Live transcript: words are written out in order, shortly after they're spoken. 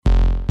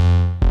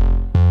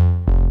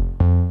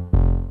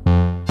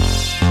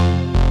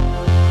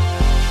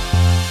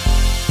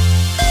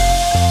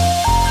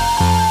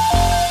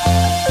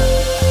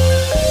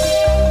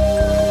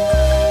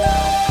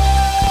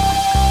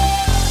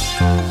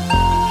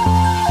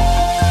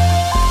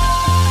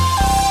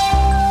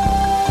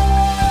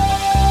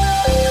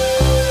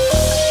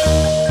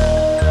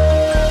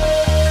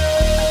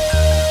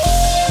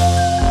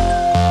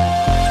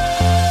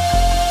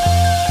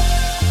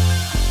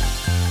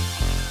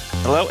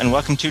and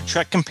welcome to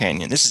Trek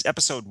Companion. This is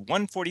episode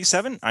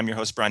 147. I'm your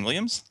host, Brian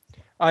Williams.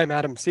 I'm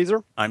Adam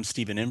Caesar. I'm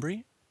Stephen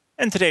Embry.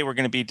 And today we're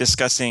going to be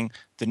discussing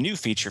the new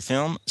feature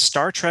film,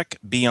 Star Trek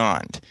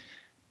Beyond.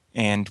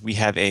 And we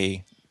have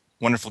a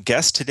wonderful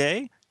guest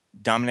today,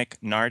 Dominic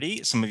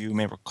Nardi. Some of you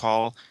may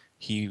recall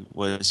he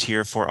was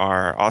here for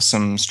our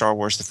awesome Star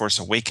Wars The Force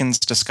Awakens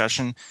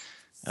discussion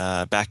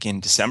back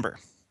in December.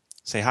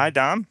 Say hi,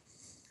 Dom.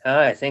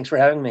 Hi, thanks for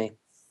having me.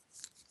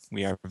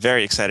 We are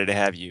very excited to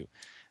have you,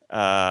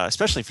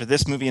 especially for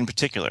this movie in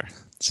particular.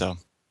 So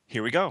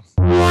here we go.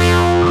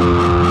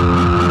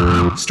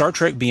 Star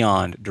Trek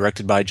Beyond,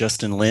 directed by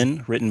Justin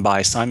Lin, written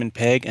by Simon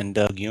Pegg and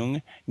Doug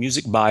Jung,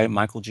 music by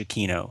Michael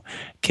Giacchino.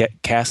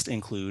 Cast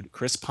include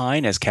Chris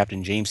Pine as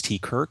Captain James T.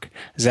 Kirk,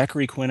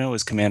 Zachary Quino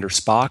as Commander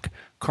Spock,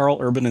 Carl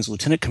Urban as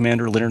Lieutenant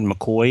Commander Leonard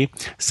McCoy,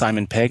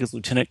 Simon Pegg as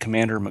Lieutenant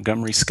Commander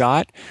Montgomery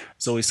Scott,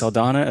 Zoe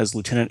Saldana as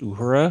Lieutenant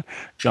Uhura,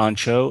 John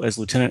Cho as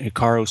Lieutenant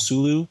Hikaru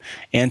Sulu,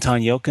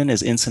 Anton Yelkin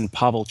as Ensign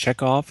Pavel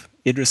Chekhov,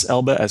 Idris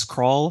Elba as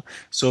Krall,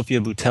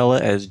 Sofia Boutella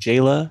as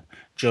Jayla,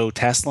 Joe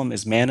Taslim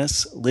as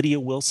Manus, Lydia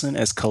Wilson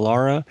as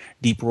Kalara,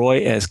 Deep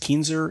Roy as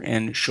Keenzer,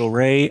 and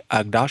Shohreh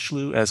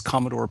Aghdashloo as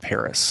Commodore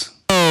Paris.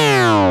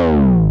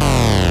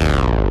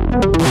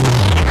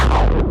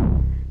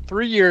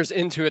 3 years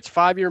into its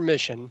 5-year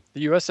mission,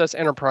 the USS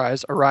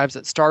Enterprise arrives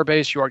at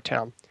Starbase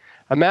Yorktown,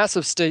 a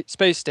massive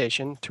space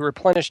station to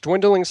replenish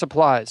dwindling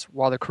supplies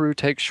while the crew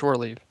takes shore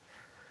leave.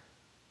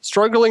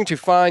 Struggling to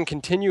find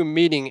continued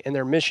meaning in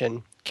their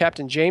mission,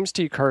 Captain James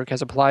T. Kirk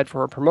has applied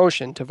for a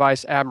promotion to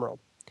Vice Admiral.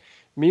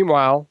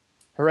 Meanwhile,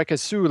 Hikaru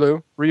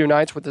Sulu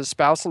reunites with his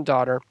spouse and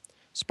daughter.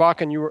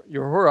 Spock and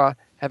Uhura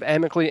have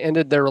amicably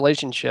ended their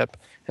relationship,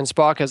 and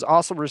Spock has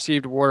also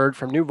received word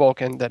from New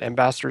Vulcan that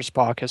Ambassador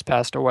Spock has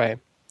passed away.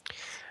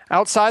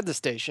 Outside the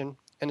station,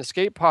 an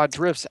escape pod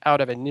drifts out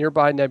of a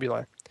nearby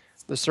nebula.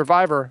 The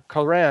survivor,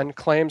 Karan,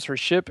 claims her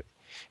ship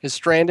is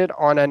stranded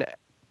on a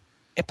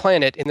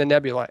planet in the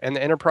nebula, and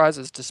the Enterprise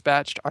is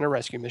dispatched on a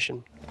rescue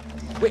mission.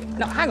 Wait,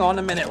 now hang on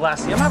a minute,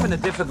 lassie. I'm having a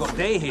difficult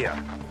day here.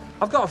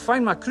 I've got to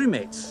find my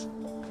crewmates.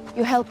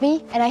 You help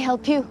me, and I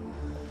help you.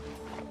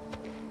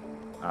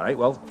 All right,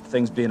 well,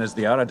 things being as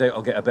they are, I doubt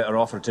I'll get a better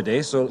offer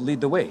today, so lead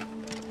the way.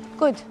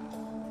 Good.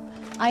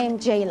 I am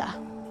Jayla,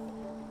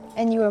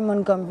 and you are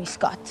Montgomery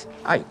Scott.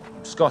 Aye,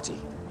 Scotty.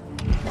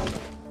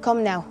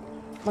 Come now,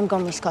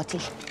 Montgomery Scotty.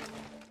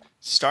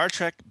 Star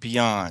Trek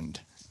Beyond.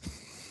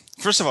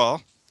 First of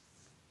all,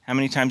 how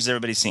many times has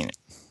everybody seen it?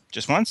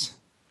 Just once?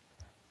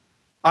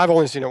 I've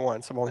only seen it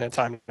once. I've only had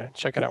time to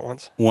check it out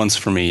once. Once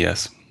for me,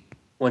 yes.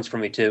 Once for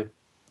me, too.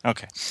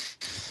 Okay.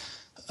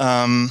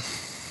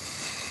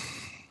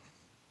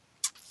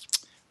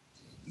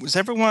 Was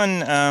everyone,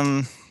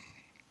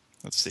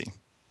 let's see.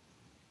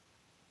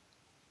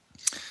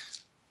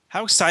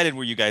 How excited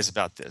were you guys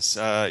about this?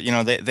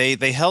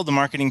 They held the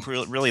marketing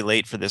really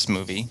late for this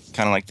movie,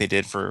 kind of like they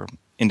did for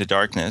Into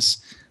Darkness.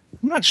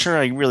 I'm not sure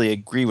I really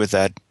agree with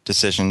that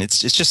decision. It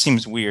just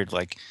seems weird,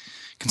 like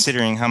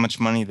considering how much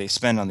money they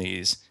spend on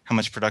these, how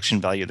much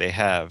production value they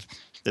have,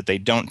 that they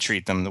don't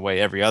treat them the way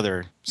every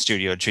other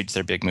studio treats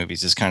their big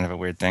movies is kind of a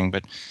weird thing.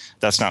 But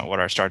that's not what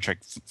our Star Trek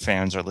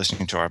fans are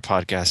listening to our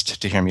podcast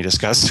to hear me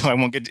discuss, so I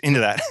won't get into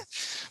that.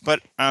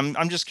 But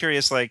I'm just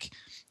curious, like,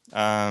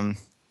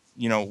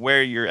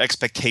 where your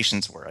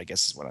expectations were, I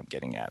guess is what I'm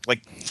getting at.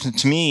 Like,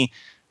 to me,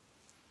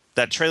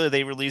 that trailer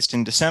they released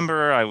in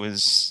December, I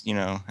was,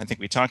 I think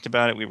we talked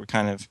about it. We were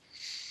kind of,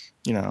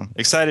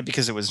 excited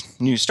because it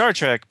was new Star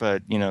Trek,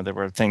 but, there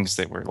were things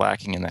that were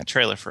lacking in that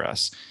trailer for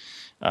us.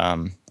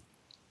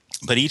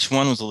 But each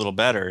one was a little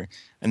better.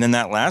 And then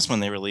that last one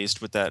they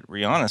released with that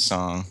Rihanna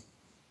song,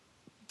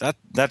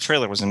 that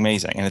trailer was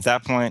amazing. And at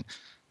that point,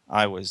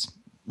 I was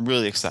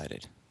really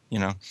excited,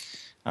 even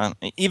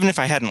if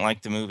I hadn't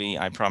liked the movie,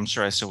 I'm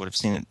sure I still would have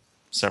seen it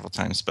several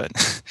times. But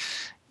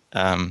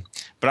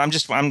but I'm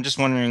just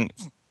wondering,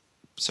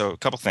 so a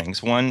couple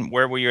things. One,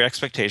 where were your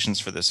expectations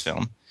for this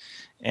film?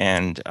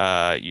 And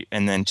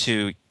then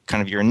two,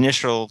 kind of your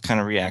initial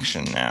kind of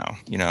reaction now,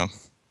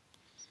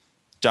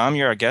 Dom,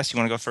 you're our guest. You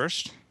want to go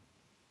first?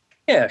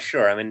 Yeah,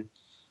 sure. I mean,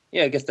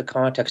 I guess the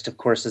context, of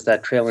course, is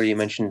that trailer you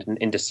mentioned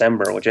in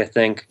December, which I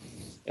think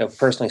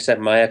personally set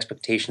my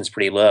expectations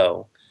pretty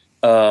low.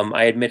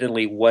 I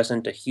admittedly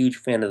wasn't a huge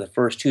fan of the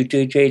first two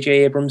J.J.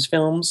 Abrams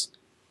films.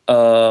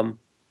 I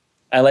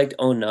liked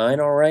 09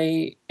 all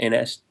right, and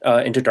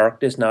Into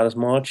Darkness not as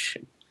much.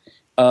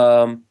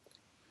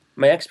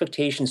 My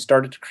expectations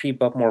started to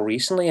creep up more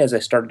recently as I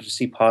started to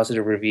see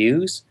positive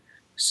reviews.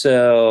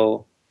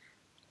 So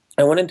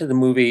I went into the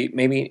movie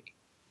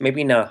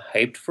maybe not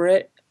hyped for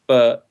it,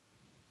 but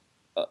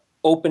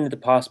open to the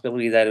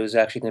possibility that it was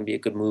actually going to be a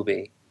good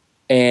movie.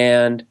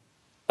 And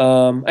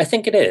I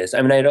think it is.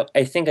 I mean,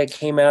 I think I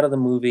came out of the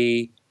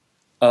movie.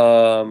 We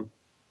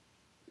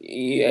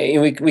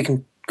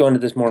can go into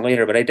this more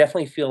later, but I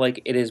definitely feel like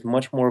it is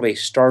much more of a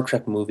Star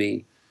Trek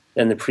movie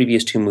than the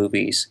previous two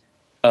movies.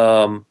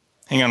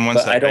 Hang on one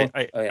second.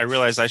 I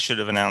realized I should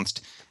have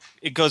announced.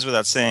 It goes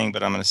without saying,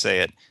 but I'm going to say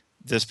it.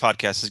 this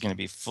podcast is going to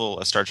be full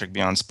of Star Trek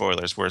Beyond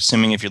spoilers. We're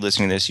assuming if you're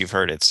listening to this, you've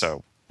heard it.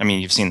 So, I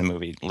mean, you've seen the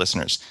movie,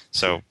 listeners.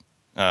 So,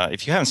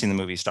 if you haven't seen the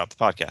movie, stop the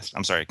podcast.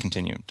 I'm sorry,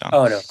 continue, Don.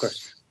 Oh no, of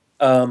course.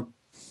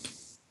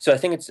 So I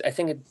think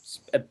it's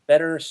a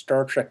better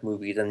Star Trek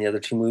movie than the other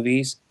two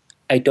movies.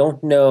 I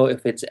don't know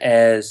if it's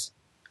as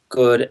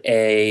good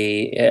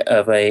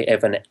of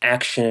an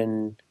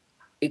action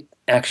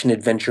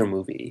adventure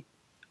movie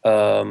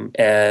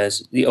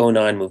as the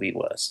 '09 movie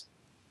was.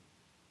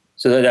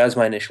 So that was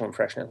my initial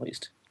impression, at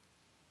least.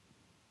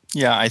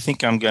 Yeah, I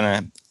think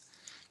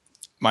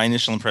my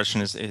initial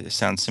impression it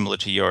sounds similar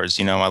to yours.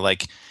 You know,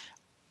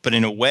 but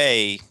in a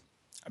way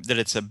that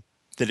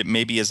it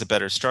maybe is a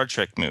better Star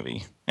Trek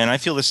movie. And I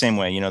feel the same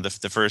way. You know, the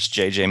first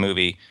JJ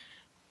movie,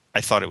 I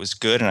thought it was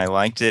good and I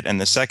liked it.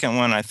 And the second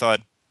one, I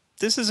thought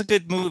this is a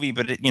good movie,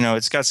 but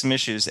it's got some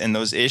issues. And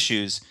those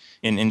issues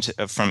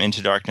from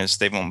Into Darkness,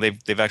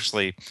 they've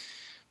actually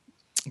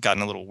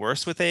gotten a little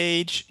worse with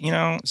age. You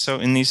know, so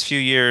in these few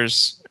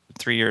years,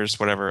 3 years,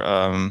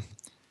 whatever,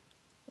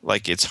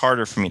 like it's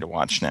harder for me to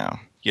watch now.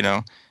 You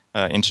know,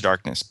 Into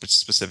Darkness, but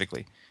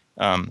specifically.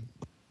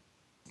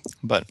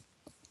 But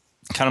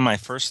kind of my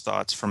first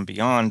thoughts from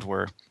Beyond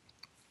were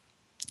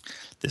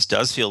this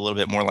does feel a little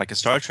bit more like a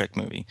Star Trek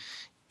movie,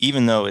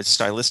 even though it's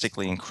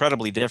stylistically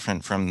incredibly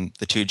different from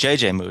the two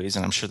JJ movies,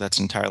 and I'm sure that's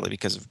entirely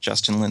because of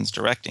Justin Lin's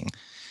directing.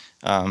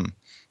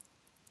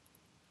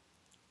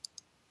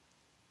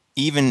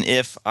 Even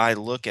if I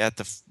look at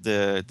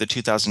the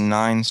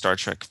 2009 Star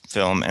Trek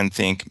film and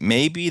think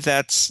maybe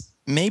that's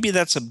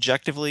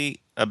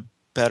objectively a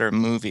better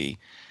movie,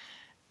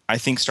 I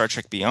think Star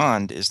Trek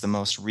Beyond is the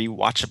most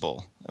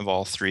rewatchable of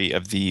all three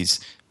of these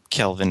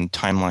Kelvin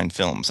timeline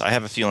films. I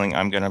have a feeling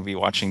I'm going to be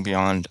watching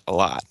Beyond a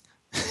lot,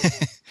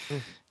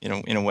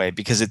 in a way,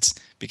 because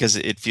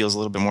it feels a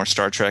little bit more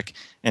Star Trek,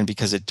 and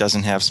because it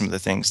doesn't have some of the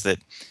things that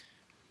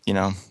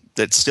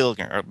that still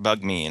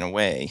bug me in a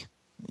way.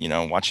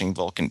 Watching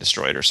Vulcan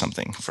destroyed or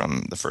something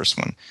from the first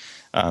one.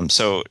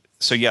 So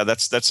yeah,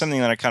 that's something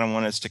that I kind of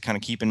want us to kind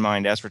of keep in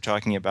mind as we're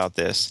talking about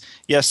this.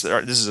 Yes,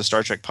 this is a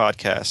Star Trek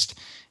podcast,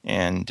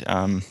 and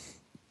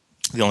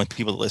the only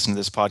people that listen to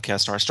this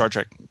podcast are Star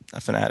Trek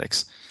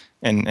fanatics,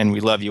 and we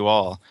love you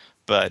all.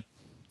 But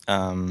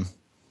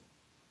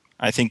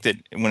I think that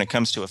when it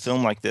comes to a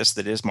film like this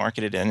that is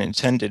marketed and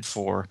intended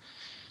for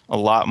a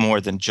lot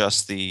more than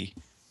just the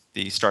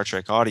Star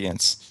Trek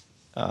audience,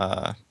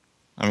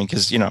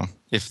 because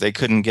if they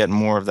couldn't get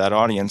more of that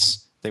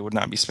audience, they would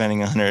not be spending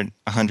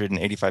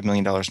 $185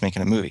 million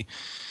making a movie.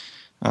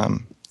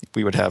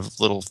 We would have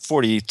little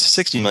 $40 to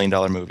 $60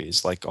 million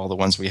movies like all the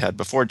ones we had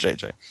before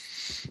JJ.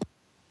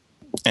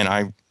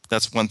 And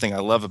that's one thing I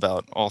love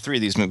about all three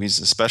of these movies,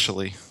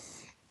 especially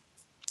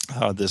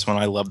this one.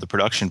 I love the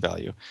production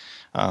value.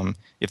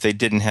 If they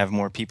didn't have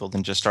more people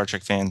than just Star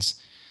Trek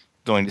fans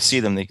going to see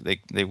them,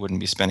 they wouldn't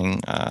be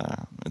spending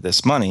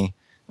this money.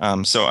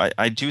 So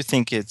I do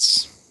think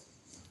it's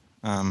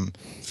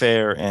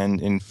fair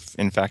and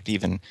in fact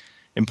even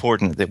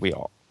important that we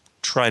all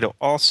try to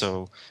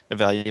also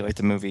evaluate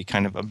the movie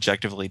kind of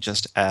objectively,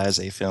 just as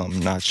a film,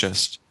 not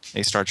just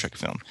a Star Trek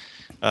film.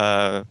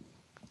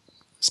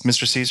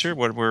 Mr. Caesar,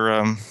 what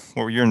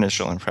were your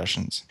initial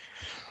impressions?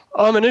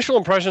 Initial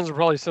impressions are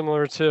probably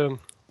similar to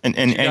and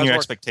your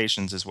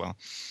expectations as well.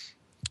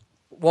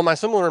 Well, my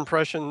similar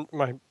impression,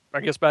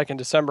 I guess back in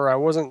December, I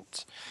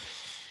wasn't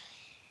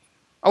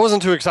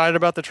too excited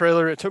about the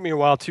trailer. It took me a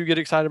while to get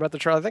excited about the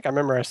trailer. I think I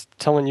remember us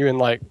telling you in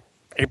like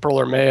April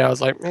or May, I was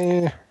like,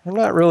 I'm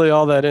not really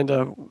all that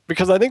into,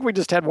 because I think we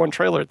just had one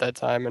trailer at that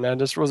time, and I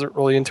just wasn't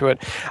really into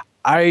it.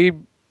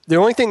 The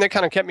only thing that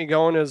kind of kept me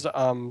going is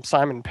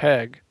Simon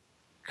Pegg,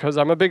 because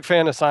I'm a big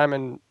fan of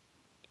Simon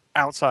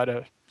outside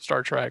of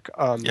Star Trek,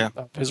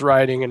 his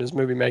writing and his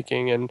movie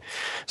making, and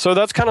so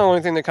that's kind of the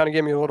only thing that kind of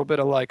gave me a little bit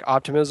of like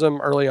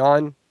optimism early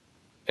on.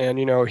 And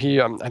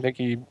he, I think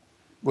he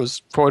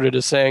was quoted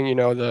as saying,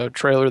 the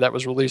trailer that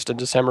was released in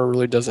December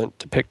really doesn't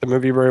depict the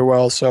movie very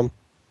well. So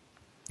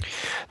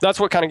that's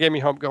what kind of gave me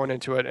hope going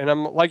into it. And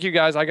I'm like you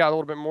guys, I got a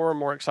little bit more and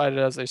more excited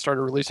as they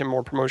started releasing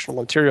more promotional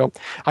material.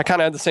 I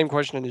kind of had the same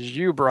question as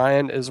you,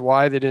 Brian, is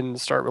why they didn't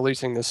start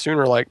releasing this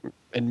sooner, like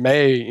in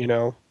May,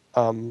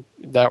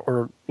 that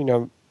were,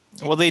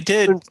 Well, they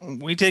did.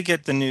 We did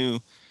get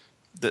the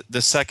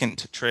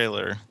second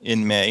trailer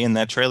in May, and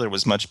that trailer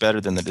was much better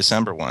than the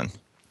December one.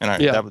 And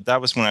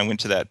that was when I went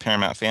to that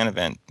Paramount fan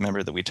event,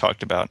 remember, that we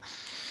talked about.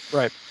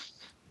 Right.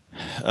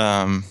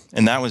 And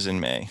that was in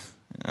May.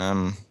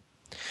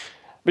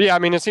 But yeah, I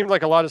mean, it seemed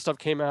like a lot of stuff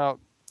came out.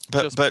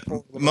 But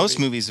most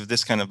movies of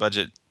this kind of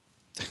budget,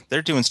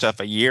 they're doing stuff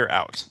a year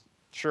out.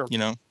 Sure.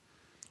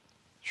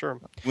 Sure.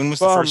 When was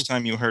the first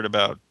time you heard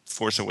about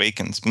Force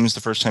Awakens? When was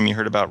the first time you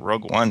heard about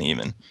Rogue One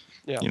even?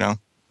 Yeah.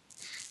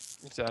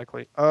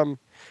 Exactly.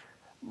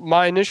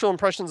 My initial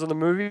impressions of the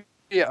movie,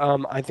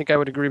 I think I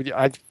would agree with you.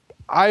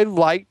 I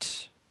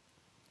liked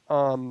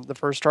the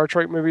first Star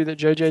Trek movie that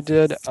JJ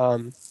did.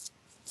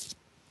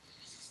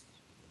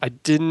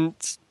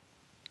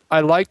 I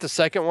liked the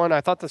second one.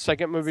 I thought the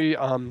second movie,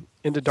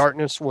 Into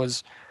Darkness,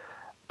 was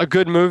a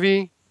good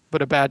movie.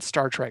 but a bad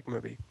Star Trek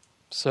movie.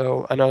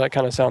 So I know that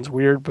kind of sounds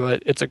weird,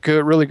 but it's a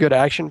good, really good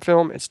action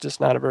film. It's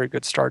just not a very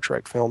good Star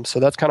Trek film. So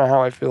that's kind of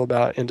how I feel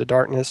about Into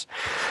Darkness.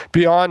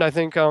 Beyond, I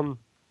think I'm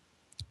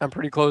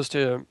pretty close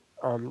to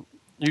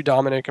you,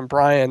 Dominic, and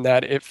Brian,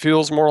 that it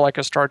feels more like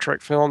a Star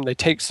Trek film. They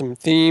take some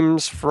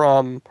themes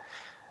from,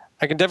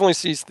 I can definitely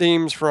see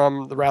themes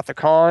from The Wrath of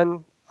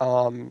Khan,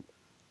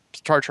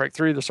 Star Trek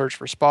 3, The Search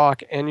for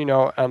Spock,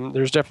 and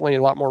there's definitely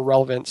a lot more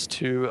relevance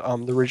to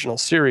the original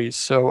series.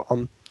 So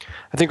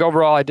I think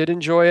overall I did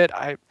enjoy it.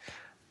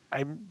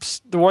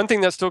 The one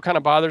thing that still kind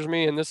of bothers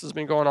me, and this has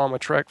been going on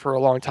with Trek for a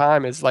long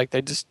time, is like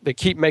they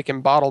keep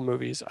making bottle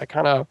movies. I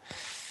kind of,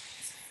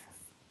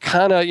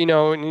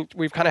 and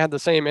we've kind of had the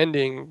same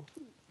ending,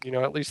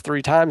 at least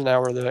 3 times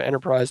now, where the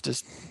Enterprise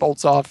just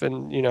bolts off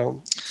and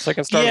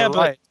second star to the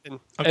right. And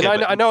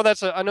I know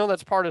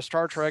that's part of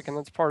Star Trek, and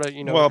that's part of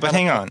Well, but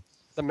hang on,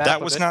 the map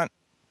that was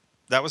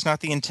not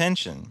the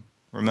intention.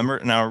 Remember,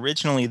 now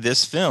originally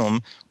this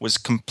film was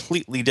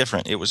completely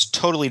different. It was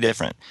totally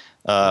different.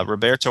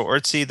 Roberto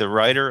Orci, the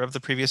writer of the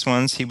previous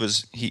ones,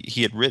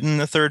 he had written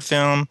the third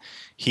film.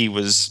 He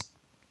was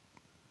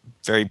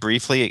very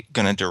briefly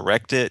going to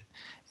direct it,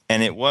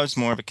 and it was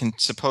more of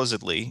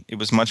supposedly it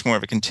was much more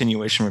of a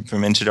continuation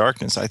from Into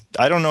Darkness.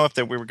 I don't know if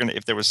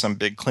if there was some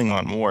big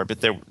Klingon war,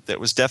 but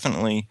that was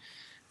definitely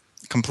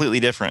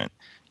completely different,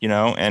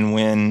 And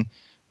when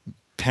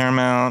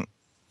Paramount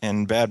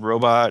and Bad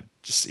Robot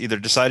just either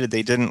decided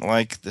they didn't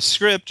like the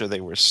script or they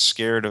were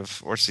scared of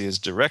Orci as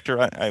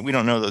director. We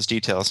don't know those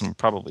details, and we're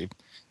probably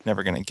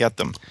never going to get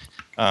them.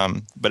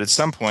 But at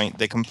some point,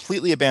 they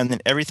completely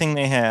abandoned everything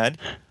they had.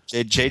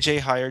 JJ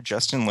hired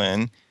Justin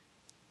Lin,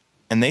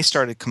 and they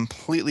started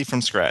completely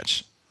from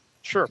scratch.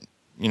 Sure.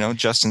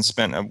 Justin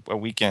spent a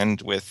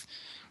weekend with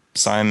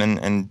Simon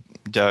and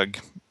Doug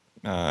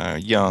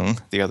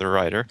Young, the other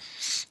writer,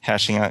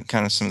 hashing out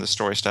kind of some of the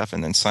story stuff,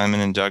 and then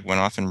Simon and Doug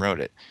went off and wrote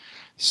it.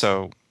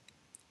 So...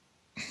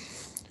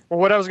 Well,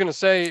 what I was going to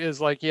say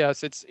is, like,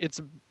 yes, it's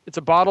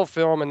a bottle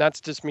film, and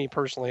that's just me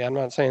personally. I'm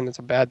not saying it's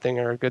a bad thing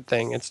or a good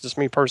thing. It's just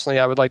me personally.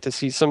 I would like to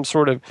see some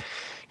sort of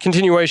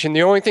continuation.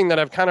 The only thing that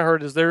I've kind of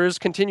heard is there is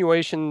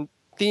continuation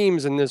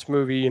themes in this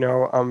movie.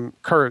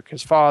 Kirk,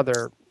 his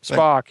father,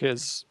 Spock,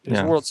 his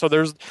world. So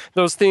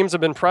those themes have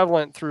been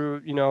prevalent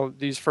through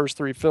these first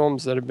 3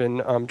 films that have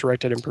been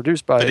directed and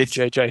produced by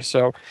JJ.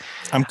 So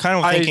I'm kind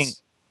of thinking.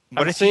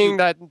 I'm seeing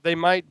that they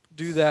might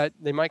do that.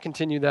 They might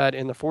continue that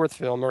in the 4th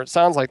film, or it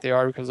sounds like they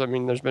are, because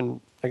there's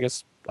been, I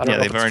guess, I don't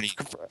know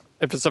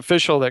if it's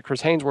official that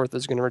Chris Hainsworth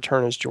is going to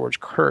return as George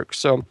Kirk.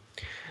 So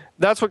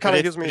that's what kind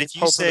of gives me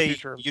hope for the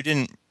future. You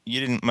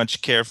didn't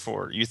much care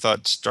for. You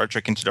thought Star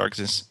Trek Into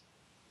Darkness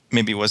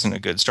maybe wasn't a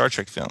good Star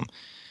Trek film.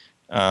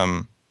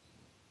 Why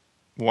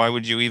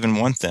would you even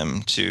want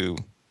them to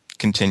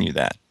continue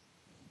that?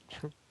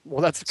 Well,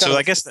 that's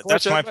I guess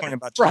that's my point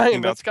about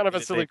Brian. That's kind of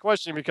a silly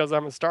question, because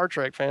I'm a Star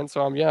Trek fan,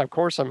 so of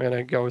course I'm going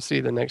to go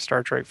see the next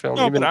Star Trek film.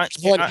 No,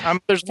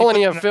 there's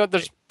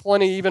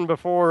plenty even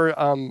before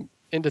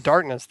Into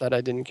Darkness that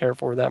I didn't care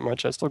for that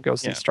much. I still go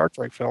see Star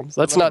Trek films.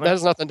 That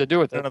has nothing to do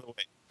with it.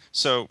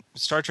 So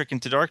Star Trek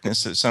Into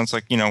Darkness, it sounds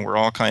like we're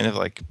all kind of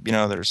like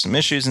there's some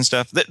issues and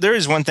stuff. There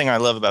is one thing I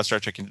love about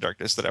Star Trek Into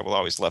Darkness that I will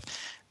always love: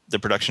 the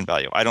production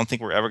value. I don't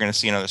think we're ever going to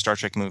see another Star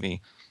Trek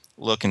movie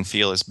look and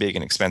feel as big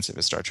and expensive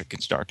as Star Trek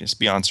Into Darkness.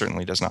 Beyond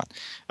certainly does not.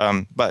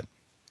 But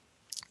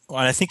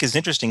what I think is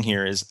interesting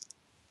here is,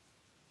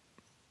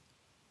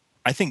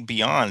 I think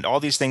beyond all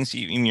these things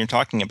you're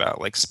talking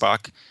about, like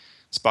Spock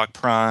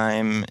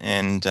Prime,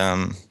 and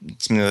some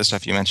of the other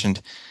stuff you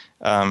mentioned,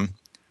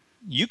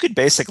 you could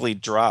basically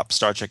drop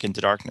Star Trek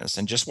Into Darkness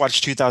and just watch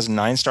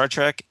 2009 Star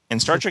Trek,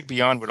 and Star Trek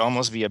Beyond would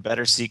almost be a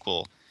better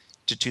sequel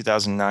to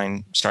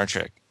 2009 Star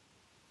Trek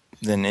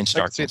than Into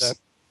Darkness. I can see that.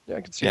 Yeah,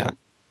 I can see that.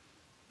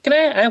 Can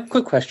I have a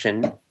quick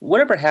question?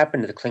 Whatever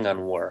happened to the Klingon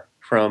War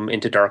from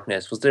Into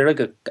Darkness? Was there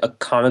like a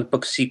comic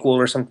book sequel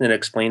or something that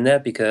explained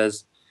that?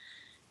 Because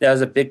that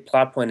was a big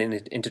plot point in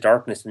Into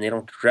Darkness, and they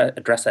don't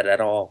address that at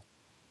all.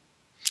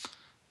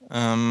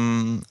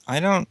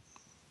 I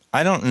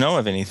don't know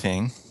of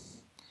anything.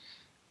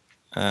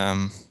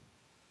 I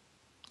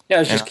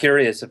was just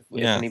curious if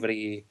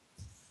anybody.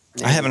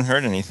 I haven't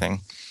heard anything.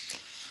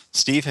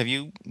 Steve, have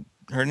you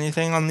heard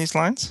anything on these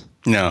lines?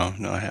 No,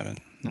 I haven't.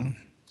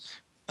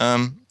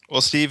 No. Well,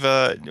 Steve,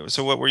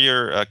 so what were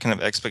your kind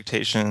of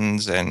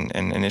expectations and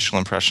initial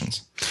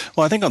impressions?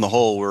 Well, I think on the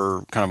whole,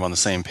 we're kind of on the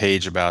same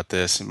page about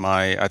this.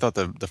 I thought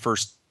the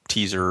first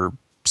teaser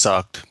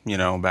sucked,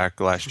 back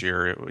last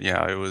year.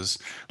 It was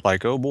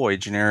like, oh boy,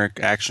 generic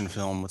action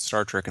film with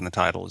Star Trek in the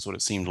title is what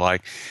it seemed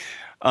like.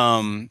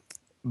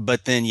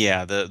 But then,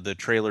 the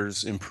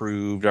trailers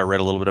improved. I read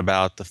a little bit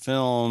about the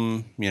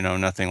film,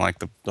 nothing like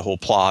the whole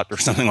plot or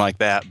something like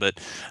that, but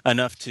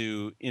enough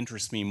to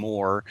interest me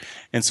more.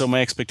 And so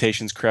my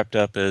expectations crept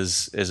up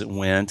as it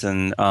went,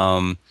 and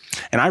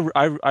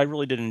I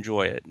really did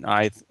enjoy it.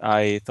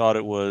 I thought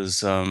it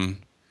was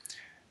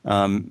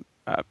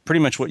pretty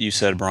much what you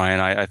said, Brian.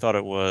 I thought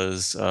it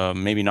was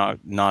maybe not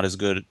as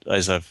good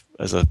as a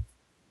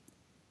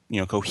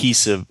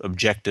cohesive,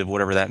 objective,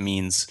 whatever that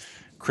means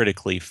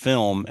critically,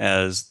 film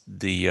as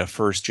the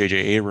first J.J.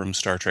 Abrams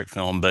Star Trek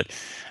film. But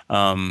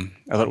I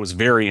thought it was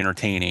very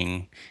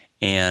entertaining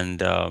and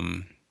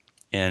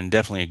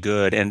definitely a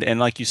good. And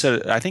like you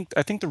said, I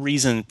think the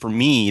reason for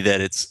me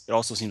that it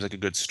also seems like a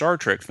good Star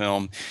Trek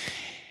film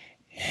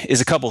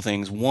is a couple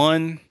things.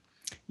 One,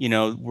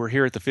 we're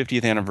here at the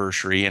 50th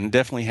anniversary, and it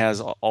definitely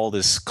has all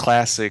this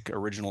classic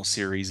original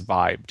series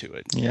vibe to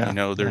it. Yeah.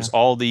 There are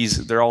all these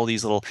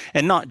little,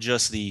 and not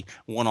just the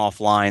one-off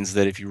lines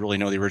that if you really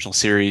know the original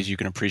series, you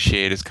can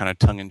appreciate as kind of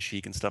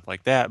tongue-in-cheek and stuff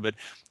like that. But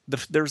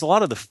there's a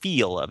lot of the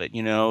feel of it,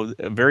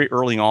 very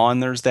early on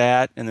there's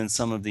that, and then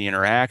some of the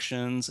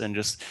interactions and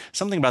just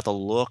something about the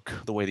look,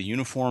 the way the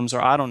uniforms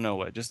are, I don't know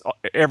what, just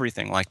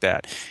everything like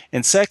that.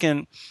 And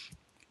second,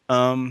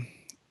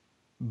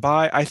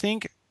 I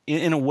think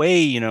in a way,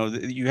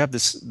 you have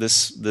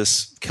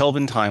this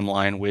Kelvin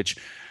timeline, which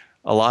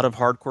a lot of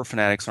hardcore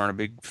fanatics aren't a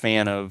big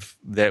fan of,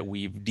 that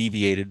we've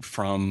deviated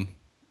from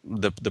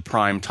the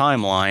Prime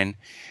timeline.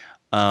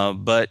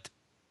 But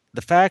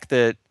the fact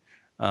that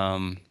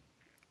the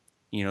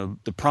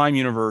Prime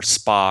universe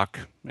Spock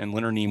and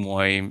Leonard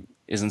Nimoy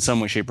is in some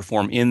way, shape, or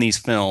form in these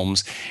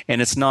films,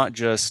 and it's not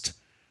just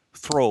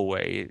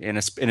throwaway. And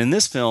in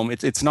this film,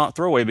 it's not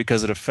throwaway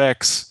because it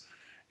affects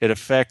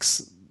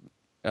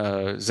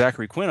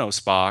Zachary Quino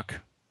Spock,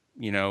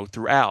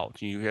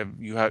 throughout. You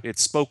have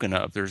it's spoken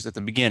of. There's at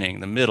the beginning,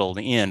 the middle,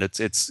 the end.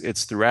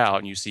 It's throughout,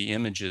 and you see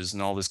images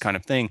and all this kind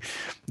of thing.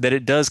 That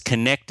it does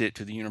connect it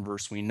to the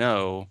universe we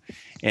know,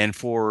 and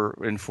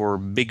for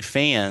big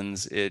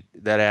fans,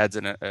 that adds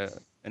an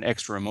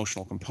extra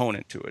emotional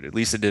component to it. At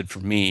least it did for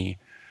me.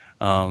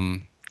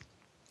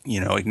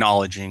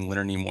 Acknowledging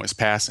Leonard Nimoy's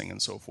passing and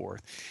so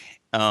forth.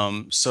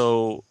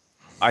 So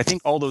I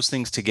think all those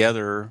things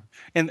together.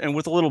 And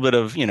with a little bit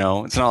of,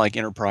 it's not like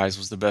Enterprise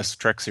was the best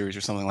Trek series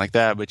or something like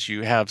that, but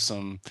you have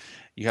some.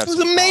 It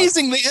was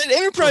amazing. They had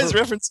Enterprise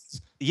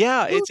references.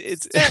 Yeah,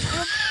 it's.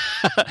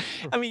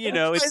 I mean,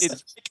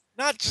 it's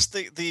not just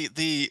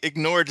the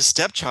ignored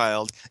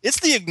stepchild. It's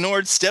the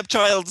ignored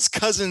stepchild's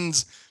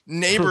cousin's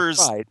neighbor's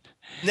right.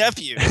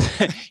 nephew.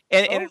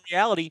 and in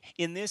reality,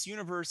 in this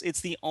universe,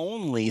 it's the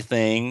only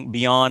thing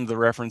beyond the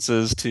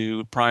references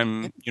to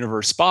Prime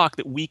Universe Spock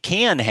that we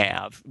can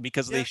have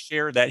because they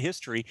share that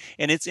history,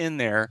 and it's in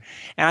there.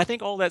 And I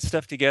think all that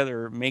stuff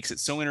together makes it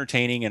so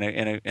entertaining and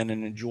an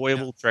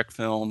enjoyable Trek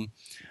film.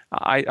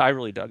 I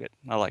really dug it.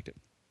 I liked it.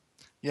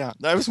 Yeah,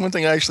 that was one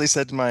thing I actually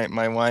said to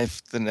my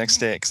wife the next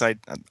day, because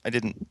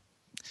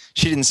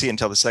she didn't see it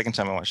until the second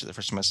time I watched it. The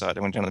first time I saw it,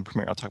 I went down to the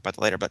premiere. I'll talk about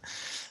that later.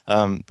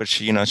 But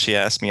she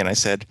asked me, and I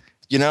said,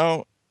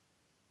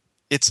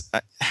 it's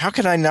how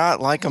can I not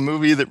like a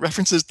movie that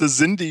references the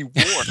Xindi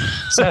War?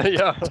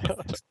 Yeah,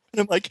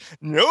 and I'm like,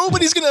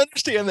 nobody's going to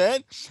understand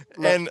that,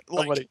 and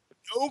like,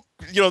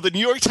 no, the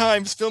New York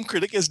Times film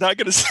critic is not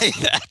going to say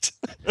that.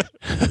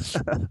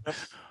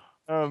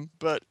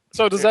 But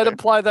so does that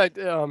imply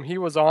that he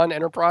was on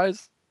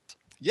Enterprise?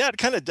 Yeah, it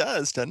kind of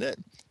does, doesn't it?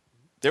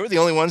 They were the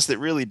only ones that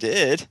really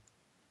did.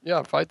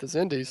 Yeah, fight the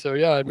Xindi. So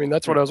yeah, I mean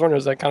that's what I was wondering.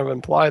 Does that kind of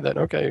imply that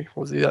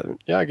was he?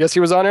 Yeah, I guess he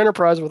was on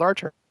Enterprise with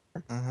Archer.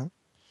 Uh-huh.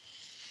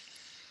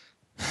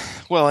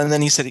 Well, and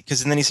then he said he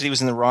was in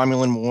the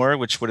Romulan War,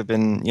 which would have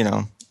been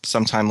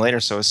sometime later.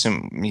 So I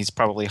assume he's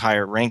probably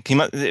higher rank.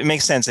 It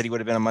makes sense that he would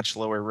have been a much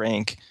lower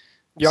rank.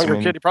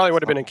 Younger kid. He probably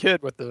would have been a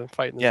kid with the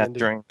fight in the Xindi.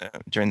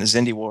 during the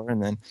Xindi War,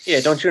 and then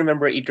don't you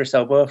remember Idris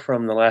Elba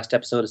from the last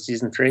episode of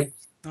season 3?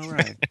 All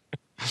right.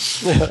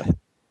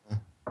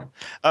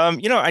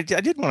 I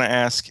did want to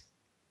ask,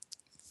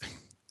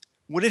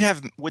 would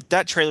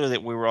that trailer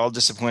that we were all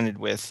disappointed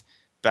with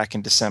back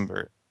in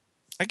December?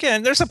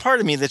 Again, there's a part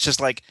of me that's just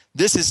like,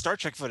 this is Star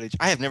Trek footage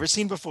I have never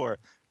seen before.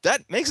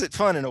 That makes it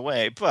fun in a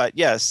way, but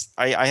yes,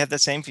 I had the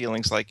same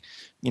feelings, like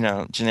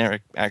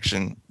generic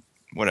action,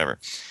 whatever.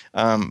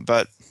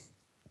 But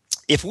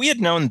if we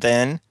had known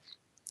then,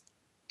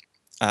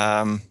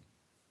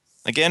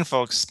 again,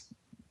 folks,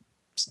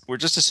 we're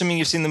just assuming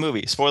you've seen the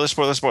movie. Spoilers.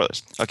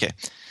 Okay.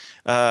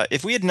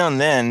 If we had known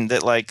then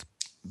that like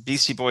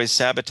Beastie Boys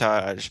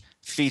Sabotage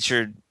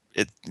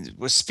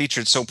was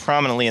featured so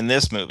prominently in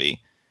this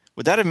movie,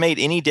 would that have made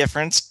any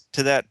difference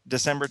to that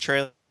December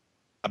trailer?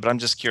 But I'm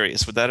just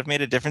curious, would that have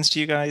made a difference to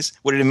you guys?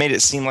 Would it have made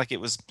it seem like it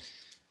was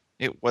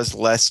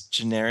less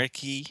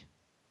generic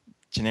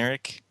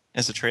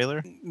as a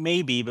trailer?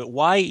 Maybe, but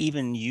why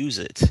even use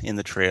it in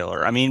the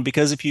trailer? I mean,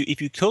 because if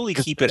you totally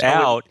keep it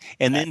out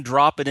and then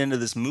drop it into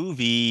this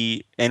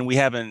movie, and we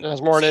haven't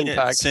seen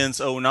it since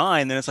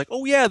 2009, then it's like,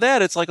 oh yeah,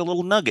 it's like a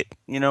little nugget,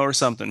 or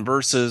something.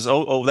 Versus,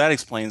 oh, that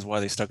explains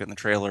why they stuck it in the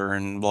trailer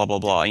and blah blah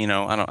blah. I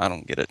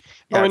don't get it.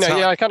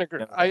 I kind of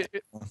agree. I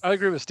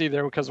agree with Steve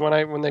there, because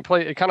when they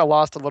play, it kind of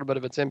lost a little bit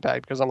of its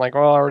impact, because I'm like,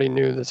 well, I already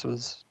knew this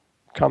was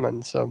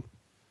coming, so.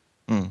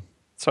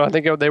 So I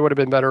think they would have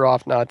been better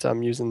off not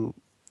using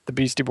the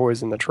Beastie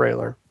Boys in the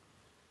trailer.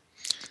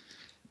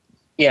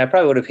 Yeah, I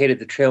probably would have hated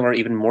the trailer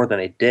even more than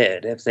I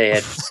did if they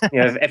had.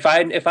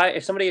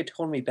 If somebody had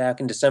told me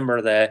back in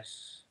December that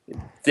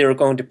they were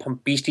going to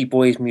pump Beastie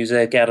Boys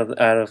music out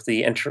of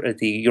the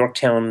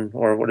Yorktown,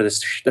 or what are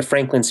the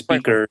Franklin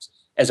speakers,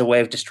 as a way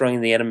of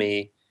destroying the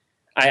enemy.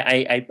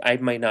 I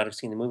might not have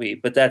seen the movie,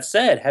 but that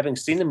said, having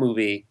seen the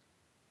movie,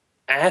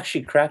 I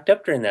actually cracked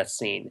up during that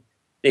scene.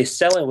 They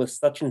sell it with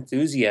such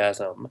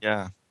enthusiasm.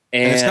 Yeah.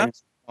 And it's And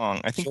not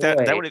long. I think that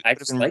would have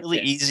been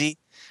really easy.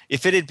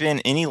 If it had been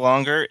any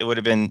longer, it would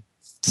have been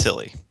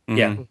silly.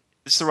 Yeah.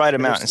 It's the right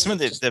amount. And some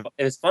of it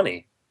was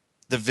funny.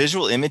 The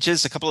visual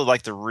images, a couple of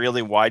like the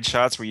really wide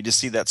shots where you just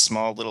see that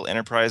small little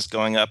Enterprise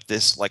going up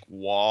this like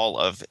wall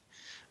of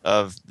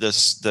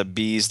the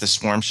bees, the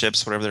swarm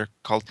ships, whatever they're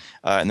called,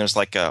 and there's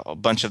like a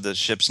bunch of the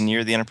ships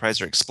near the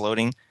Enterprise are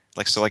exploding,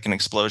 like an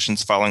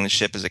explosion's following the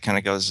ship as it kind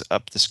of goes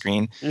up the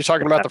screen. You're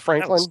talking about the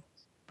Franklin,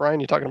 Brian?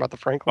 You talking about the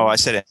Franklin? Oh, I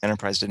said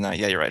Enterprise, didn't I?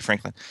 Yeah, you're right,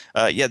 Franklin.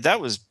 Yeah,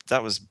 that was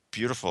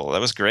beautiful.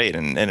 That was great,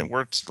 and it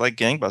worked like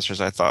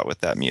gangbusters, I thought,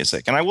 with that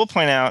music. And I will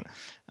point out,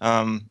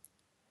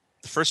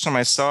 the first time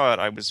I saw it,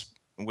 I was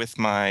with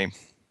my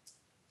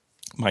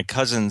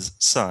cousin's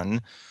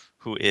son,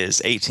 who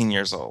is 18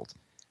 years old.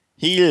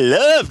 He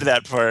loved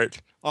that part.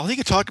 All he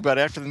could talk about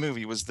after the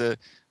movie was the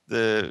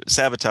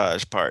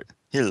sabotage part.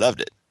 He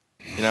loved it.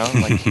 You know,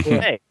 like,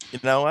 hey, you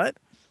know what?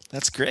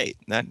 That's great.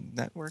 That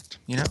worked.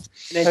 You know.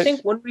 And I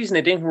think one reason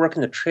it didn't work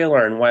in the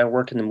trailer and why it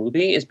worked in the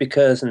movie is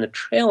because in the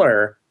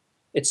trailer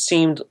it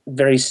seemed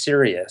very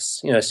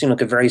serious. You know, it seemed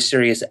like a very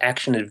serious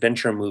action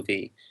adventure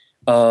movie.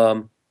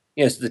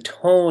 You know, so the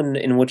tone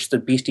in which the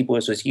Beastie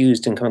Boys was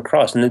used and come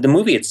across, and the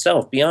movie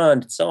itself,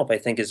 Beyond itself, I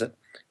think is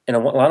in a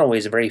lot of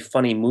ways a very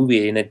funny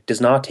movie, and it does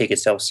not take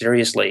itself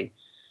seriously.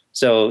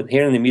 So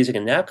hearing the music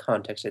in that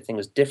context, I think,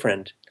 was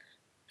different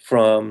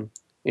from,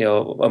 you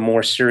know, the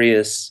more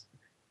serious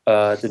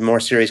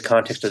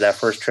context of that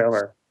first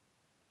trailer.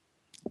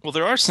 Well,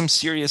 there are some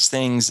serious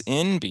things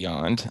in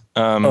Beyond.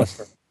 Sure.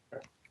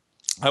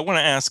 I want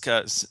to ask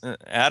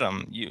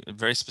Adam, you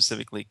very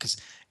specifically, because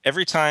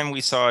every time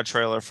we saw a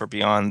trailer for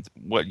Beyond,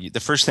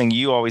 the first thing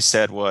you always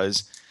said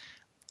was,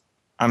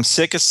 "I'm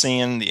sick of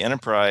seeing the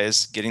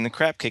Enterprise getting the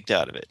crap kicked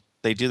out of it.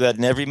 They do that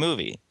in every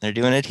movie. They're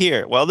doing it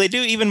here. Well, they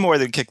do even more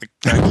than kick the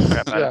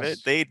crap out of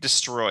it. They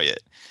destroy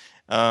it."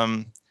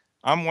 I'm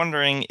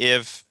wondering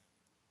if,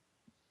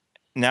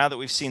 now that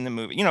we've seen the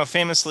movie, you know,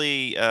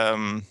 famously,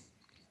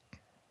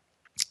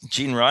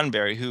 Gene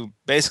Roddenberry, who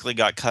basically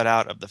got cut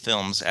out of the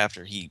films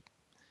after he,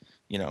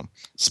 you know,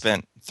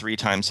 spent 3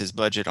 times his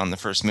budget on the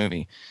first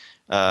movie,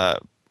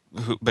 but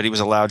he was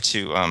allowed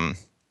to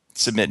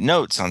submit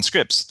notes on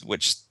scripts,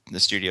 which the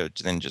studio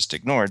then just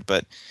ignored.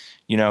 But,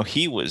 you know,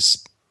 he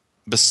was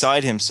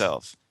beside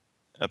himself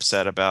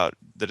upset about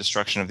the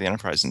destruction of the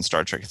Enterprise in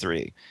Star Trek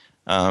 3.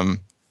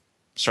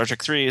 Star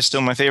Trek 3 is still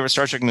my favorite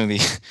Star Trek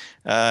movie.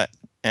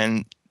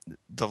 And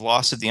the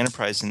loss of the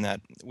Enterprise in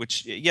that,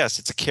 which, yes,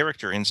 it's a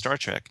character in Star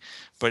Trek,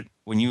 but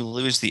when you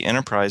lose the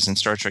Enterprise in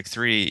Star Trek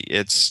 3,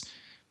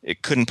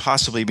 it couldn't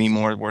possibly be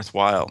more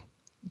worthwhile.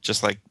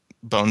 Just like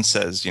Bones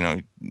says, you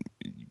know,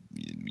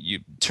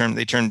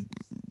 they turn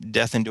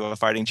death into a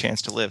fighting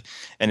chance to live,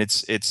 and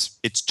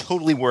it's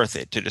totally worth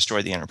it to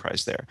destroy the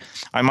Enterprise there.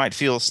 I might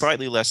feel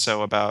slightly less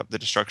so about the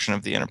destruction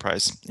of the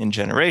Enterprise in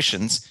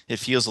Generations. It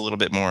feels a little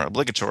bit more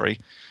obligatory,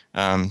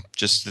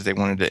 just that they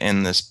wanted to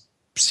end this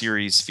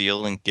series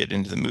feel and get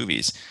into the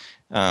movies.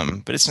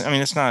 But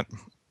it's not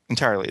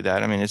entirely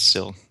that. I mean, it's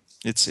still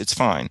it's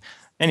fine.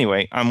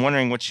 Anyway, I'm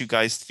wondering what you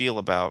guys feel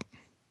about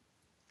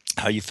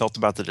how you felt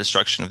about the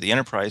destruction of the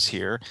Enterprise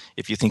here,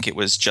 if you think it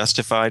was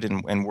justified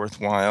and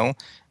worthwhile.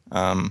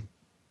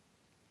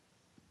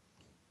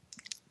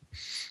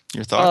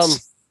 Your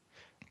thoughts?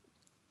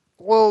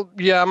 Well,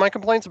 yeah, my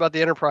complaints about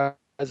the Enterprise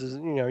is,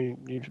 you know, you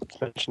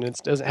mentioned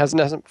it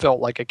hasn't felt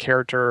like a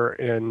character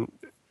in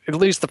at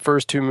least the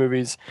first 2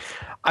 movies.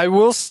 I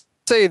will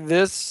say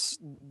this: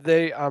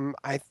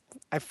 I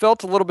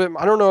felt a little bit.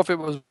 I don't know if it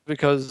was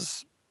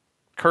because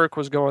Kirk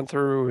was going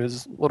through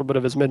his little bit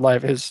of his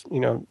midlife, his, you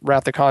know,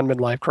 Wrath of Khan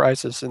midlife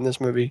crisis in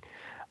this movie.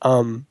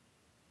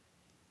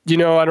 You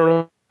know, I don't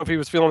know if he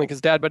was feeling like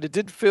his dad, but it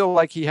did feel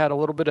like he had a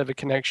little bit of a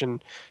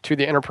connection to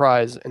the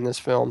Enterprise in this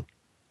film.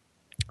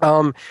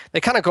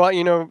 They kind of go out,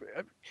 you know,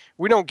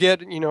 we don't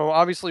get, you know,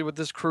 obviously with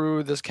this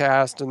crew, this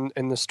cast,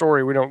 and the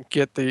story, we don't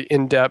get the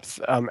in-depth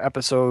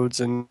episodes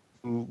and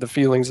the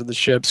feelings of the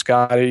ship,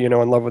 Scotty, you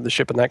know, in love with the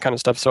ship and that kind of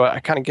stuff. So I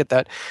kind of get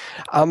that.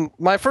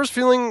 My first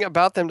feeling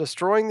about them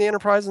destroying the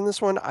Enterprise in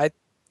this one, I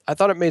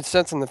thought it made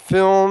sense in the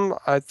film.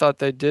 I thought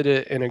they did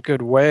it in a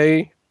good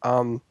way.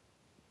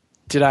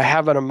 Did I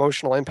have an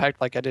emotional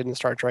impact like I did in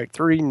Star Trek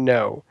 3?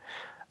 No.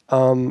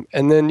 And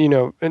then,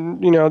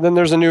 then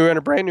there's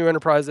a brand new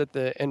Enterprise at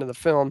the end of the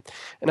film.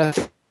 And I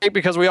think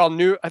because we all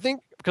knew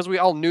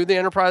the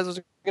Enterprise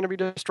was going to be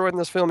destroyed in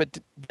this film,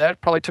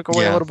 that probably took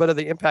away a little bit of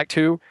the impact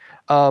too.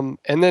 And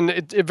then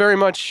it very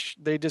much,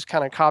 they just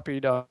kind of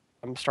copied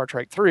Star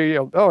Trek 3.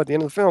 Oh, at the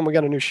end of the film, we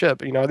got a new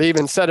ship. You know, they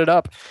even set it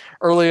up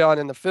early on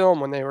in the film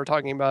when they were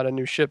talking about a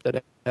new ship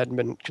that hadn't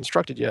been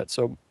constructed yet.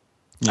 So,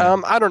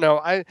 I don't know.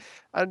 I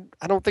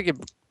don't think it,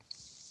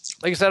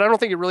 like I said, I don't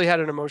think it really had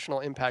an emotional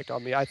impact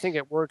on me. I think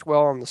it worked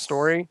well on the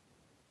story.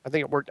 I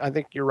think it worked. I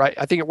think you're right.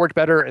 I think it worked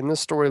better in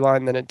this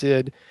storyline than it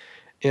did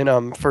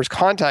in First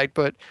Contact.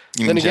 But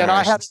then again,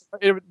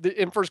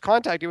 in First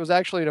Contact, it was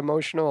actually an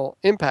emotional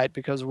impact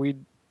because we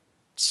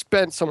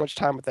spent so much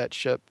time with that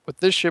ship. With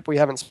this ship, we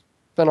haven't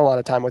spent a lot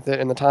of time with it,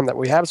 and the time that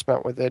we have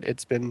spent with it,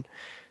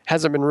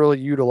 hasn't been really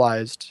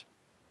utilized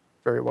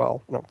very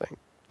well, I don't think.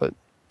 But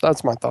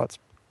that's my thoughts.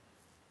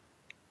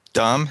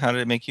 Dom, how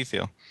did it make you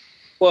feel?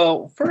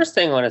 Well, first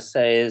thing I want to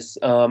say is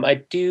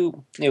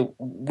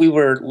we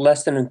were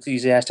less than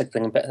enthusiastic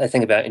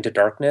about Into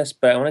Darkness,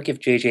 but I want to give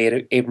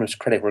J.J. Abrams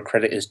credit where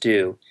credit is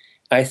due.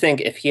 I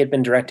think if he had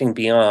been directing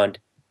Beyond,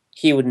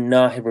 he would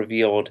not have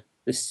revealed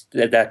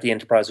that the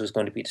Enterprise was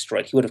going to be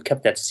destroyed. He would have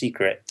kept that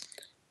secret.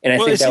 And I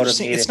think that would have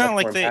made it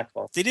much more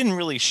impactful. They didn't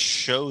really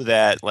show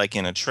that like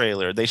in a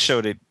trailer. They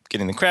showed it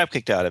getting the crap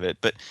kicked out of it,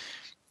 but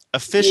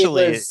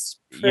officially,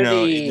 in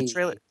the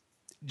trailer,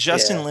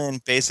 Justin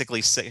Lin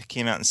basically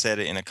came out and said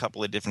it in a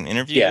couple of different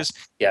interviews.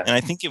 Yeah. And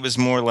I think it was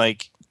more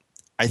like,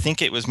 I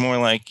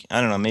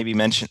don't know, maybe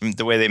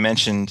the way they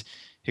mentioned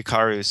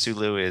Hikaru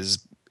Sulu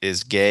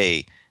is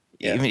gay,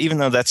 even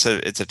though it's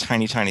a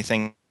tiny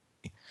thing.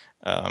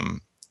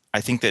 I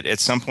think that at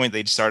some point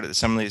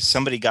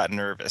somebody got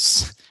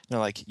nervous. They're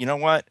like, you know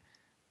what?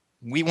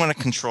 We want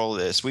to control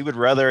this. We would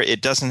rather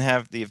it doesn't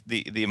have the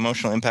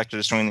emotional impact of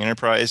destroying the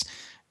Enterprise.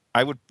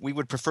 We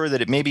would prefer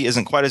that it maybe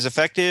isn't quite as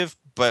effective,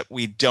 but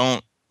we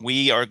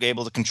are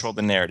able to control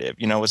the narrative.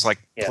 It's like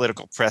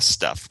political press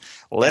stuff.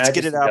 Let's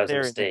get it out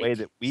there in a way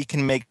that we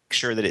can make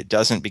sure that it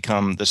doesn't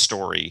become the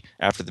story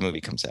after the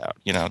movie comes out.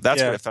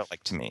 That's what it felt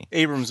like to me.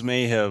 Abrams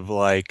may have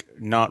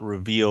not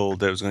revealed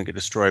that it was going to get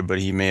destroyed, but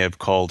he may have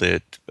called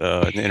it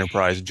the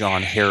Enterprise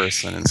John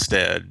Harrison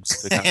instead.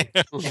 To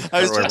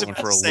I was just about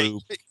to say,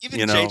 loop,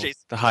 even JJ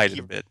to hide it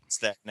a bit.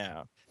 That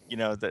now.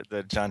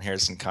 The John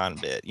Harrison Con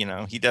bit,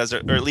 he does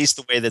it, or at least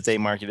the way that they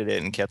marketed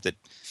it and kept it,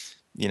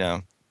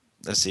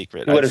 a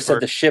secret. You would have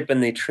said the ship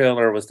in the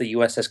trailer was the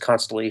USS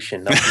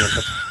Constellation. Not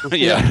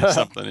the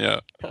something,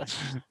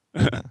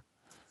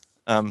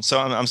 So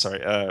I'm sorry.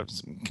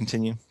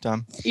 Continue,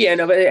 Tom. Yeah,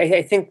 no, but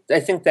I think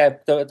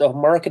that the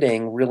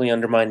marketing really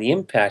undermined the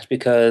impact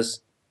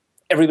because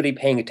everybody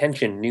paying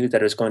attention knew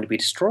that it was going to be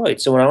destroyed.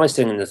 So when I was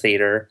sitting in the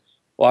theater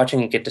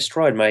watching it get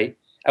destroyed, I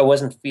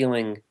wasn't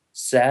feeling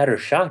sad or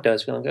shocked. I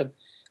was feeling good.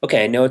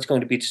 Okay, I know it's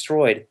going to be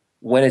destroyed.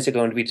 When is it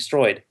going to be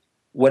destroyed?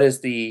 What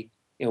is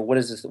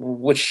this?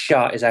 Which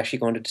shot is actually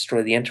going to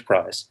destroy the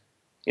Enterprise?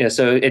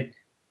 So it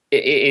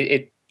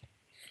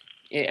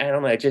I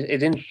don't know. It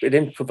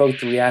didn't provoke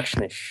the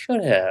reaction it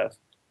should have,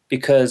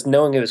 because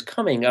knowing it was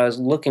coming, I was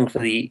looking for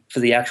the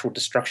actual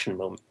destruction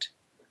moment.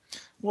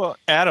 Well,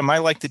 Adam, I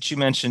like that you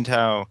mentioned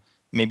how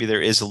maybe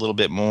there is a little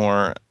bit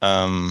more,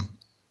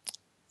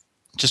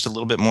 just a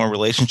little bit more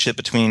relationship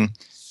between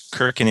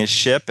Kirk and his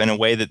ship in a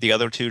way that the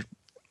other two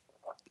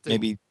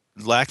maybe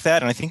lack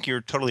that. And I think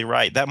you're totally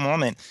right. That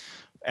moment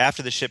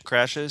after the ship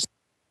crashes,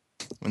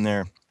 when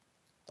they're...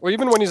 Well,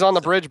 even when he's on the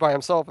bridge by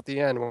himself at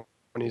the end, when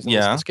he's in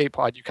the escape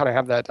pod, you kind of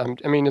have that.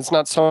 I mean, it's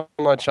not so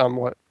much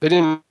what... They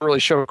didn't really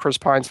show Chris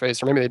Pine's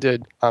face, or maybe they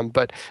did.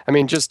 But, I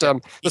mean, just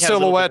the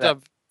silhouette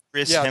of...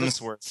 Chris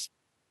Hemsworth's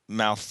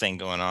mouth thing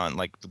going on,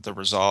 like the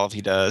resolve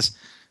he does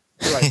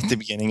at the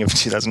beginning of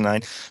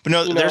 2009. But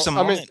no, there's a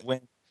moment when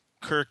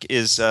Kirk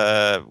is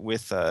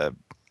with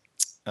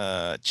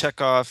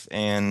Chekhov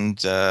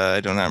and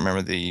I do not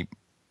remember the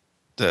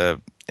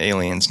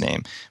alien's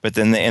name, but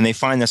then they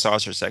find the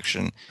saucer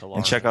section,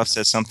 and Chekhov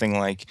says something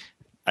like,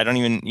 "I don't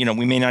even,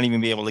 we may not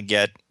even be able to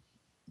get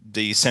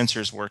the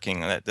sensors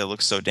working. That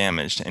looks so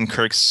damaged." And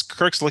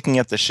Kirk's looking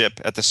at the ship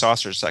at the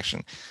saucer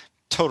section,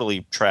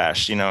 totally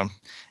trashed,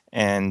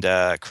 and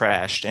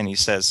crashed, and he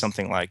says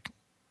something like,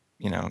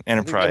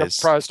 Enterprise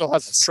still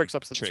has tricks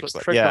up.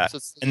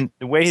 And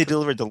the way he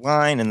delivered the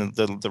line and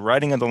the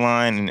writing of the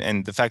line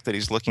and the fact that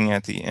he's looking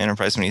at the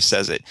Enterprise when he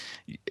says it,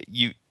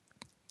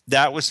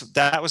 that was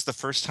the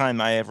first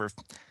time I ever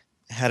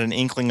had an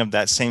inkling of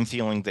that same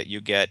feeling that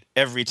you get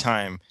every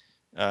time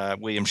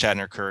William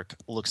Shatner Kirk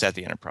looks at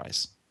the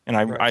Enterprise, and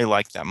I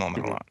like that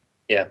moment a lot.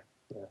 Yeah.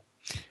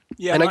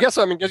 And I guess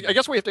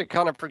we have to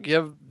kind of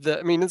forgive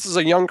this is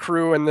a young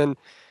crew, and then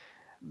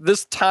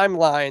this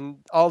timeline,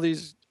 all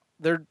these.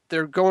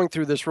 They're going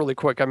through this really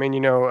quick.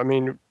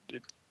 Shatner's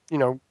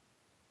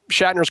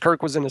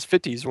Kirk was in his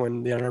 50s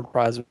when the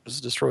Enterprise was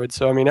destroyed.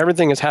 So,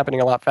 everything is happening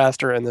a lot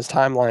faster in this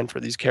timeline for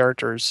these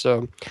characters.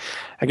 So,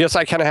 I guess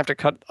I kind of have to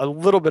cut a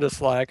little bit of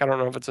slack. I don't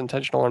know if it's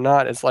intentional or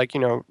not. It's like,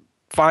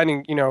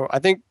 finding, I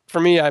think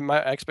for me,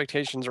 my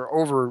expectations are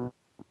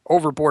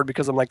overboard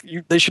because I'm like,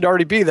 they should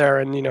already be there.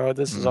 And,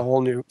 this is a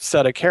whole new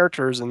set of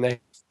characters and they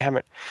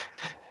haven't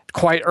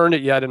quite earned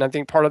it yet. And I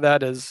think part of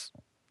that is,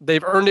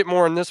 they've earned it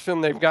more in this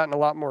film. They've gotten a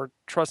lot more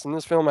trust in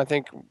this film. I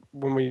think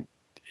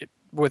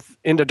with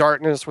Into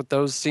Darkness, with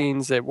those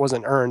scenes, it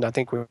wasn't earned. I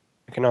think we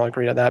can all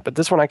agree to that. But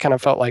this one, I kind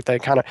of felt like I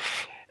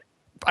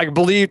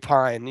believe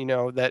Pine,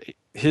 that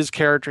his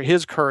character,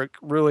 his Kirk,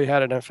 really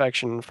had an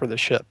affection for the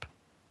ship.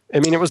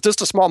 It was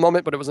just a small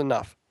moment, but it was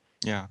enough.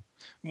 Yeah.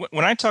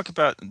 When I talk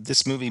about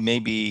this movie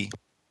maybe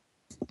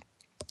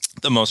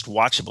the most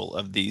watchable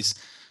of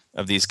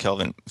these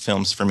Kelvin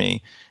films for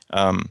me.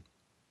 When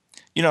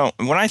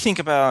I think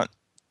about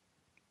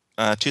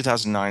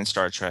 2009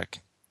 Star Trek,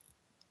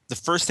 the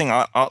first thing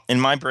in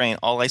my brain,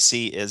 all I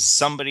see is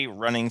somebody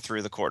running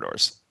through the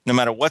corridors, no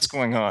matter what's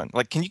going on.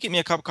 Like, can you get me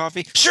a cup of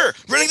coffee? Sure,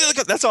 running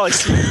through that's all I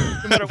see.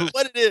 No matter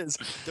what it is,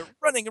 they're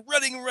running and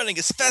running and running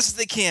as fast as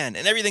they can,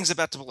 and everything's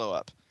about to blow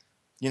up.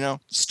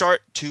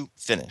 Start to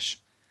finish.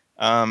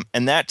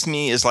 And that to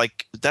me is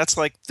that's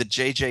like the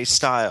JJ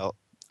style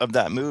of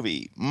that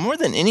movie, more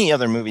than any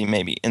other movie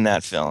maybe in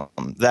that film.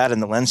 That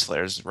and the lens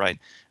flares, right?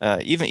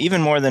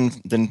 Even more than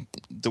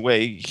the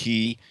way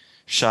he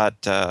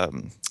shot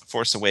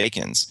Force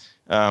Awakens.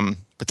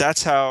 But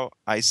that's how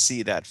I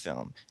see that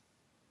film.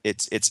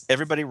 It's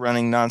everybody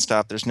running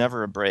nonstop. There's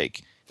never a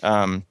break.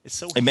 It's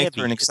so it makes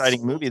for an heavy.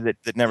 exciting movie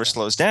that never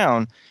slows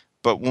down.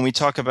 But when we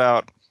talk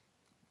about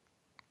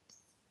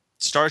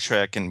Star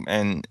Trek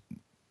and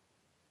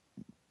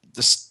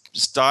the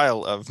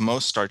style of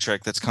most Star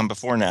Trek that's come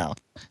before now,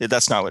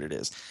 that's not what it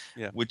is.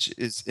 Yeah.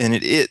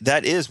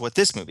 That is what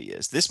this movie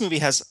is. This movie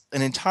has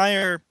an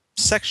entire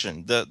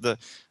section. The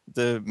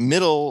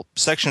middle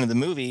section of the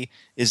movie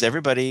is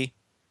everybody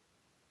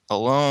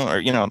alone,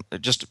 or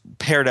just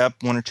paired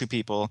up, one or two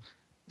people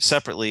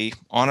separately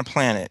on a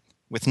planet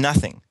with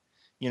nothing.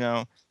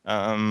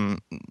 Longtime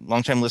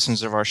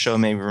listeners of our show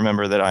may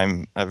remember that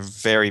I'm a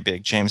very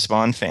big James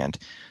Bond fan.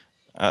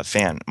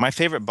 My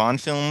favorite Bond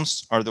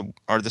films are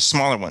the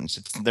smaller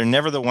ones. They're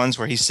never the ones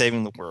where he's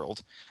saving the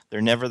world.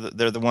 They're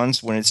the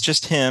ones when it's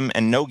just him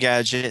and no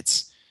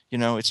gadgets.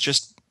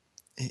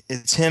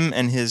 It's him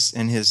and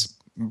his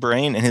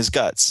brain and his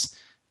guts.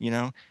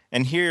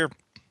 And here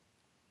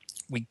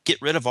we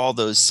get rid of all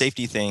those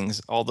safety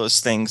things, all those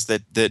things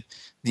that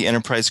the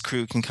Enterprise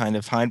crew can kind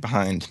of hide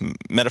behind,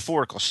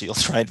 metaphorical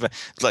shields, right? But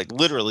like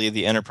literally,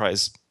 the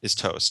Enterprise is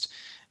toast.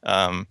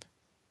 And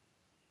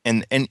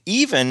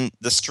even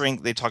the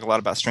strength, they talk a lot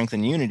about strength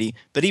and unity,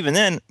 but even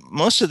then,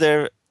 most of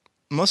the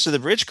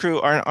bridge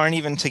crew aren't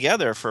even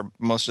together for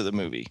most of the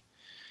movie,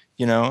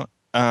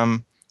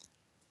 But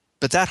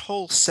that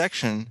whole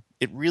section,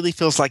 it really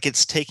feels like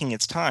it's taking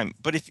its time.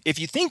 But if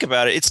you think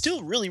about it, it's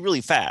still really,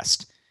 really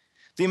fast.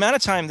 The amount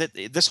of time that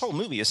this whole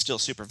movie is still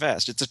super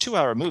fast. It's a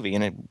 2-hour movie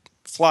and it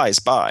flies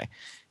by.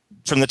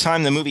 From the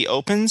time the movie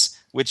opens,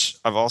 which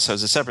I've also,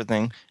 as a separate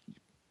thing,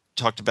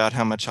 talked about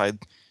how much I'm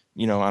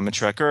a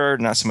Trekker,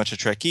 not so much a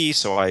Trekkie,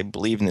 so I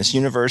believe in this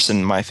universe.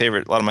 And a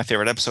lot of my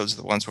favorite episodes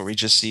are the ones where we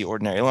just see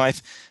ordinary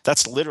life.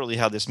 That's literally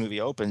how this movie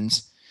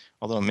opens.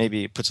 Although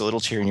maybe it puts a little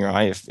tear in your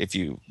eye if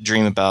you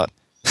dream about,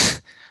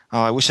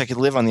 oh, I wish I could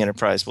live on the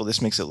Enterprise. Well,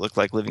 this makes it look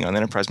like living on the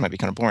Enterprise might be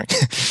kind of boring.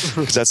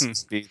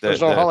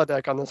 There's no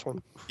holodeck on this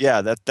one.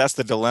 Yeah, that's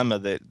the dilemma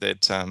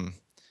that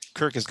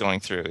Kirk is going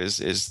through.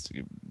 Is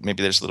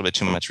maybe there's a little bit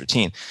too much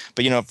routine.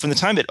 But from the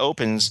time it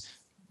opens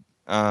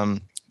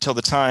till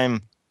the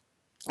time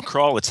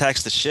Krall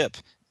attacks the ship,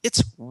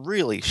 it's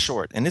really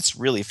short and it's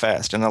really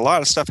fast, and a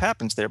lot of stuff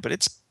happens there, but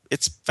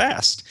it's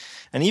fast.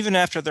 And even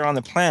after they're on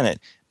the planet,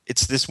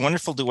 it's this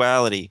wonderful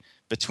duality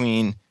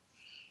between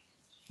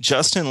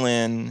Justin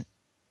Lin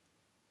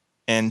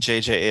and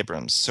J.J.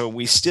 Abrams. So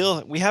we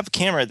have a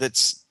camera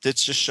that's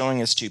just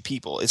showing us two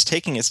people. It's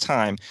taking its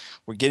time.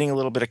 We're getting a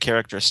little bit of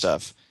character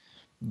stuff,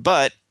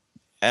 but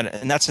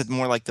and that's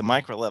more like the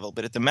micro level.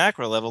 But at the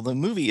macro level, the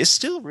movie is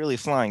still really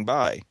flying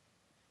by,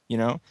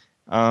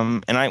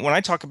 And when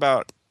I talk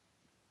about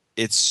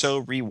it's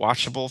so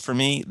rewatchable for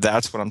me,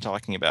 that's what I'm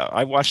talking about.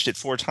 I watched it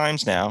 4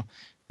 times now,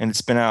 and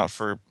it's been out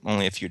for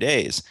only a few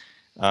days.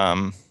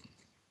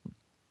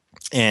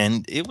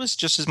 And it was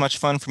just as much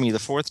fun for me the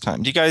 4th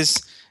time.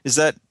 Does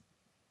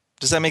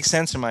that make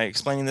sense? Am I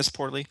explaining this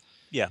poorly?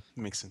 Yeah,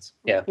 it makes sense.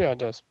 Yeah, it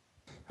does.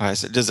 I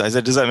said, does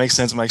that make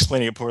sense? Am I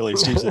explaining it poorly?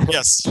 Steve said,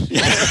 yes.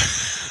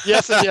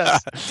 Yes and yes.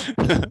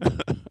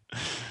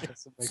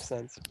 Yes, it makes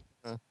sense.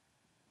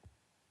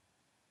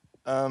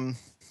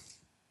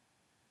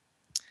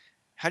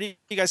 How do you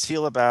guys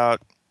feel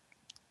about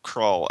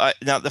Krall?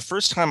 Now, the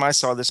first time I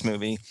saw this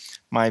movie,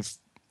 my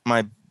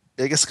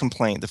biggest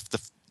complaint,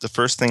 the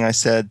first thing I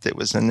said that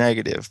was a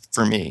negative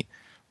for me,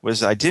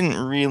 was I didn't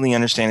really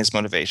understand his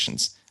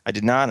motivations. I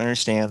did not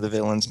understand the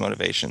villain's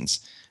motivations.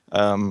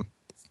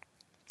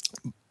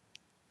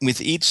 With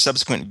each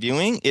subsequent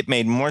viewing, it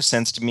made more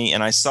sense to me,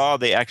 and I saw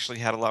they actually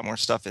had a lot more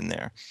stuff in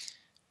there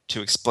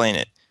to explain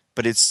it.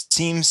 But it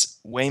seems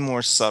way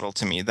more subtle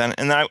to me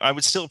and I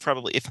would still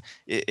probably,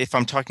 if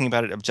I'm talking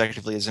about it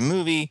objectively as a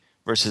movie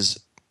versus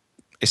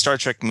a Star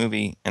Trek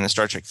movie and a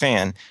Star Trek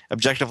fan,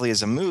 objectively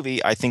as a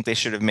movie, I think they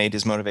should have made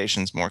his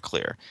motivations more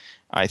clear.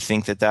 I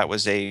think that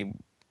was one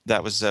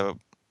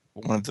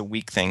of the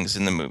weak things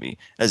in the movie.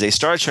 As a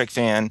Star Trek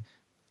fan,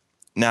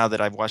 now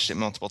that I've watched it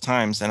multiple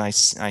times and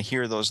I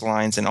hear those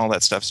lines and all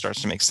that stuff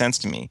starts to make sense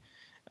to me,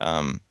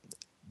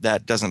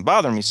 that doesn't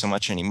bother me so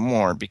much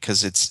anymore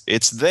because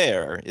it's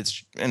there.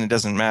 And it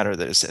doesn't matter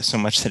that it's so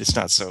much that it's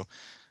not so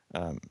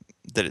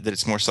that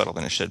it's more subtle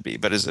than it should be.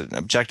 But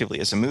objectively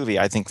as a movie,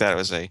 I think that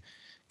was a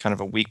kind of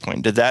a weak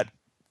point. Did that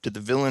Did the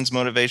villains'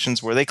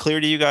 motivations, were they clear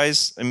to you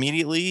guys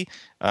immediately?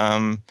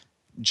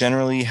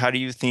 Generally, how do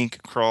you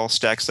think Krall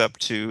stacks up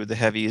to the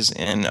heavies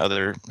in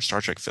other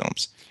Star Trek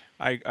films?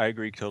 I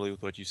agree totally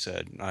with what you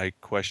said. I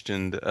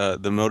questioned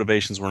the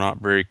motivations were not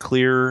very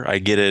clear. I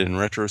get it in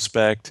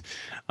retrospect,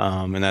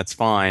 and that's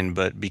fine.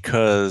 But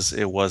because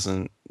it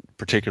wasn't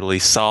particularly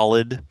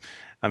solid,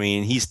 I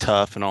mean, he's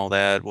tough and all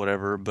that,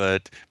 whatever.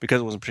 But because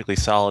it wasn't particularly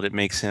solid, it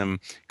makes him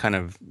kind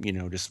of,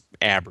 just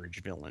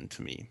average villain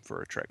to me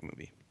for a Trek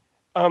movie.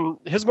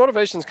 His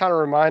motivations kind of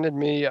reminded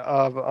me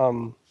of,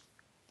 oh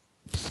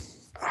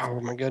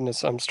my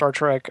goodness, Star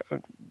Trek,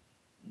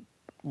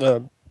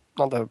 not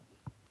the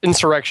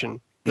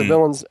Insurrection, the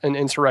villains in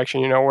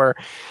Insurrection, where,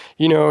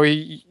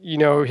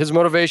 his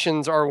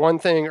motivations are one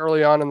thing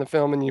early on in the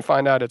film, and you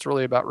find out it's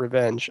really about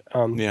revenge.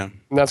 Yeah,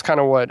 and that's kind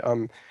of what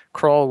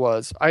Krall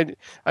was. I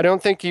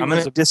don't think he I'm was.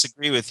 going to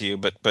disagree with you,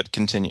 but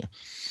continue.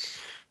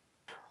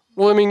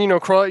 Well, I mean,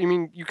 Krall. I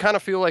mean, you kind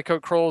of feel like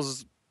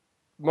Krall's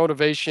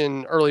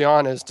motivation early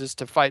on is just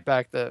to fight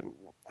back the.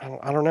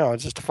 I don't know.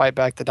 It's just to fight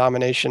back the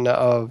domination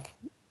of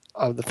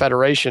the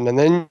Federation, and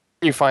then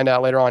you find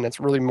out later on it's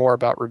really more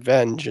about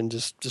revenge and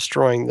just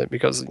destroying that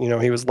because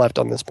he was left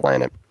on this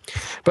planet.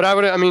 But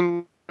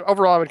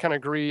overall I would kind of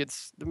agree.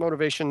 It's the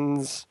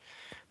motivations,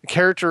 the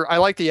character. I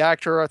like the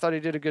actor. I thought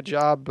he did a good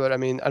job, but I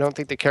don't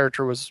think the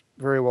character was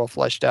very well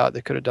fleshed out.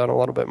 They could have done a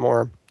little bit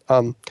more.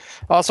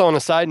 Also, on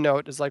a side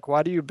note, is like,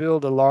 why do you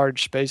build a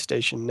large space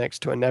station next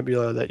to a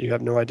nebula that you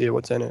have no idea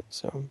what's in it?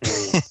 So,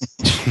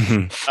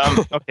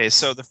 okay.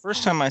 So the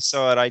first time I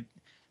saw it,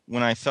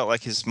 when I felt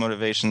like his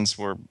motivations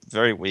were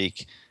very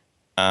weak,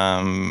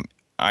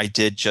 I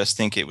did just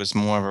think it was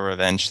more of a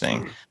revenge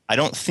thing. I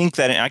don't think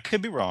that, I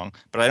could be wrong,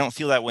 but I don't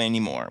feel that way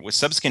anymore. With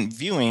subsequent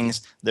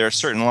viewings, there are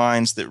certain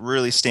lines that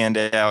really stand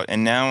out,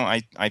 and now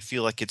I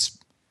feel like it's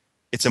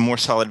a more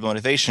solid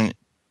motivation.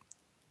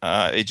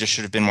 It just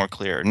should have been more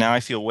clear. Now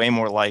I feel way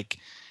more like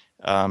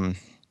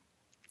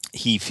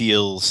he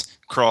feels,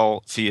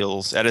 Krall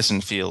feels,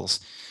 Edison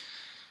feels.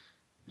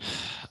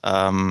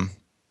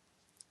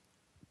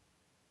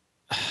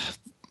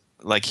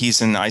 Like he's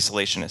an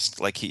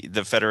isolationist. Like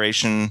the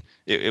Federation,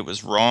 it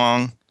was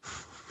wrong.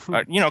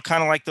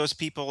 Kind of like those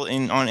people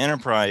on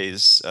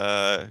Enterprise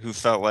who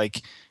felt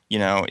like,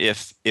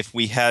 if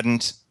we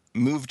hadn't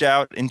moved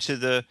out into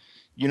the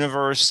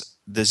universe,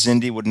 the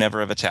Xindi would never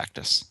have attacked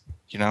us.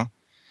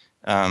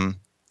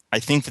 I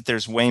think that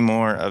there's way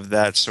more of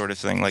that sort of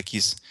thing. Like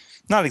he's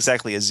not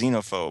exactly a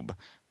xenophobe,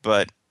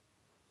 but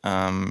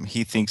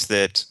he thinks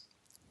that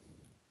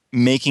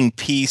making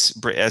peace,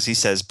 as he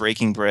says,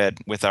 breaking bread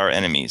with our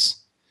enemies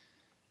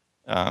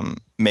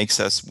makes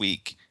us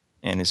weak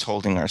and is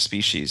holding our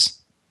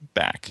species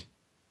back.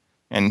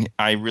 And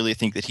I really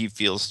think that he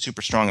feels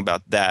super strong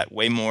about that,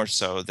 way more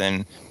so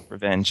than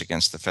revenge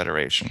against the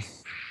Federation.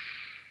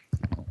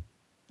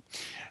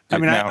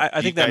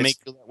 I think that makes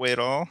feel that way at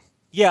all.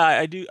 Yeah,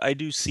 I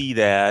do see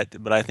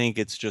that, but I think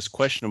it's just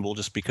questionable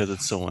just because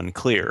it's so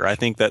unclear. I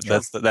think that's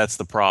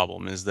the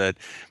problem, is that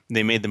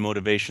they made the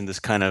motivation this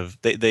kind of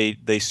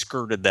they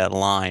skirted that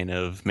line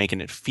of making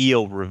it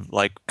feel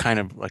like kind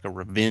of like a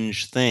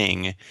revenge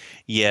thing.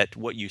 Yet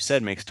what you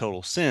said makes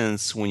total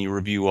sense when you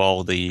review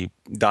all the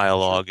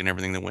dialogue and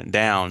everything that went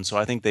down. So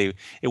I think it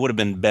would have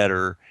been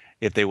better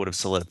if they would have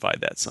solidified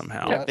that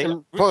somehow. Yeah,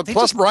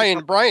 plus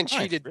Brian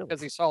cheated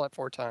because he saw it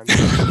 4 times.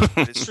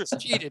 It's true. He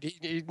cheated.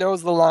 He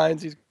knows the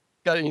lines. He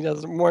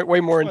does way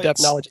more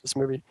in-depth knowledge of this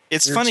movie.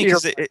 It's funny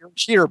because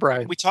cheater,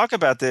 Brian. We talk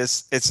about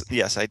this.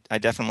 Yes, I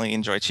definitely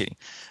enjoy cheating.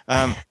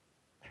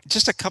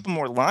 Just a couple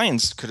more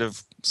lines could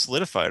have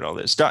solidified all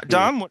this.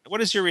 Dom,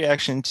 what is your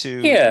reaction to?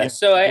 Yeah,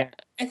 I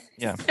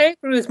agree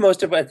with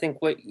most of I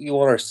think what you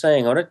all are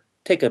saying. I want to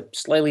take a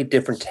slightly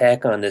different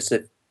tack on this.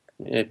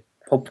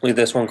 Hopefully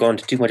this won't go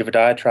into too much of a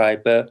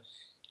diatribe, but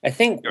I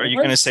think... Are you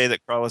going to say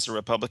that Krall is a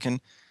Republican?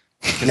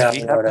 No, we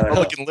have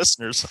Republican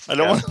listeners. I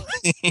don't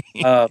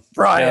want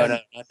Brian. No,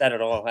 not that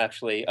at all,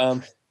 actually.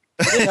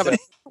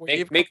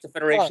 Make the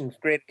Federation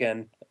great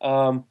again.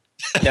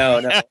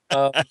 No.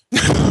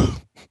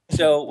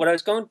 So what I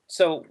was going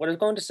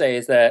to say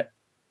is that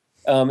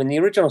in the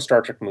original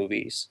Star Trek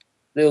movies,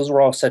 those were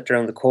all set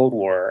during the Cold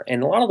War,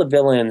 and a lot of the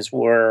villains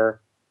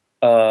were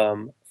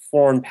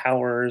foreign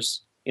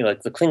powers.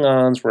 Like the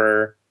Klingons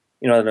were,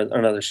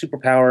 another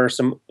superpower.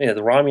 Some, the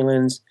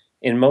Romulans,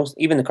 and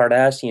even the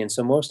Cardassians.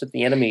 So most of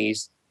the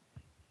enemies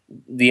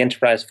the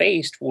Enterprise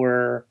faced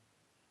were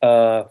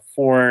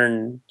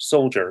foreign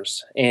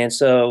soldiers, and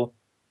so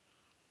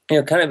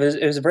it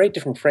was a very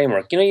different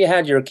framework. You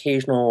had your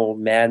occasional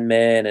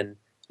madmen and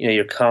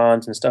your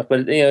cons and stuff,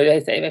 but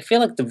I feel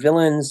like the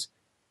villains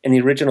in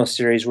the original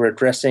series were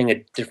addressing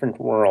a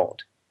different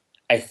world.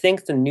 I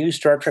think the new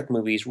Star Trek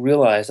movies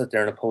realize that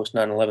they're in a post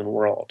 9/11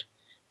 world.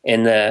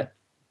 And that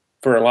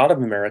for a lot of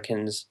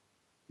Americans,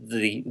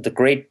 the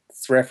great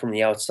threat from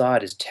the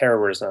outside is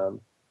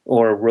terrorism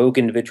or rogue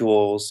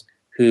individuals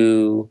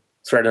who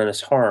threaten us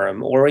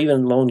harm, or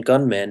even lone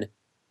gunmen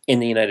in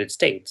the United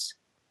States.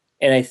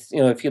 And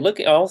if you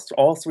look at all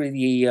three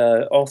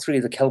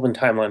of the Kelvin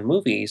timeline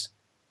movies,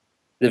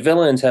 The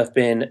villains have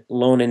been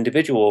lone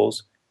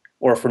individuals,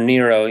 or for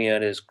Nero,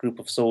 his group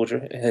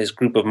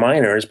of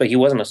miners, but he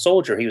wasn't a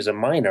soldier; he was a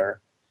miner,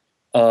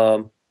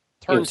 Turn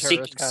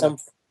seeking terrorist, kind of. some.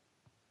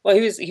 Well,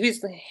 he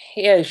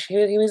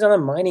was on a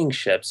mining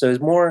ship, so it's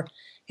more.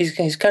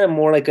 He's kind of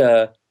more like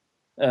a,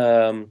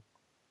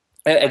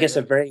 I guess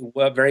a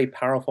very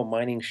powerful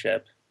mining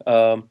ship.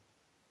 But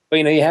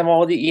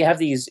you have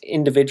these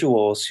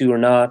individuals who are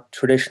not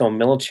traditional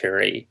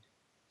military,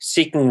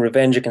 seeking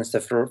revenge against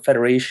the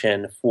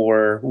Federation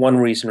for one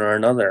reason or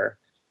another.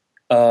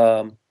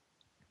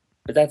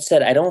 But that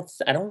said, I don't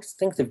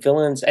think the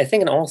villains. I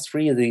think in all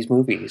three of these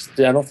movies,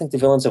 I don't think the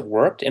villains have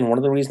worked. And one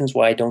of the reasons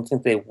why I don't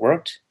think they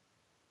worked,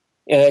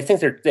 I think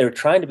they're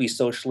trying to be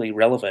socially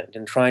relevant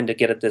and trying to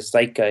get at this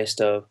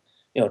zeitgeist of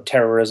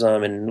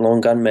terrorism and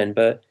lone gunmen.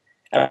 But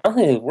I don't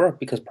think they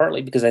work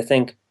partly because I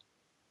think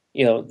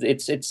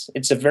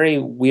it's a very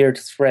weird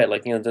threat.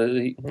 Like with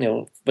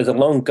a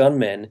lone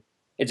gunman,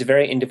 it's a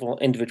very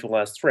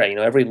individualized threat.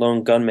 Every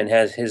lone gunman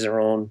has her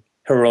own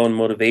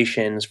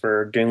motivations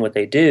for doing what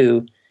they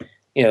do.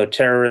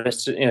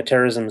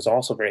 Terrorism is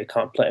also very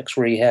complex,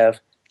 where you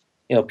have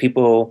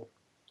people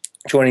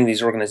joining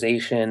these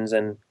organizations,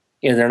 and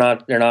they're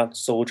not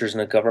soldiers in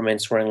a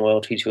government swearing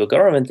loyalty to a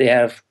government. They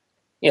have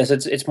so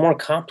it's more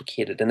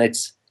complicated, and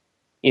it's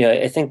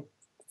I think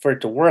for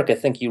it to work, I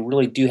think you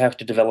really do have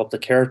to develop the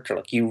character.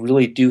 Like, you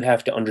really do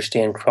have to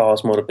understand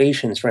Krall's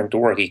motivations for him to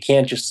work. You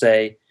can't just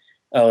say,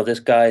 "Oh, this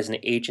guy is an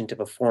agent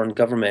of a foreign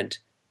government,"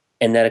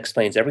 and that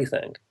explains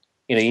everything.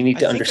 You need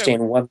to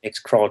understand what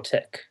makes Krall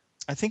tick.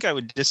 I think I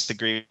would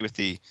disagree with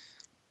the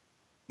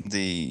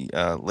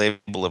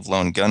label of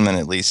lone gunman,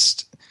 at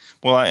least.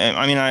 Well,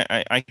 I mean,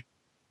 I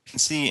can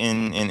see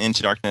in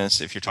Into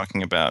Darkness, if you're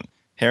talking about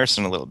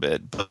Harrison a little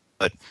bit, but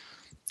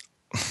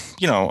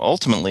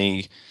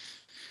ultimately,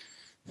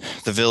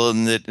 the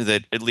villain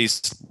that at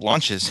least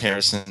launches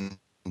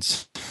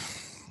Harrison's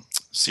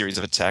series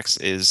of attacks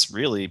is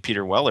really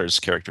Peter Weller's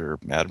character,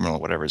 Admiral,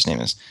 whatever his name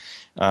is.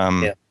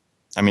 Yeah.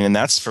 I mean, and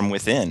that's from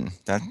within.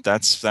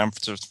 That's from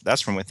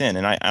within,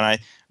 and I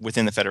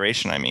within the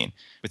Federation. I mean,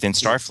 within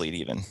Starfleet,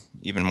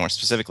 even more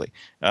specifically.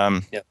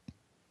 And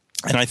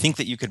I think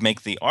that you could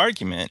make the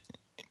argument,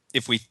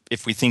 if we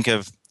think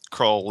of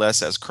Krall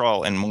less as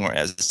Krall and more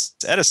as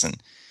Edison.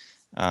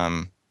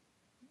 I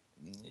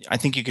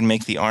think you can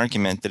make the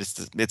argument that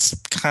it's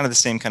kind of the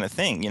same kind of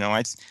thing.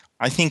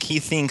 I think he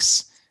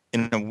thinks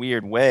in a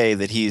weird way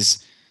that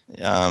he's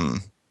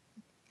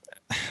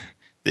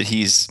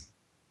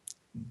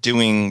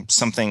doing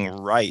something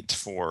right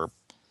for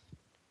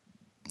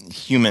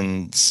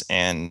humans,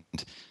 and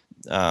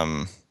I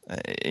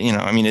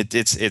mean,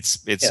 it's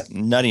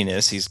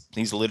nuttiness.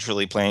 He's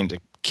literally planning to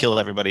kill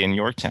everybody in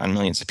Yorktown,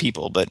 millions of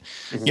people. But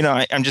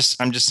I'm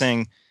just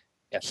saying,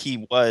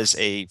 he was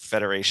a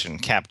Federation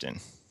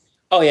captain.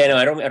 Oh yeah, no,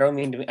 I don't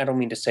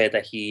mean to say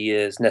that he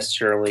is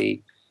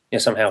necessarily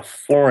somehow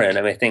foreign.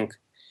 I mean, I think,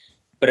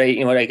 but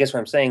I guess what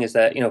I'm saying is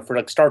that for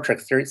like Star Trek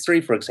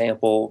 3, for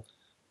example,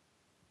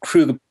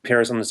 Kruge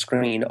appears on the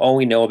screen. All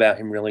we know about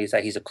him really is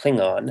that he's a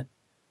Klingon,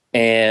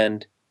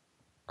 and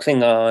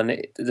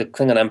the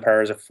Klingon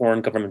Empire is a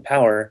foreign government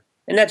power,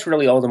 and that's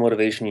really all the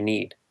motivation you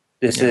need.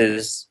 This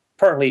is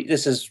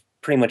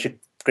pretty much a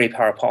great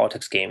power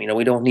politics game.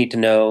 We don't need to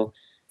know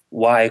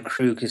why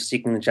Kruge is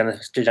seeking the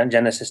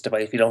Genesis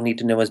device. We don't need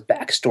to know his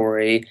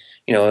backstory,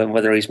 and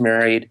whether he's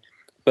married.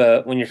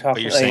 But when you're talking,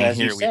 but you're saying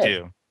here we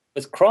do.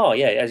 With Krall,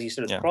 as you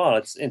said, with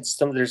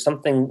Krall, there's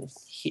something.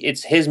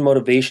 It's his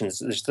motivations.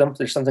 There's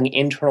something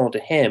internal to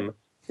him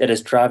that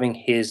is driving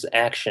his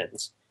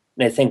actions.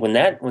 And I think when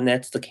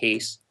that's the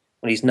case,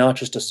 when he's not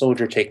just a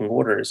soldier taking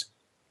orders,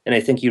 and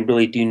I think you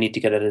really do need to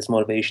get at his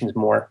motivations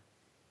more.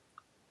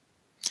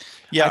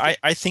 Yeah,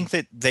 I think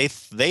that they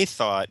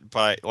thought,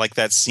 by like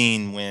that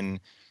scene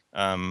when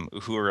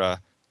Uhura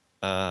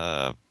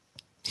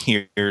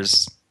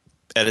hears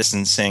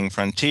Edison saying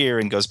Frontier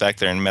and goes back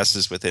there and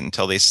messes with it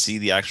until they see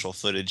the actual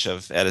footage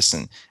of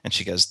Edison, and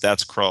she goes,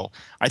 "That's Krall."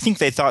 I think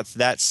they thought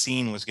that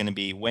scene was going to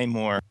be way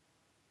more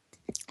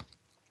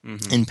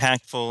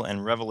impactful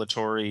and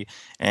revelatory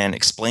and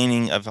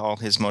explaining of all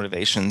his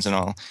motivations and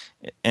all,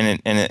 and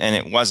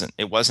it wasn't.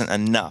 It wasn't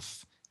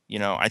enough.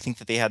 I think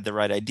that they had the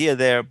right idea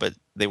there, but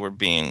they were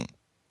being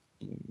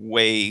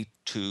way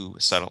too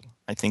subtle.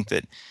 I think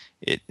that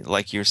it,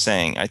 like you're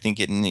saying, I think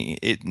it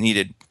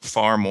needed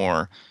far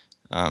more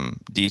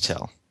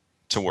detail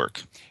to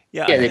work.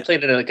 Yeah, they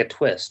played it like a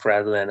twist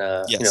rather than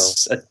a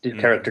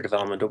character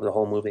development over the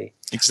whole movie.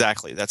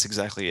 Exactly, that's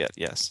exactly it.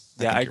 Yes.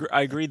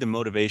 I agree. The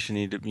motivation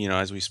needed,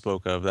 as we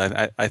spoke of,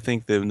 I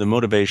think the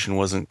motivation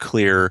wasn't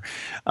clear.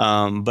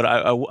 But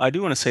I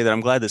do want to say that I'm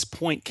glad this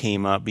point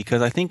came up,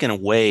 because I think in a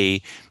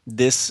way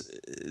this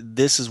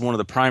is one of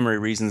the primary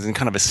reasons, in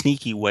kind of a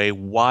sneaky way,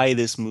 why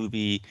this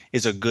movie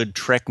is a good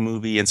Trek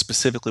movie, and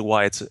specifically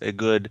why it's a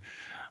good.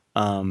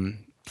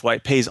 Why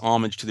it pays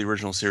homage to the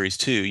original series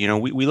too.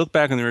 We look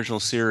back on the original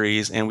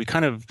series and we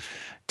kind of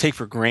take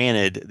for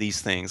granted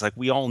these things. Like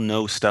we all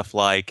know stuff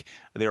like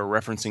they're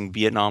referencing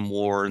Vietnam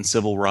War and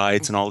civil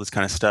rights and all this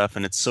kind of stuff,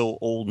 and it's so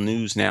old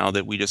news now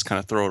that we just kind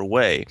of throw it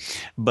away.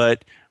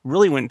 But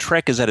really, when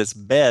Trek is at its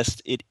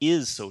best, it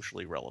is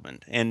socially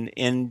relevant.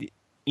 And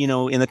you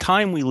know, in the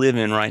time we live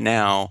in right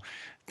now,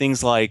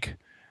 things like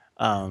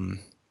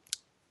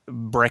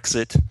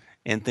Brexit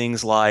and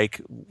things like,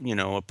 you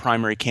know, a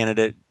primary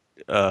candidate,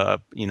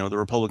 you know, the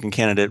Republican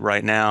candidate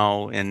right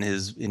now and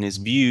his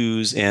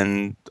views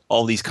and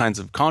all these kinds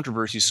of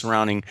controversies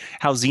surrounding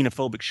how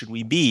xenophobic should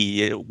we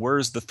be?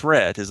 Where's the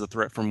threat? Is the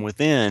threat from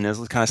within? Is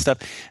this kind of stuff?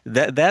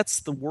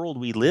 That's the world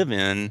we live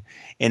in.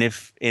 And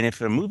if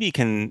a movie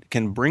can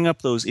bring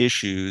up those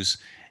issues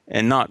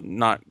and not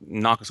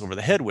knock us over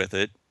the head with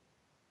it,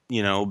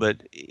 you know,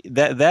 but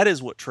that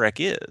is what Trek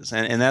is,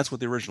 and that's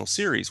what the original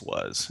series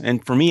was.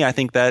 And for me, I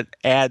think that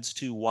adds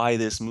to why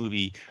this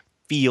movie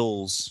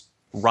feels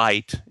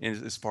right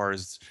as far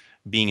as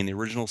being in the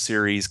original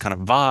series kind of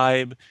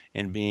vibe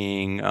and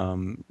being,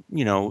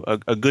 you know,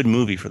 a good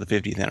movie for the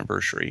 50th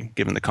anniversary,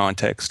 given the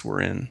context we're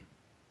in.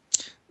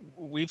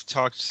 We've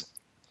talked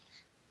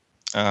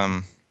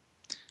a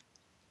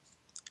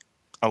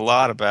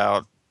lot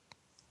about,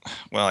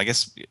 well, I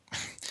guess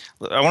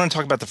I want to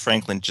talk about the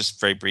Franklin just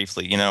very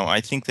briefly. You know, I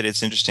think that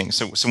it's interesting.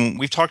 So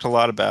we've talked a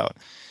lot about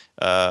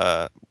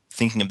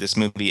thinking of this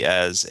movie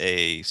as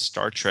a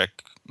Star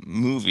Trek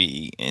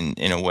movie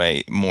in a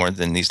way more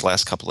than these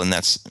last couple, and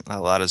that's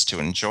allowed us to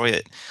enjoy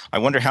it. I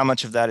wonder how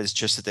much of that is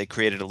just that they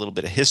created a little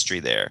bit of history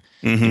there.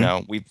 Mm-hmm. You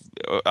know, we've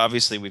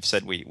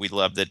said we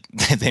love that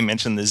they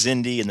mentioned the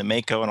Xindi and the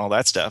Mako and all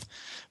that stuff,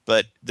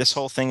 but this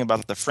whole thing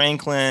about the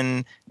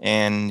Franklin,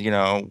 and you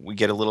know, we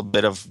get a little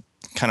bit of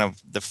kind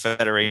of the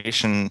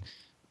Federation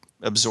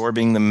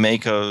absorbing the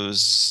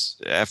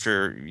Makos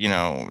after, you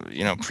know,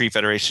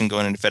 pre-Federation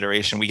going into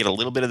Federation. We get a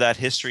little bit of that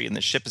history, and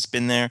the ship has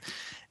been there,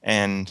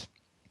 and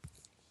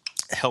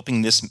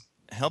helping this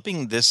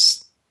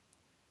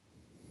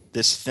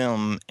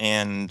film,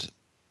 and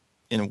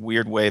in a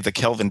weird way, the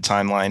Kelvin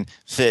timeline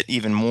fit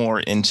even more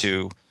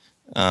into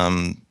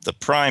the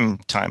Prime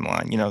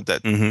timeline. You know,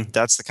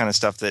 that's the kind of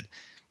stuff that.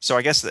 So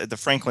I guess the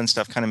Franklin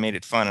stuff kind of made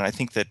it fun, and I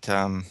think that.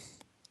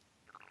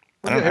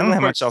 I don't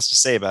have much else to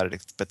say about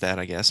it but that,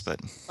 I guess. But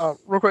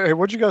real quick, hey,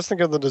 what did you guys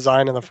think of the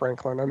design of the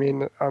Franklin? I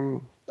mean,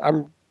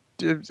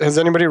 has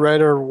anybody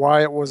read or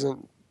why it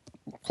wasn't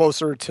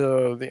closer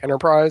to the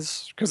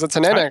Enterprise? Because it's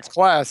an NX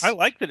class. I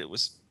like that it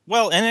was.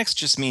 Well, NX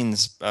just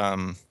means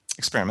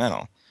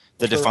experimental.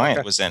 The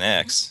Defiant was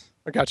NX.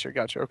 I got you.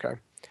 Okay.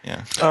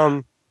 Yeah.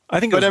 I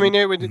think. But I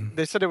mean,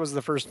 they said it was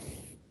the first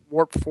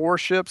Warp 4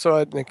 ship, so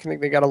I think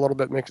they got a little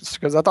bit mixed,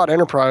 because I thought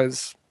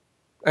NX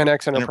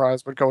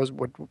Enterprise would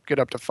get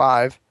up to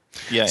 5.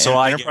 Yeah. So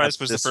Enterprise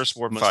was the first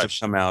Warp 5 have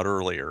come out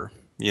earlier.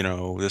 You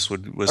know, this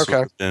would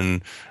have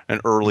been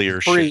an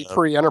earlier ship.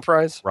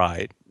 Pre-Enterprise.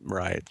 Right.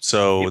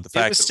 So the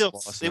fact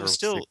it was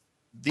still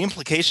the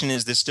implication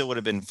is this still would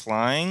have been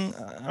flying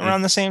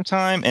around the same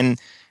time, and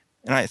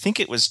I think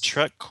it was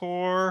Trek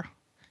Core.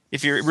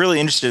 If you're really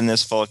interested in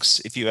this, folks,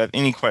 if you have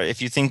any question,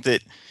 if you think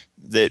that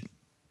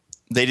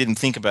they didn't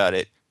think about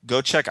it, go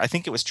check. I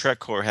think it was Trek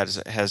Core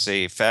has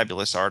a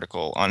fabulous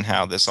article on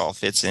how this all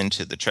fits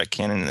into the Trek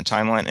canon and the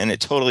timeline, and it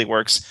totally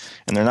works.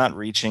 And they're not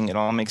reaching; it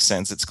all makes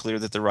sense. It's clear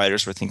that the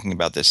writers were thinking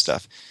about this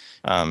stuff.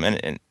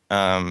 But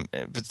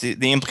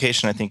the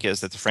implication, I think, is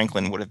that the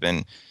Franklin would have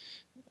been.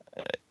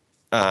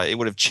 It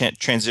would have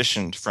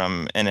transitioned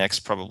from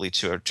NX probably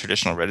to a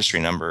traditional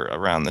registry number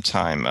around the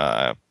time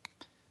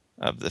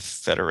of the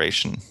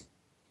Federation,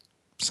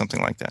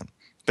 something like that.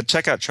 But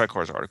check out Trek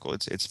Core's article;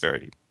 it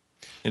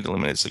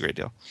illuminates a great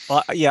deal.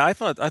 Well, yeah, I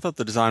thought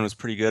the design was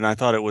pretty good, and I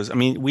thought it was. I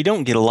mean, we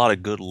don't get a lot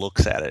of good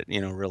looks at it,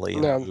 you know, really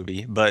in the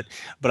movie, but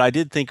I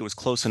did think it was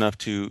close enough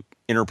to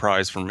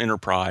Enterprise from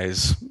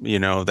Enterprise, you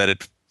know, that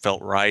it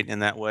felt right in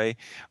that way.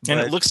 And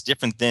it looks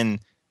different than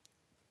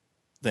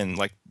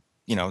like,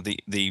 you know, the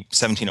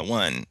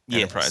 1701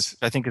 Enterprise.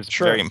 I think it's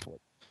very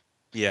important.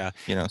 Yeah.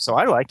 You know, so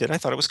I liked it. I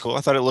thought it was cool.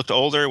 I thought it looked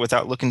older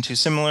without looking too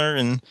similar,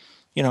 and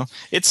you know,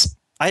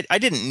 I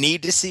didn't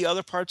need to see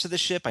other parts of the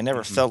ship. I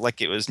never felt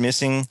like it was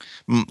missing.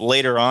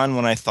 Later on,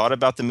 when I thought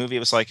about the movie, it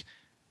was like,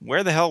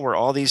 where the hell were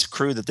all these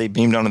crew that they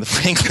beamed onto the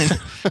Franklin?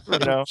 You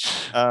know,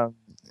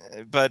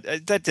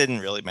 but that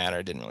didn't really matter.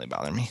 It didn't really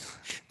bother me.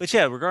 But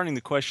yeah, regarding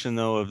the question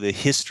though of the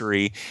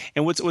history,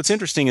 and what's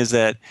interesting is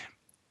that,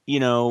 you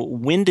know,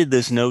 when did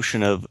this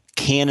notion of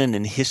canon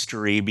and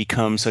history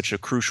become such a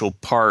crucial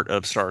part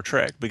of Star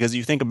Trek? Because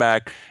you think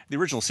back, the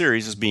original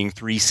series as being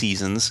 3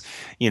 seasons,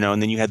 you know,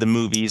 and then you had the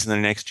movies and the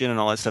Next Gen and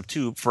all that stuff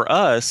too. For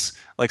us,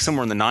 like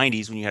somewhere in the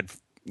 90s when you had,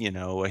 you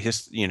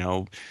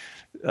know,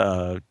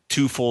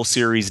 2 full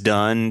series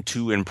done,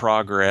 2 in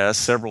progress,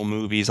 several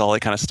movies, all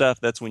that kind of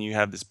stuff, that's when you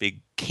have this big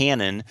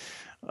canon,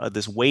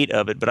 this weight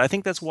of it. But I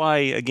think that's why,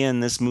 again,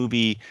 this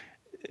movie,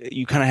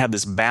 you kind of have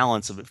this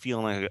balance of it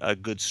feeling like a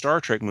good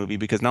Star Trek movie,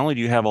 because not only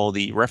do you have all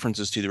the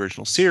references to the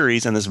original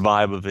series and this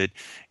vibe of it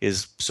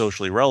is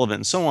socially relevant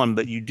and so on,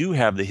 but you do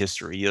have the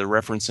history. You're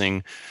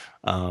referencing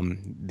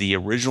The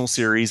original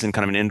series in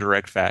kind of an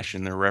indirect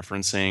fashion. They're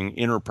referencing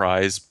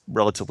Enterprise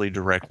relatively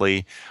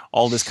directly,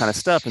 all this kind of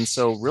stuff. And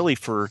so really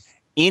for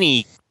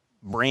any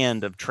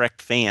brand of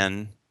Trek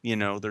fan,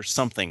 there's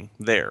something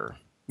there.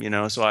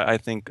 So I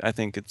think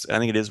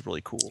it is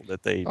really cool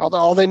that they.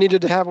 All they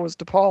needed to have was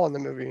DePaul in the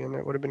movie, and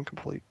it would have been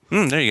complete.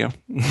 There you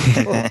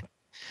go.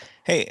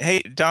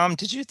 Hey, Dom,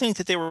 did you think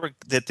that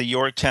the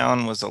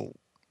Yorktown was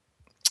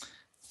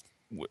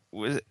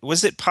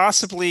it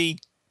possibly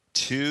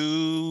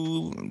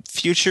too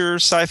future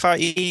sci-fi?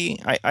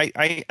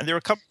 There were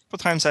a couple of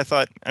times I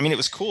thought, I mean, it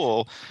was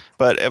cool,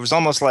 but it was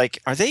almost like,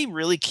 are they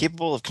really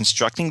capable of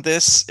constructing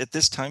this at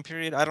this time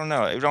period? I don't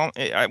know.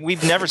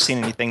 We've never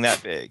seen anything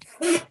that big.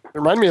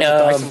 Remind me of the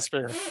Dyson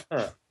Sphere.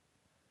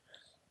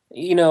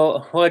 You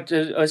know what?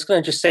 I was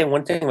going to just say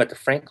one thing about the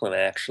Franklin,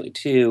 actually,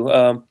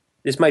 too.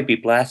 This might be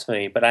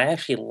blasphemy, but I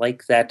actually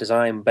like that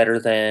design better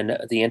than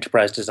the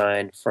Enterprise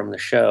design from the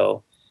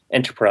show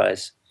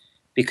Enterprise,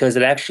 because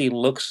it actually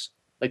looks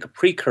like a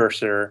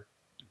precursor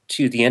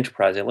to the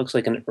Enterprise. It looks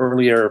like an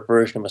earlier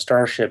version of a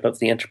starship of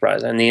the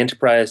Enterprise. And the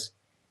Enterprise,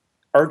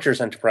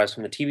 Archer's Enterprise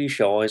from the TV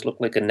show, always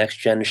looked like a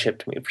next-gen ship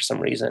to me for some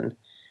reason.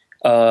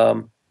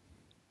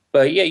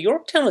 But yeah,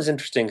 Yorktown is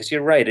interesting because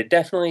you're right. It's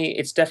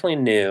definitely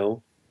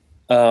new.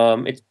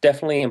 It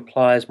definitely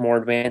implies more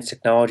advanced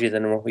technology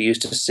than what we're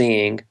used to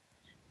seeing.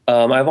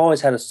 I've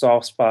always had a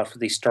soft spot for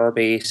the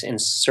Starbase in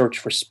Search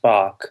for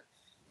Spock.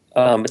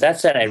 But that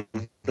said, I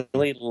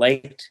really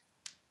liked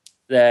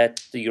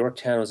that the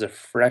Yorktown was a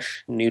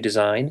fresh new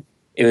design.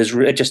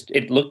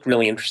 It looked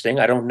really interesting.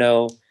 I don't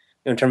know,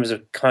 in terms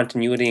of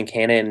continuity and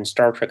canon and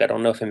Star Trek, I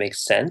don't know if it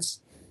makes sense,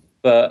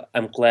 but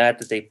I'm glad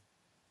that they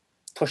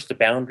pushed the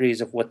boundaries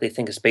of what they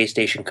think a space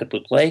station could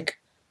look like.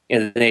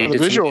 And they the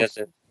visuals.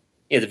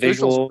 The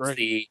visuals,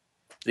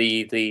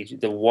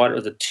 the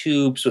water, the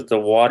tubes with the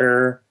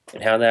water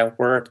and how that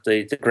worked,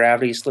 the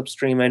gravity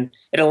slipstream, and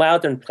it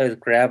allowed them to play with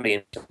gravity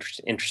in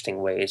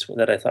interesting ways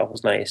that I thought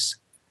was nice.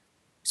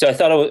 So I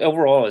thought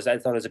overall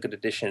it was a good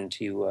addition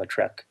to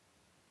Trek.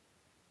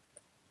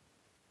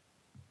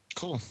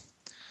 Cool.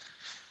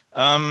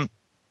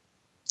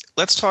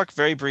 Let's talk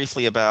very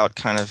briefly about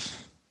kind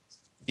of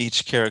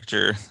each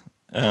character.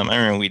 I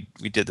remember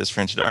we did this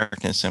for Into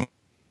Darkness, and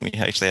we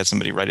actually had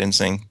somebody write in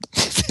saying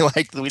they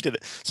liked that we did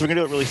it. So we're going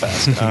to do it really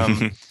fast.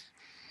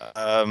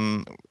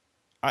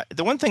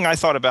 The one thing I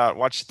thought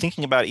about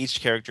thinking about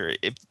each character,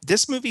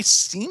 this movie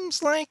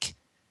seems like,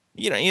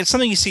 it's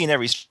something you see in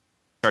every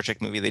Star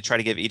Trek movie. They try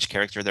to give each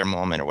character their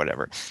moment or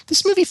whatever.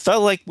 This movie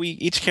felt like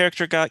each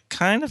character got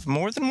kind of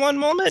more than one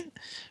moment,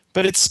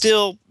 but it's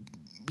still,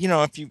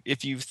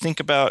 if you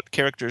think about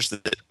characters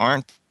that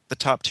aren't the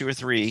top 2 or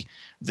 3,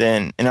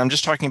 then, and I'm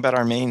just talking about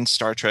our main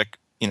Star Trek,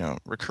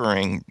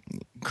 recurring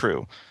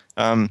crew.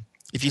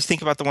 If you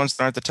think about the ones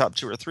that aren't the top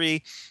 2 or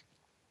 3,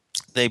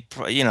 they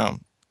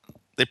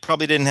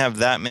probably didn't have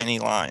that many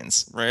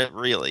lines, right,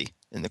 really,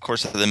 in the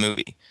course of the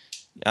movie.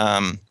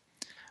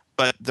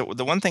 But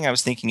the one thing I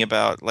was thinking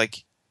about,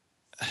 like,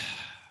 I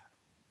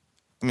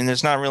mean,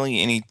 there's not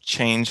really any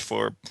change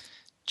for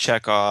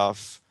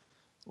Chekhov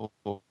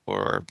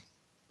or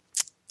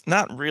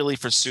not really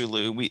for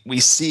Sulu. We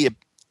see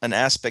an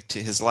aspect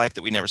to his life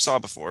that we never saw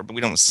before, but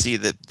we don't see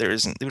that we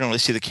don't really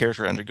see the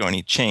character undergo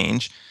any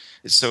change.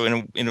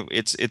 So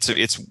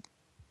it's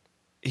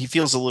he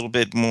feels a little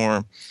bit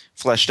more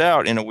fleshed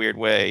out in a weird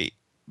way,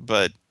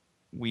 but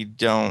we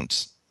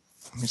don't.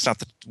 I mean, it's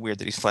not weird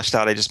that he's fleshed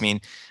out. I just mean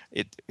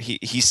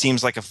he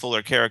seems like a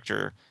fuller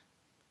character,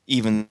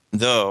 even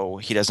though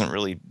he doesn't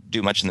really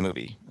do much in the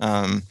movie.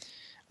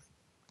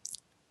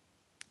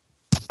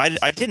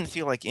 I didn't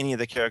feel like any of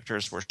the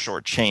characters were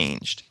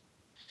shortchanged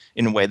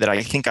in a way that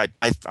I think I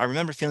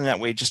remember feeling that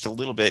way just a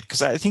little bit,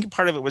 because I think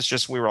part of it was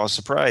just we were all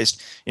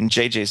surprised in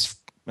JJ's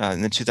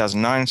in the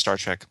 2009 Star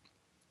Trek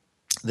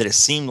that it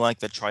seemed like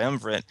the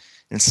triumvirate,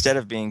 instead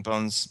of being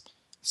Bones,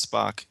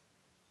 Spock,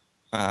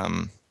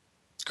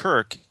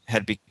 Kirk,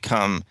 had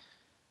become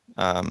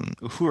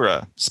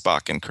Uhura,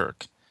 Spock, and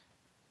Kirk.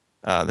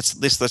 At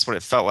least that's what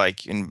it felt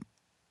like in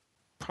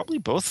probably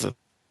both of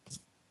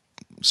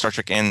Star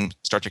Trek and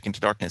Star Trek Into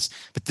Darkness.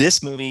 But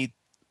this movie,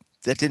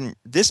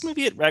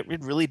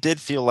 it really did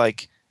feel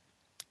like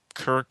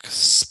Kirk,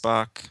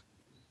 Spock,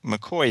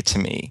 McCoy to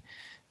me.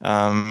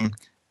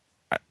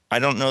 I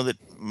don't know that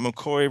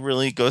McCoy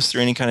really goes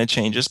through any kind of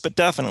changes, but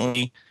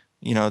definitely,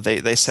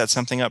 they set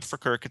something up for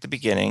Kirk at the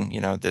beginning.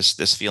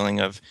 This feeling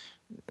of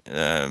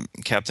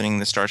captaining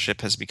the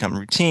starship has become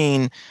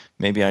routine.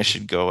 Maybe I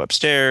should go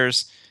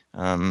upstairs.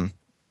 And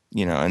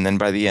then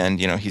by the end,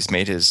 he's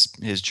made his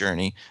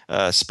journey.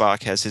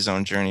 Spock has his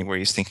own journey where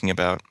he's thinking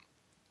about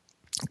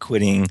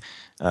quitting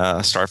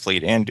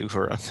Starfleet and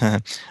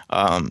Uhura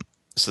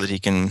so that he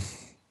can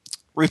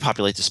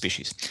repopulate the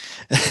species.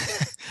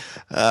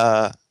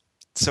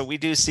 So we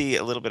do see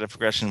a little bit of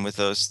progression with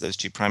those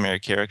 2 primary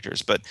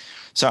characters. But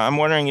so I'm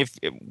wondering if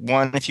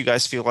you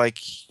guys feel like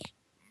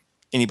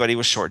anybody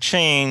was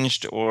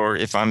shortchanged, or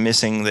if I'm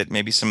missing that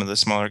maybe some of the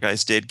smaller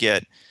guys did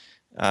get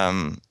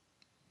some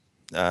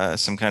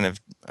kind of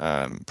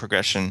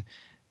progression.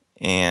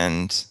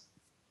 And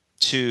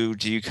two,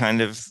 do you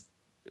kind of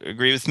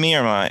agree with me,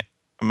 or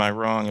am I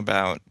wrong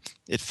about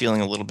it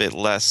feeling a little bit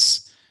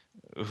less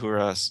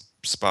Uhura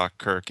Spock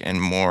Kirk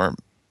and more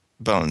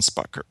Bones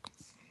Spock Kirk?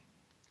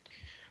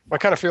 I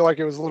kind of feel like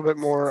it was a little bit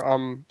more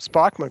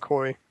Spock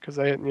McCoy because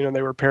they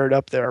were paired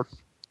up there.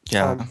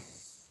 Yeah.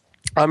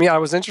 Yeah, it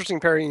was interesting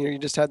pairing. You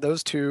just had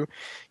those two.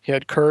 You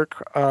had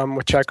Kirk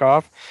with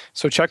Chekhov.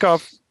 So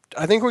Chekhov,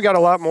 I think we got a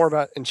lot more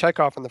about in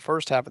Chekhov in the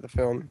first half of the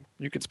film.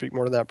 You could speak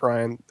more to that,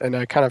 Brian. And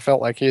I kind of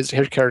felt like his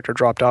character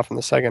dropped off in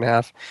the second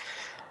half.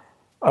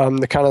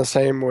 The kind of the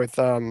same with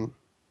Uhura.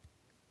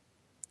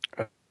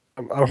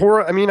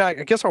 I mean, I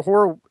guess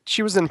Uhura,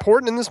 she was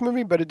important in this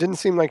movie, but it didn't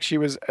seem like she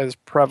was as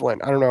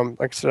prevalent. I don't know.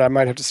 Like I said, I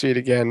might have to see it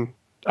again.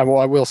 I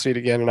will see it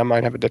again, and I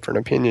might have a different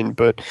opinion,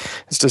 but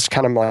it's just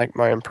kind of like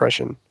my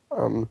impression.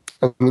 And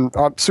then,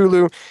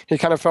 Sulu, he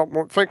kind of felt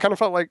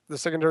like the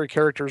secondary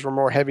characters were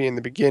more heavy in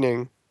the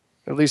beginning.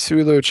 At least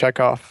Sulu,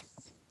 Chekhov,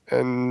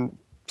 and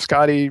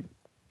Scotty,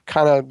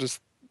 kind of just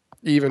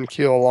even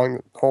keel along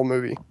the whole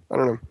movie. I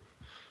don't know.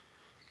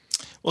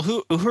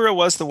 Well, Uhura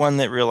was the one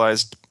that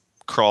realized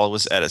Krall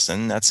was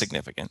Edison. That's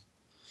significant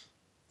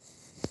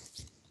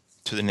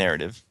to the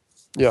narrative.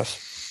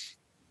 Yes.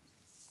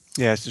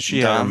 Yeah, so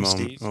she had a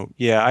moment. Oh,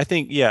 yeah, I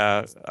think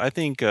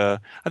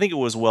it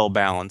was well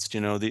balanced.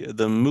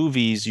 The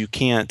movies, you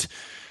can't.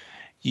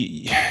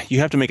 You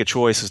have to make a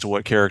choice as to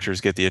what characters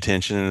get the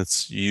attention, and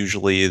it's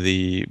usually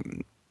the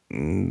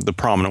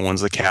prominent ones,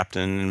 the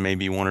captain, and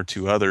maybe one or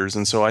two others.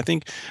 And so I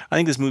think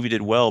this movie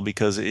did well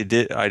because it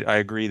did. I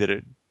agree that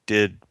it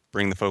did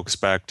bring the focus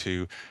back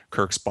to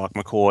Kirk, Spock,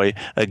 McCoy,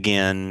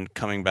 again,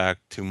 coming back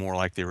to more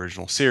like the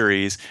original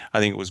series. I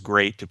think it was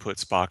great to put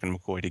Spock and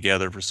McCoy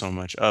together for so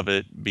much of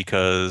it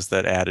because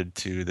that added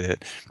to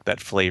that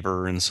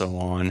flavor and so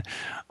on.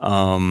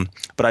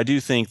 But I do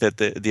think that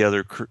the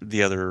other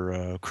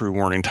crew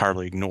weren't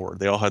entirely ignored.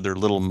 They all had their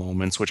little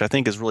moments, which I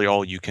think is really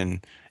all you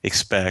can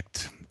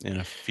expect in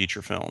a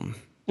feature film.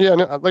 Yeah,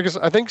 no, like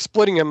I think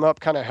splitting them up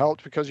kind of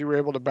helped because you were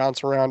able to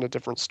bounce around to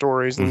different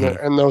stories, and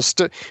and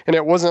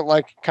it wasn't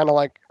like kind of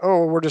like,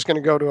 oh, we're just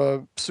going to go to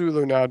a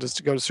Sulu now just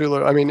to go to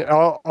Sulu. I mean,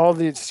 all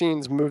these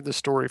scenes moved the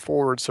story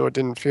forward, so it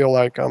didn't feel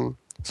like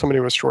somebody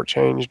was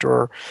shortchanged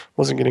or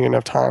wasn't getting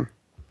enough time.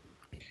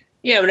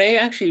 Yeah, I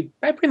mean,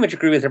 I pretty much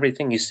agree with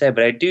everything you said,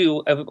 but I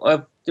do.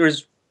 There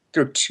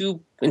are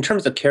two, in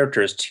terms of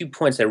characters, 2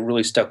 points that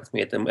really stuck with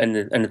me at the end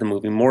of the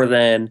movie more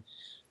than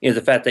the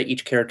fact that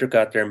each character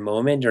got their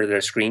moment or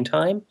their screen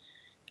time.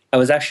 I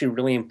was actually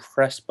really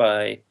impressed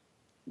by,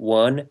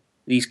 one,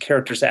 these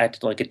characters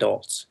acted like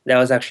adults. That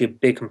was actually a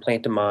big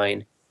complaint of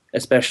mine,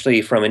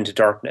 especially from Into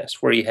Darkness,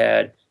 where you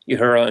had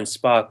Uhura and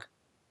Spock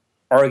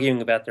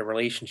arguing about their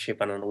relationship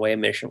on an away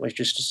mission, which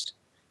was just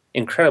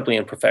incredibly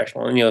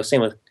unprofessional. And, same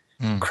with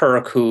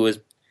Kirk, who is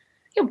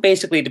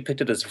basically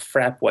depicted as a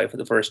frat boy for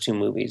the first 2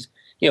 movies.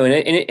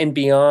 And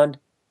beyond,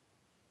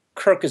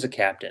 Kirk is a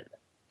captain.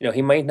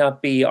 He might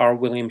not be our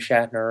William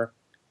Shatner,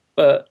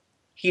 but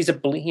he's a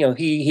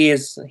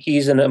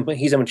he's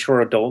a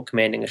mature adult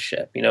commanding a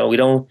ship. These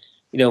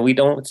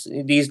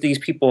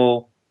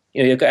people.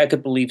 I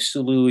could believe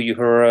Sulu,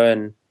 Uhura,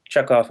 and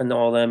Chekhov and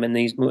all of them in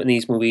these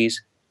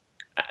movies.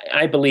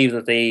 I believe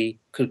that they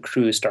could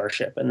crew a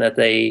starship and that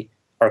they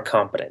are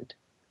competent.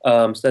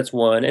 So that's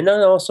one. And then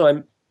also,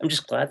 I'm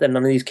just glad that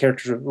none of these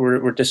characters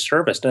were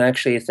disserviced, and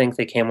actually I think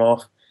they came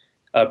off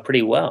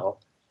pretty well.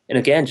 And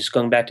again, just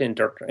going back to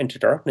Into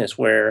Darkness,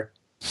 where,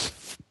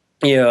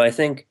 I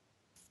think,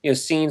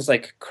 scenes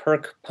like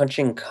Kirk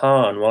punching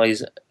Khan while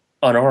he's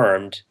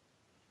unarmed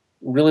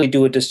really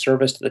do a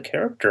disservice to the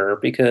character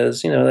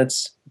because,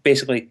 that's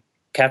basically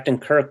Captain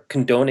Kirk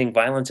condoning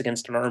violence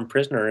against unarmed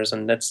prisoners,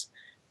 and that's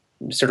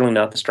certainly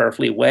not the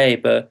Starfleet way.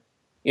 But,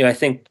 I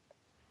think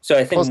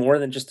more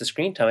than just the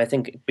screen time, I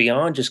think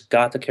Beyond just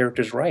got the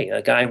characters right.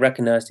 Like, I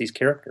recognize these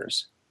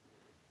characters.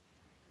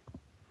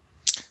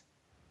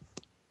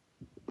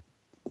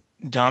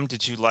 Dom,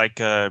 did you like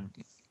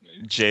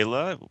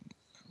Jayla?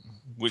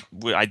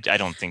 I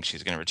don't think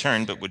she's going to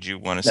return, but would you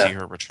want to see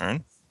her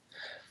return?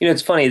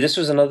 It's funny. This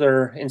was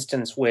another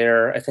instance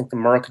where I think the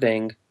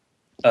marketing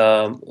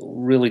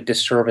really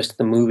disserviced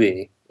the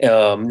movie.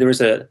 There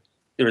was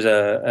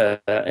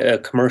a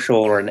commercial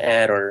or an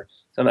ad or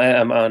something.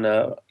 I don't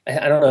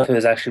know if it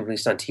was actually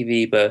released on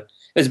TV, but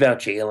it was about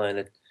Jayla,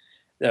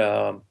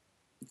 and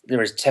there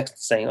was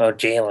text saying, "Oh,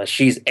 Jayla,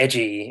 she's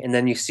edgy," and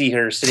then you see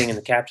her sitting in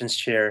the captain's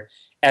chair,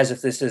 as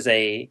if this is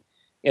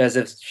as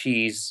if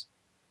she's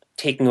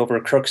taking over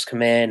Kirk's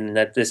command, and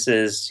that this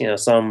is,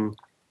 some,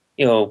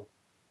 I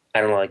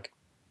don't know, like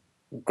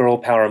girl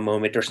power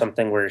moment or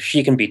something where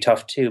she can be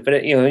tough too.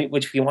 But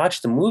which if you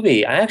watch the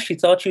movie, I actually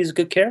thought she was a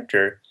good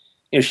character.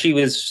 She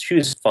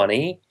was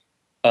funny.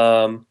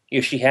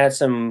 She had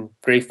some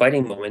great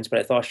fighting moments, but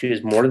I thought she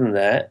was more than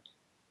that.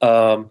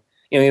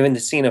 Even the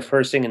scene of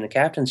her sitting in the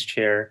captain's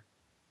chair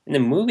in the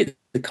movie,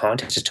 the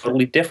context is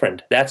totally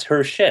different. That's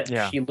her ship.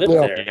 Yeah. She lived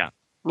there. Yeah.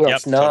 Yeah,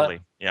 It's not. Totally.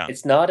 Yeah.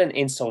 it's not an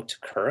insult to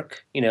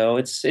Kirk.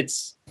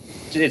 It's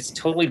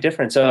totally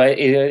different. So I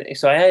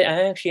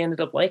actually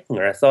ended up liking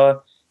her. I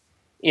thought,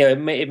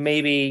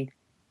 maybe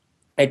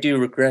I do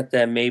regret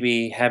that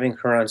maybe having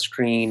her on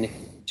screen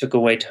took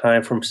away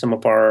time from some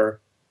of our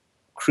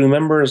crew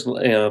members,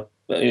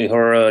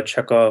 Uhura,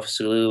 Chekhov,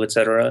 Sulu,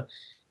 etc.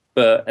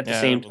 But at the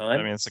same I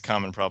time, mean, it's a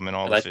common problem in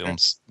all the like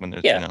films when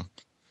there's, yeah,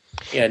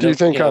 yeah. Do you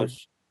think? Do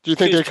you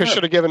think they she was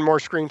should have given more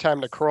screen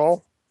time to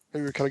Kroll?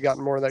 Maybe we could have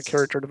gotten more of that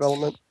character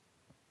development.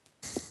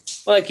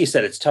 Well, like you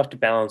said, it's tough to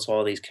balance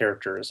all these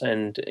characters,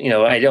 and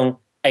I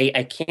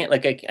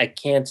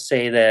can't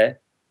say that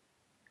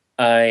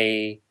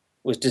I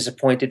was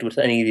disappointed with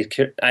any of these.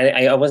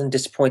 I wasn't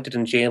disappointed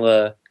in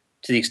Jayla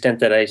to the extent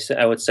that I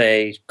would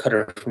say cut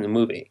her from the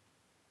movie.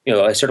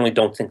 I certainly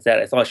don't think that.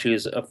 I thought she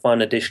was a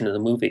fun addition to the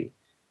movie.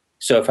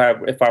 So if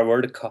I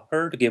were to cut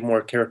her to give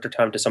more character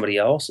time to somebody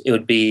else, it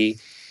would be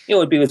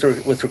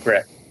with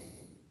regret.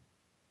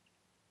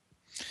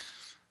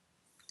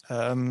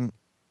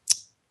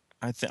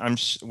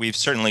 We've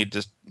certainly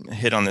just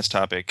hit on this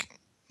topic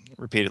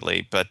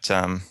repeatedly, but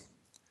well,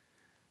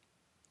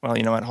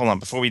 you know what? Hold on.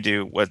 Before we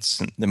do,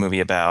 what's the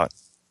movie about?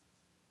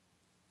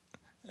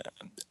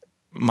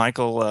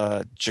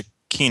 Michael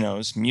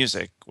Giacchino's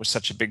music was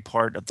such a big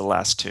part of the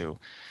last two.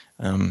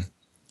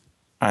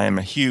 I am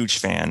a huge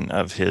fan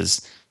of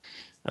his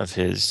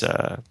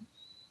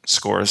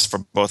scores for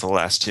both of the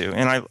last two,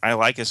 and I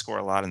like his score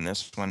a lot in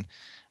this one.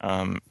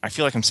 I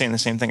feel like I'm saying the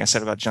same thing I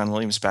said about John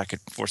Williams back at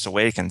Force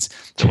Awakens.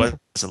 There was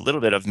a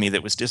little bit of me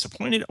that was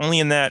disappointed, only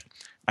in that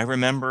I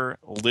remember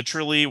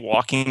literally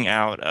walking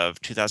out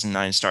of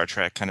 2009 Star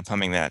Trek, kind of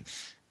humming that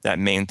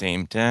main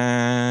theme,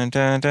 dun,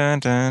 dun, dun,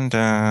 dun,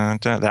 dun,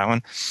 dun, that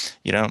one,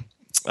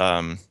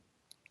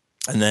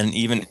 and then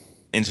even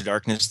Into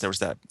Darkness, there was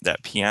that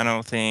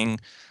piano thing,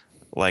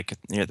 like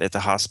at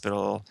the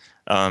hospital.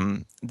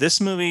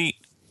 This movie,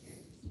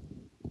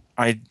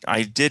 I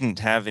didn't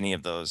have any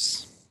of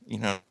those.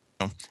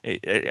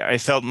 I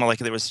felt more like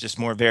there was just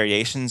more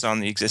variations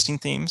on the existing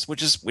themes,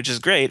 which is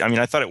great. I mean,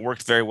 I thought it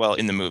worked very well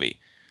in the movie.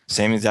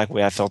 Same exact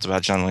way I felt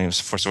about John Williams'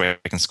 Force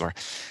Awakens score,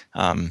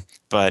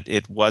 but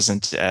it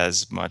wasn't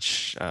as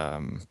much.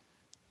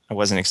 I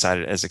wasn't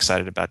as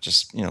excited about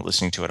just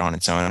listening to it on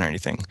its own or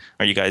anything.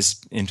 Are you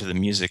guys into the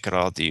music at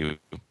all? I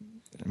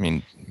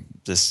mean,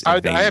 this I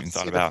anything you have even to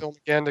thought see about? the film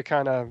again to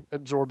kind of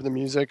absorb the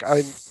music.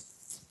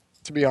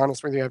 To be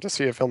honest with you, I have to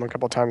see a film a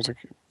couple of times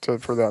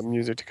for that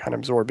music to kind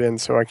of absorb in.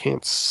 So I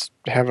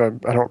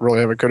don't really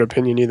have a good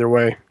opinion either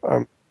way.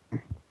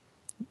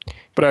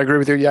 But I agree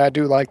with you. Yeah, I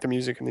do like the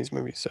music in these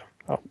movies. So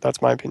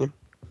that's my opinion.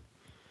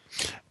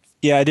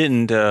 Yeah, I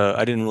didn't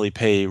really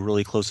pay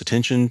really close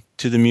attention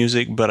to the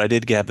music, but I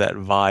did have that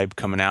vibe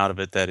coming out of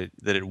it that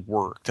it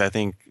worked. I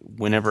think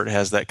whenever it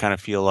has that kind of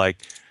feel, like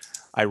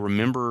I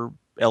remember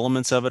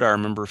elements of it, I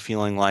remember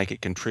feeling like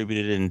it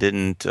contributed and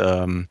didn't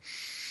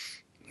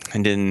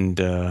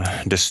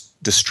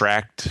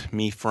distract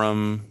me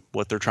from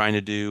what they're trying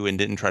to do, and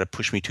didn't try to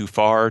push me too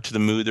far to the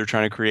mood they're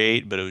trying to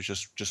create. But it was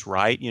just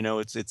right.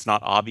 It's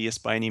not obvious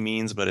by any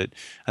means, but I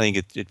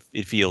think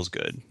it feels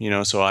good.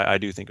 So I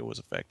do think it was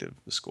effective,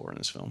 the score in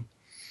this film.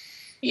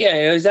 Yeah,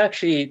 it was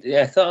actually.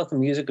 I thought the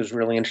music was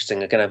really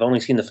interesting. Again, I've only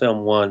seen the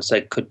film once.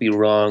 I could be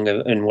wrong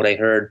in what I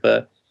heard,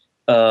 but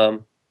there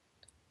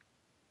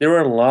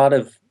were a lot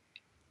of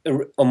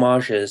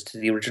homages to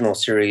the original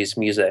series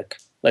music,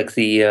 like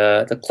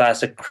the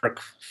classic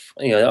Kirk,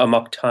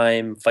 Amok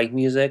Time fight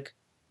music.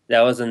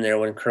 That was in there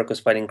when Kirk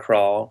was fighting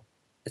Krall.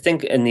 I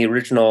think in the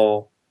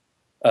original,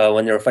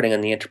 when they were fighting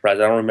on the Enterprise,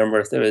 I don't remember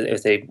if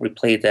they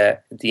replayed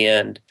that at the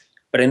end.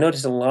 But I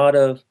noticed a lot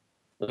of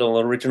little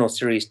original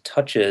series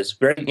touches,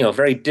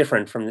 very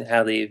different from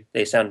how they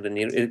sounded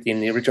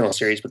in the original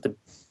series, but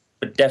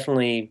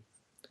definitely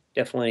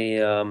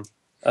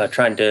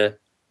trying to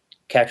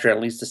capture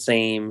at least the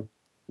same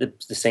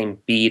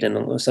beat,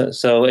 and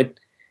so it.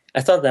 I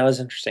thought that was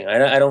interesting.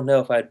 I don't know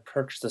if I'd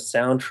purchased the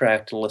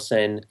soundtrack to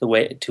listen the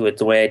way I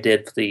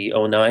did for the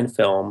 2009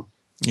 film,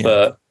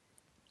 but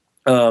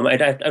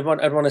I'd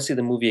want to see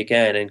the movie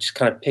again and just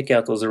kind of pick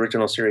out those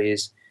original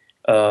series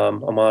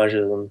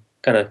homages and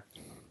kind of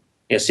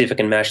see if I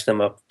can match them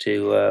up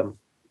to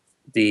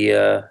the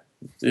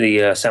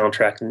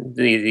soundtrack,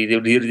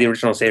 the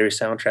original series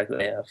soundtrack that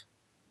they have.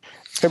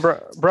 Hey,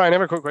 Brian, I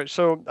have a quick question.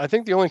 So I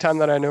think the only time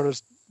that I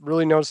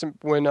really noticed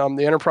when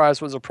the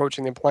Enterprise was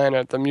approaching the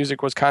planet, the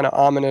music was kind of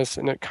ominous,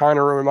 and it kind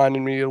of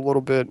reminded me a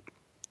little bit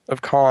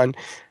of Khan.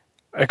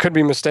 I could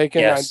be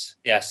mistaken. Yes.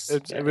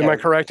 Am I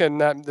correct in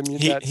that the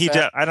music?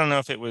 I don't know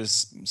if it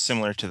was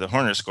similar to the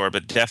Horner score,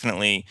 but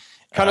definitely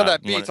kind of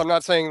that beats. I'm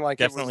not saying like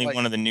definitely it was like,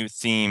 one of the new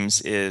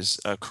themes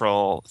is a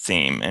Krull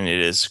theme, and it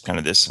is kind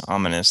of this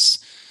ominous,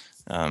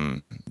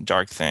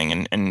 dark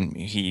thing, and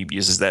he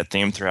uses that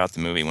theme throughout the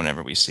movie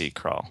whenever we see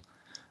Krull.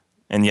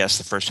 And yes,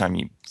 the first time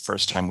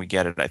we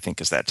get it, I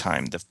think, is that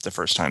time, the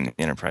first time the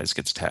Enterprise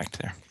gets attacked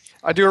there.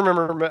 I do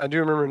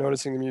remember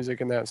noticing the music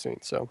in that scene.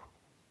 So,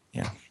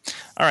 yeah.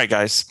 All right,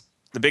 guys.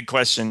 The big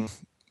question,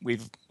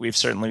 we've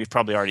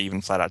probably already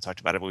even flat out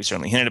talked about it, but we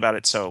certainly hinted about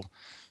it. So,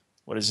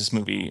 What is this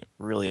movie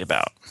really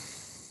about?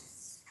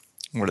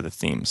 What are the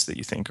themes that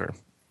you think are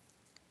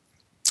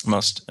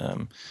most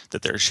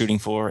that they're shooting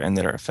for and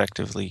that are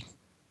effectively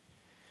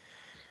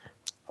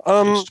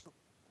used?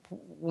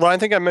 Well, I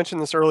think I mentioned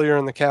this earlier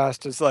in the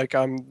cast. Is like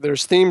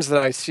there's themes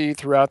that I see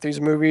throughout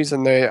these movies,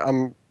 and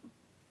they're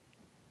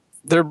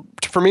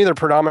for me they're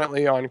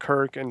predominantly on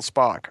Kirk and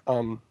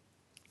Spock.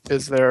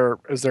 Is their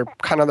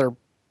kind of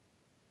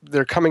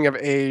their coming of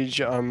age,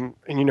 and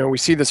we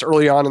see this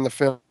early on in the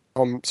film.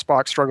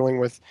 Spock struggling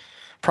with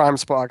Prime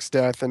Spock's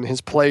death and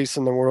his place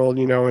in the world,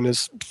 and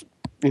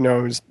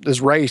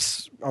his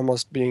race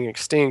almost being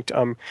extinct.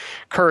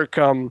 Kirk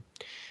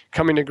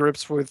coming to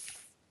grips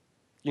with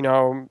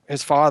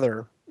his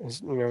father,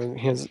 his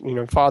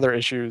father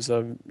issues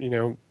of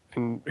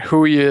and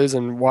who he is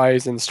and why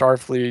he's in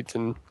Starfleet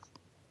and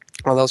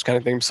all those kind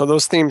of things. So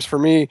those themes for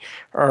me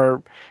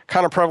are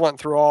kind of prevalent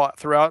throughout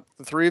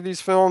the three of these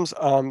films.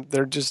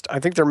 I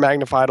think they're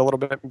magnified a little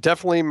bit,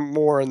 definitely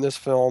more in this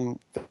film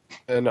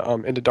than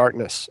Into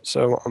Darkness.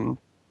 So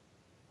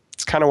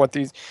it's kind of what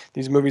these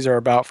movies are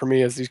about for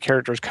me, is these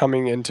characters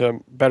coming into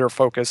better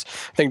focus.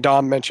 I think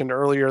Dom mentioned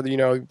earlier,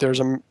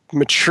 there's a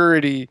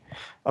maturity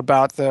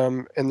about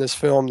them in this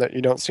film that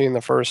you don't see in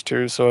the first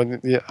two. So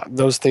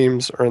those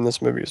themes are in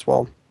this movie as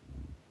well.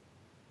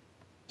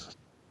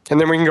 And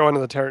then we can go into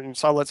the territory.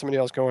 So I'll let somebody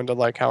else go into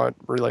like how it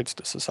relates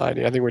to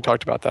society. I think we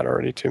talked about that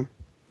already too.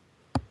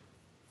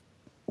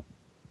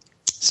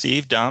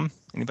 Steve, Dom,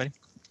 anybody?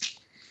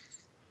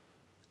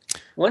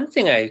 One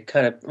thing I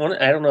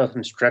don't know if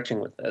I'm stretching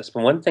with this,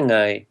 but one thing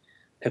I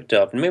picked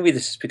up, and maybe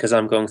this is because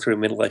I'm going through a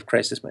midlife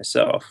crisis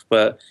myself,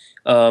 but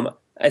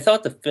I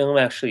thought the film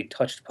actually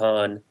touched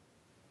upon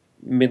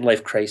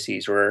midlife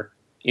crises or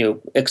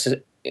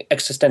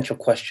existential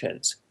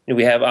questions.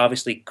 We have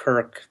obviously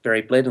Kirk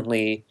very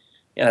blatantly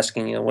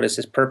asking, what is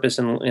his purpose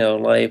in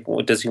life?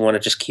 Does he want to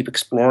just keep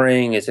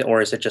exploring? Is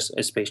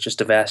space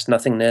just a vast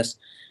nothingness?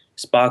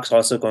 Spock's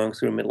also going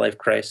through a midlife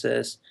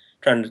crisis,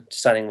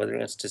 deciding whether he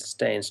wants to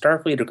stay in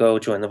Starfleet or go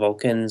join the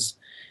Vulcans.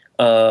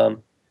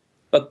 But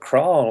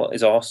Krall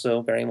is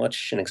also very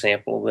much an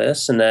example of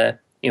this, in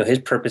that his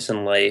purpose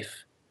in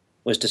life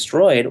was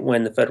destroyed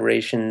when the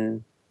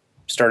Federation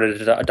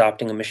started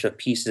adopting a mission of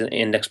peace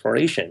and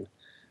exploration.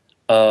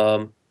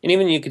 And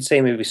even you could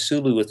say maybe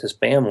Sulu with his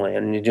family.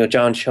 And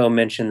John Cho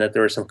mentioned that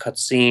there were some cut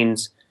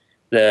scenes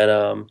that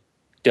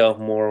dealt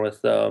more with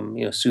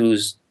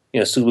Sulu's.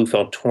 Sulu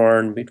felt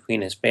torn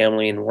between his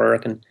family and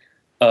work, and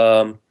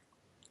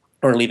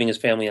or leaving his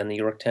family on the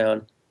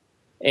Yorktown.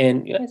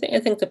 And I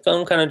think the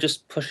film kind of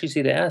just pushes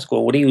you to ask,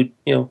 well, what do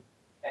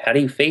how do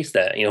you face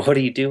that? What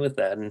do you do with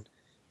that? And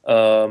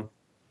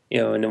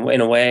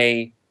in a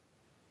way,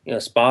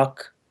 Spock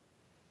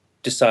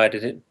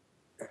decided it.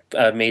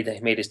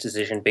 Made his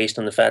decision based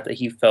on the fact that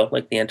he felt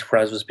like the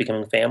Enterprise was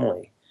becoming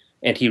family,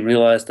 and he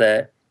realized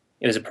that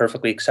it was a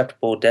perfectly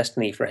acceptable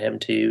destiny for him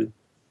to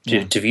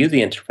view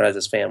the Enterprise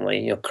as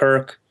family.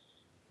 Kirk,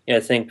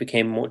 I think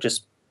became more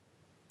just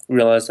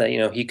realized that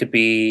he could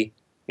be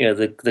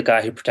the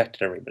guy who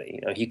protected everybody.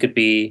 He could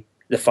be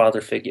the father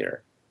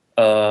figure,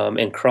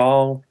 and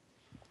Krall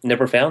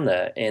never found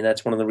that, and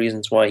that's one of the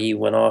reasons why he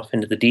went off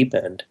into the deep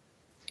end.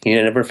 He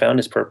never found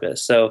his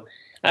purpose. So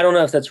I don't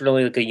know if that's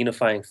really like a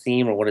unifying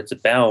theme or what it's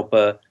about,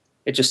 but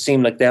it just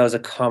seemed like that was a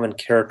common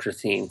character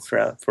theme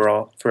for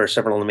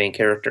several of the main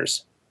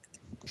characters.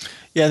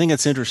 Yeah, I think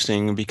it's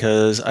interesting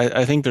because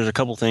I think there's a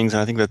couple things,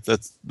 and I think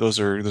those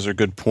are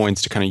good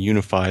points to kind of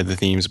unify the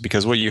themes,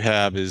 because what you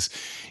have is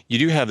you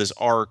do have this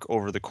arc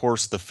over the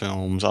course of the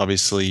films,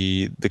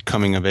 obviously the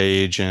coming of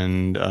age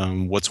and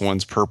what's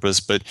one's purpose,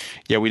 but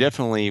yeah, we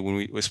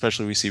definitely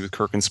especially we see with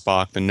Kirk and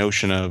Spock the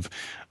notion of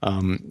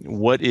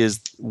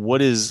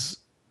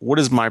what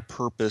is my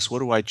purpose? What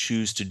do I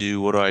choose to do?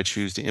 What do I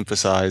choose to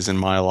emphasize in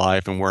my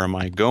life, and where am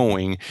I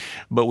going?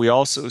 But we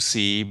also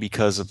see,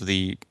 because of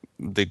the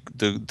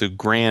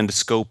grand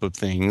scope of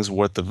things,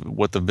 what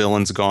the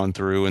villain's gone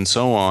through and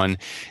so on,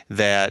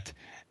 that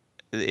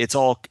it's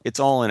all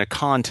in a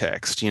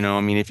context.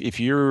 I mean, if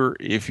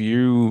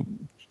you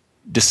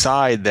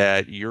decide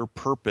that your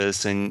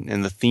purpose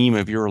and the theme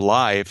of your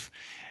life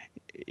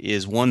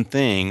is one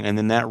thing, and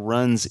then that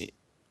runs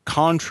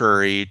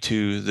contrary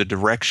to the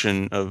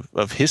direction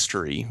of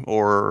history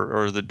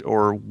or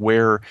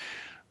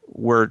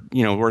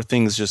where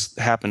things just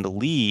happen to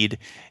lead,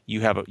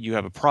 you have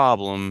a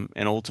problem,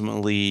 and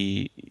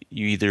ultimately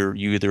you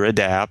either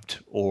adapt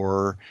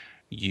or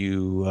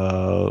you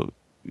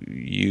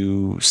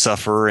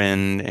suffer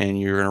and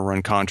you're going to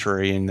run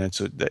contrary, and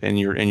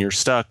you're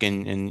stuck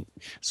and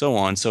so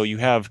on. So you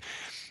have,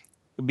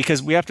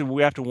 because we have to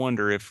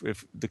wonder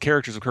if the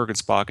characters of Kirk and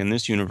Spock in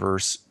this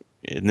universe,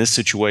 in this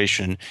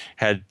situation,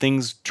 had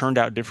things turned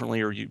out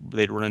differently, or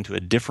they'd run into a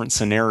different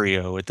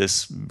scenario at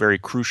this very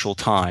crucial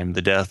time,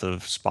 the death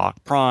of Spock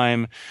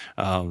Prime,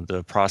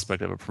 the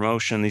prospect of a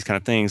promotion, these kind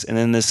of things, and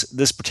then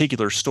this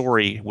particular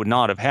story would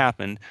not have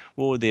happened,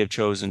 what would they have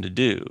chosen to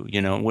do?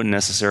 It wouldn't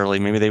necessarily,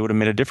 maybe they would have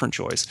made a different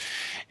choice.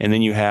 And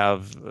then you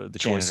have the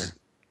choice.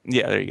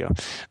 Yeah, there you go.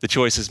 The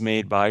choice is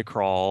made by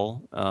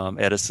Kroll,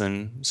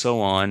 Edison, so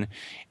on,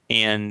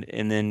 and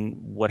then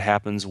what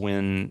happens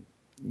when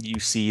you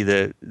see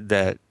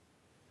that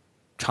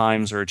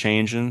times are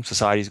changing,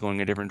 society's going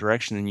a different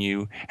direction than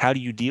you? How do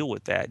you deal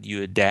with that? Do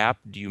you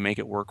adapt? Do you make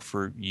it work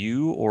for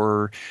you,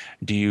 or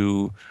do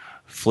you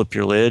flip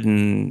your lid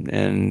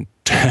and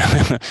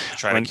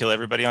Try to kill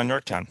everybody on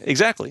Yorktown.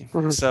 Exactly.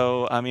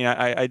 So, I mean,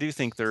 I do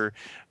think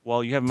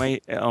while you have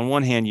on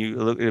one hand,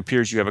 it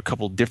appears you have a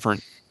couple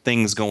different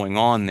things going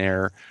on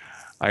there.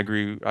 I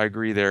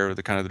agree there with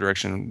the kind of the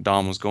direction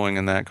Dom was going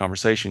in that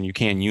conversation. You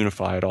can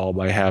unify it all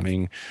by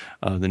having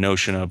the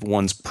notion of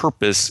one's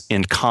purpose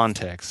in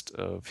context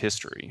of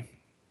history.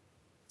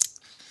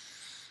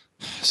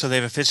 So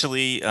they've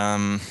officially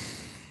announced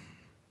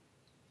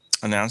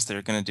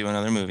they're going to do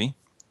another movie.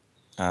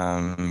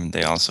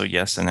 They also,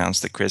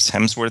 announced that Chris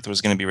Hemsworth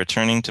was going to be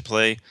returning to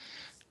play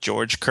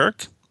George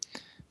Kirk.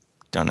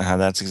 Don't know how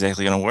that's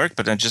exactly going to work,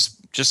 but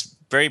just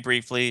very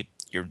briefly,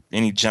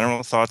 any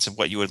general thoughts of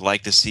what you would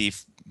like to see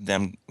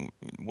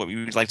what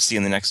you would like to see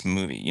in the next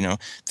movie? You know,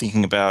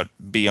 thinking about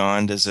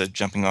Beyond as a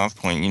jumping off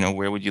point. You know,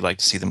 where would you like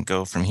to see them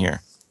go from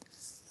here?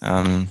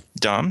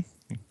 Dom?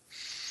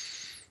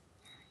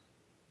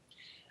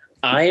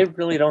 I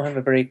really don't have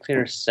a very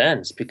clear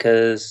sense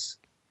because,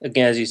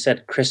 again, as you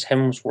said, Chris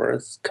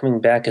Hemsworth coming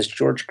back as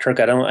George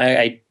Kirk.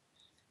 I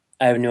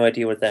have no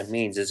idea what that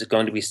means. Is it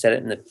going to be set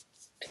in the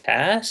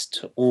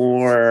past,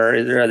 or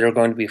are there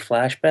going to be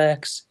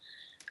flashbacks?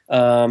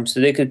 So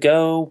they could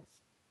go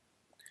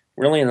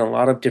really in a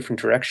lot of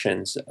different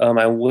directions.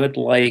 I would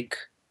like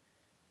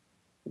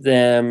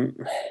them.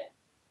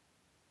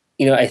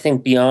 You know, I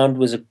think Beyond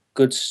was a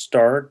good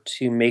start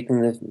to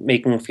making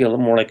them feel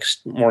more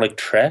like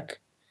Trek.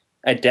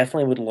 I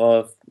definitely would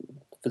love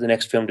for the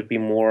next film to be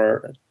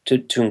more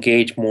to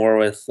engage more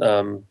with.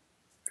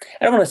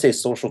 I don't want to say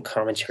social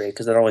commentary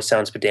because that always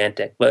sounds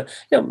pedantic, but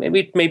you know,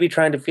 maybe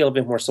trying to feel a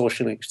bit more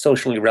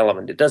socially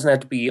relevant. It doesn't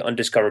have to be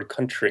Undiscovered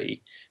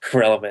Country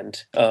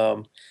relevant,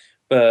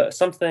 but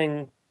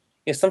something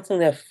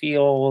that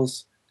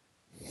feels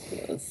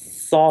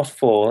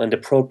thoughtful and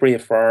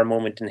appropriate for our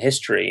moment in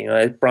history. You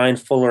know, Brian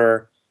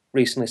Fuller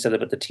recently said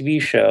about the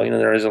TV show. You know,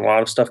 there is a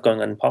lot of stuff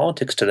going on in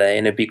politics today,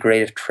 and it'd be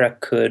great if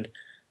Trek could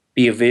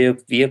be a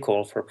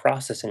vehicle for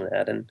processing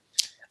that. And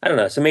I don't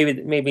know. So maybe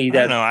that'd be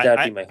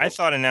my hope. I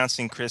thought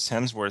announcing Chris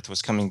Hemsworth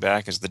was coming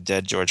back as the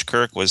dead George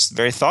Kirk was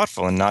very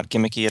thoughtful and not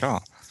gimmicky at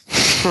all.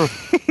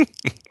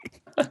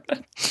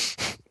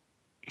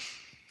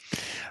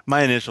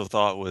 My initial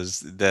thought was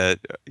that,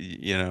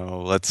 you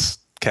know, let's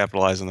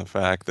capitalize on the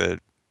fact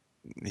that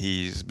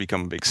he's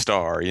become a big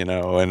star, you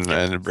know,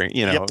 and bring,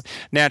 you know,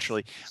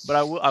 naturally. But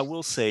I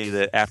will say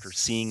that after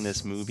seeing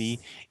this movie,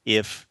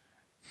 if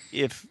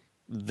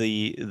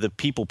the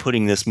people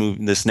putting this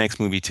next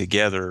movie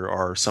together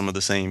are some of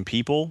the same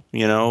people,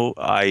 you know,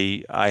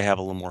 I have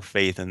a little more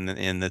faith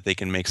in that they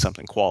can make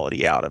something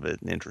quality out of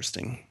it and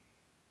interesting.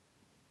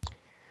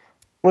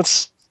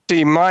 Let's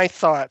see, my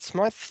thoughts.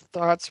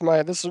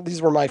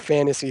 These were my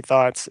fantasy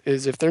thoughts.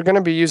 Is if they're going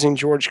to be using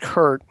George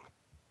Kirk,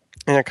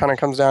 and it kind of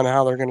comes down to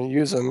how they're going to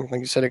use him. Like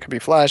you said, it could be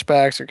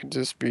flashbacks, it could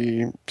just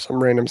be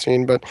some random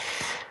scene. But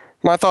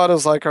my thought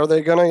is like, are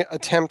they going to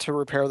attempt to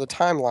repair the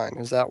timeline?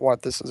 Is that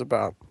what this is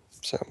about?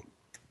 So.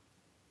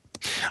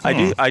 I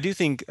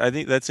think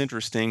that's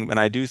interesting, and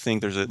I do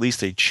think there's at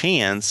least a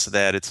chance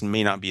that it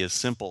may not be as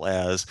simple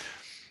as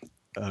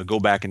go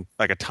back and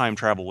like a time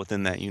travel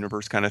within that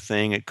universe kind of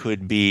thing. It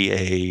could be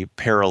a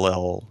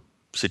parallel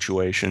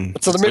situation.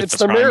 So it's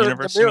the mirror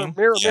universe,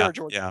 mirror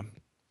George. Yeah.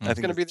 I think it's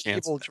going to be the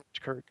evil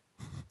George Kirk.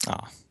 Oh,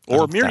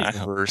 or mirror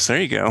universe.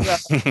 There you go.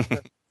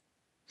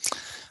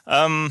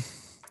 Yeah.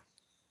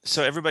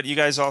 So everybody, you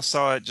guys all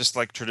saw it just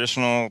like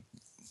traditional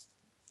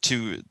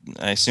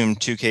I assume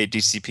 2K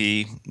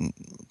DCP.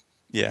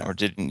 Yeah. Or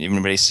did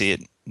anybody see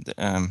it?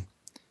 I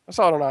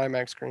saw it on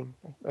IMAX screen.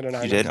 You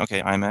did?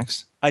 Okay,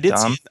 IMAX. I did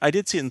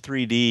see it in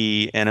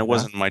 3D, and it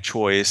wasn't my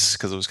choice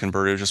because it was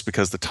converted, just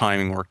because the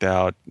timing worked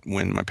out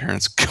when my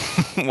parents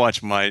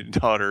watched my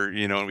daughter,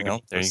 you know, and we there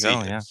you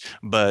go, yeah.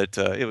 But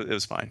it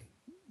was fine.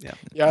 Yeah.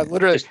 Yeah,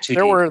 literally,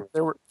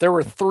 there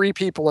were 3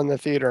 people in the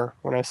theater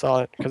when I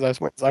saw it because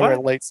I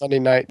went late Sunday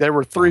night. There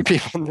were 3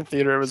 people in the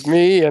theater. It was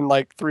me and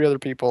like 3 other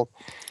people.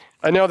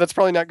 I know that's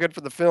probably not good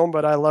for the film,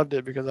 but I loved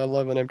it because I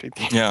love an empty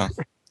theater. Yeah.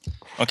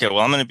 Okay, well,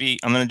 I'm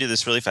gonna do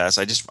this really fast.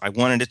 I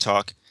wanted to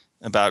talk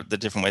about the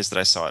different ways that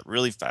I saw it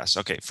really fast.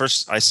 Okay,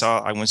 first I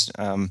was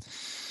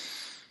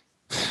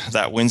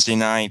that Wednesday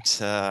night.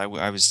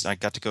 I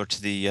got to go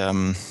to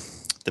the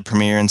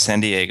premiere in San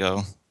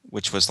Diego,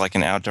 which was like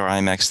an outdoor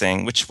IMAX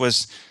thing, which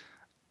was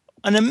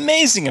an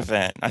amazing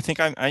event. I think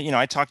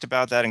I talked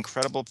about that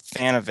incredible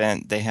fan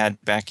event they had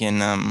back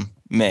in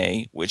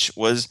May, which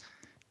was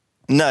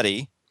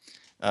nutty,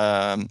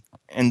 and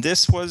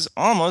this was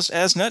almost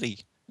as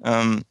nutty.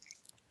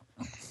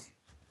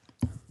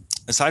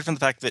 Aside from the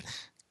fact that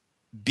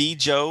B.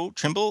 Joe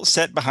Trimble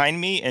sat behind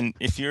me, and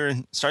if you're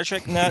a Star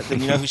Trek nut, then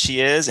you know who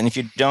she is, and if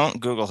you don't,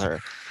 Google her.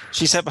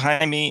 she sat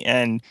behind me,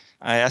 and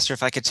I asked her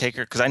if I could take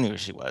her because I knew who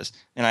she was,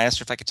 and I asked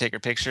her if I could take her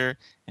picture,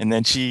 and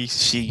then she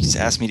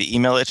asked me to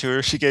email it to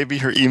her. She gave me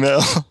her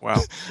email.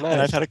 Wow.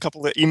 And I've had a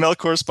couple of email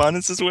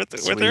correspondences with her.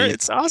 Sweet.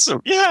 It's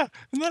awesome. Yeah,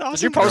 isn't that awesome?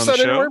 Did you post on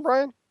the that anywhere, show?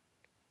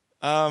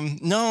 Brian?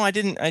 No, I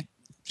didn't.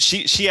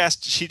 She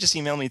just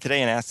emailed me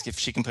today and asked if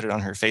she can put it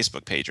on her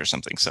Facebook page or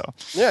something. So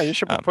Yeah, you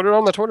should put it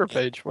on the Twitter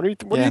page. What are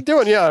yeah. you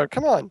doing? Yeah,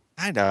 come on.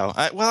 I know.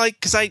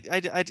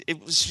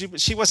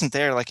 She wasn't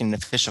there like in an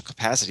official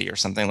capacity or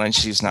something. Like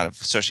she's not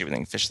associated with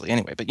anything officially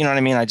anyway. But you know what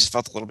I mean. I just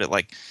felt a little bit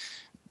like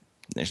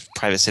there's a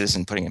private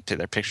citizen putting up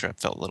their picture up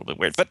felt a little bit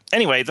weird. But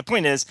anyway, the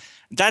point is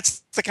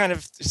that's the kind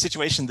of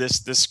situation this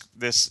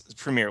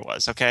premiere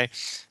was. Okay,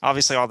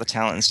 obviously all the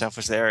talent and stuff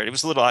was there. It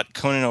was a little odd.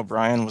 Conan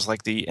O'Brien was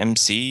like the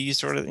MC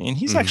sort of, and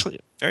he's actually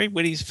a very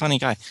witty, funny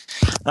guy.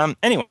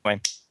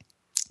 Anyway.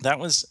 That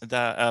was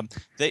the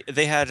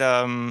they had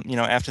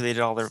after they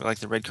did all their like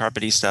the red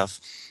carpety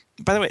stuff.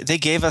 By the way, they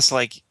gave us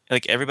like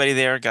everybody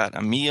there got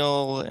a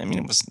meal. I mean,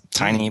 it was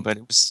tiny, but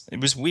it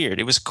was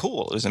weird. It was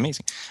cool. It was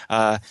amazing.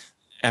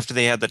 After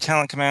they had the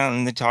talent come out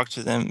and they talked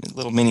to them,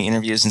 little mini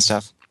interviews and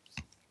stuff.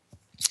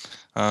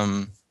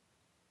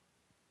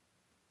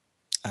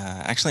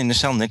 Actually,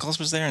 Nichelle Nichols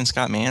was there and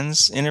Scott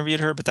Mans interviewed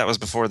her, but that was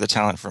before the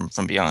talent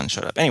from Beyond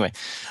showed up. Anyway,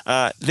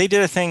 they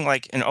did a thing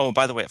like, and oh,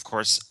 by the way, of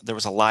course, there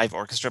was a live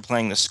orchestra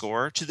playing the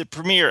score to the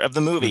premiere of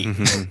the movie.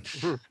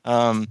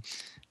 But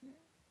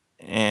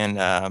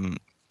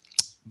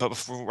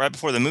right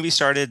before the movie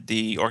started,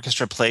 the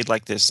orchestra played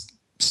like this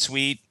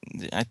suite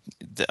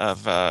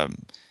of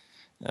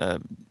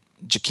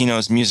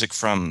Giacchino's music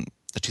from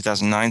the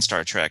 2009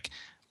 Star Trek,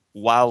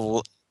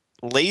 while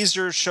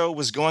laser show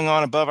was going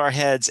on above our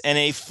heads and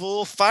a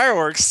full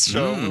fireworks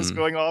show was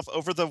going off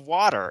over the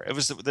water.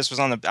 This was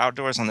on the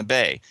outdoors on the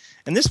bay,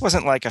 and this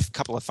wasn't like a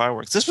couple of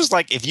fireworks. This was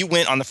like if you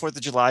went on the 4th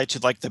of July to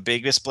like the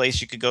biggest place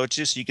you could go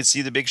to so you could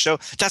see the big show.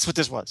 That's what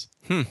this was.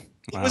 Wow.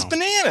 It was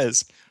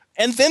bananas.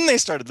 And then they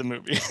started the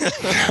movie.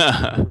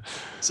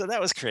 So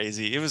that was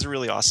crazy. It was a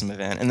really awesome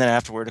event. And then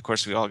afterward, of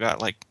course, we all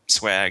got like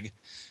swag,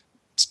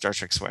 Star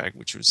Trek swag,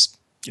 which was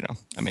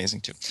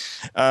amazing too.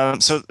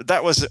 So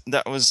that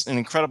was an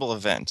incredible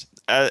event.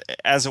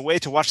 As a way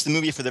to watch the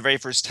movie for the very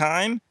first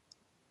time,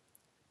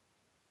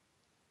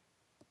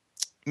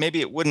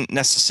 maybe it wouldn't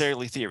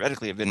necessarily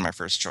theoretically have been my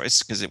first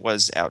choice because it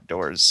was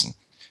outdoors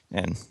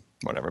and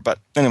whatever. But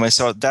anyway,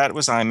 so that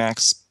was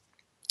IMAX,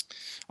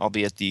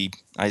 albeit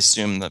I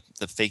assume the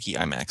fakey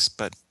IMAX,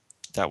 but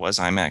that was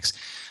IMAX.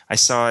 I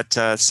saw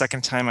it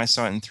second time. I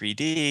saw it in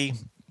 3D.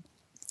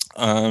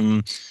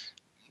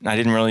 I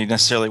didn't really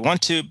necessarily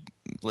want to.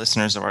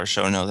 Listeners of our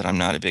show know that I'm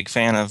not a big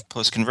fan of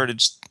post-converted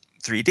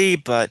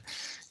 3D, but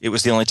it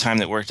was the only time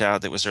that worked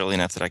out that was early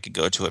enough that I could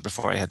go to it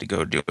before I had to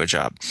go do a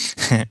job.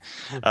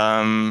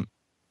 The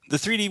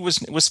 3D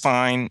was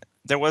fine.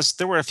 There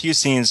were a few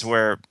scenes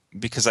where,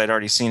 because I'd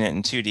already seen it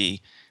in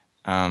 2D,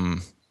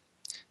 I'm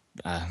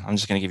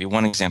just going to give you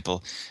one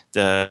example.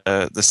 The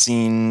first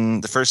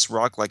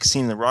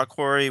scene in the rock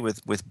quarry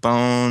with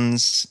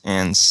Bones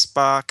and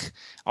Spock,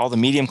 all the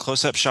medium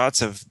close-up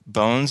shots of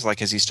Bones,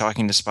 like as he's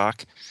talking to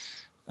Spock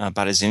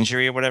about his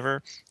injury or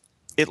whatever,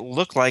 it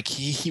looked like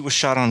he was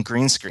shot on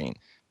green screen,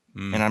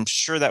 and I'm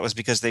sure that was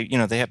because they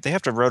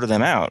have to rotor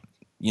them out,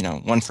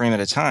 one frame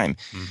at a time.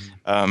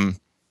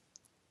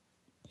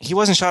 He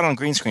wasn't shot on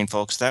green screen,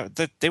 folks.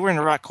 They were in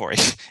a rock quarry.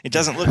 It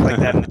doesn't look like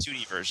that in the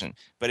 2D version,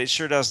 but it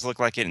sure does look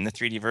like it in the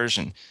 3D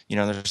version.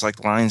 There's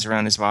like lines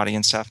around his body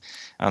and stuff.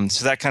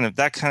 So that kind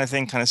of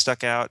thing kind of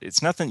stuck out.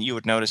 It's nothing you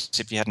would notice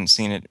if you hadn't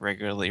seen it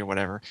regularly or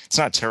whatever. It's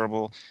not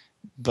terrible,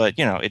 but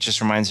it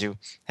just reminds you,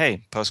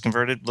 hey, post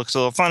converted looks a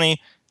little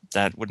funny.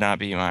 That would not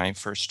be my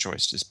first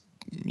choice to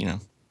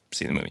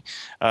see the movie.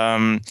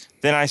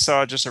 Then I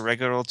saw just a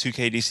regular old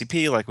 2K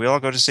DCP like we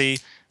all go to see.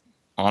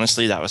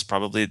 Honestly, that was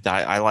probably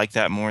I like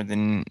that more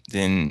than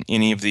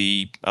any of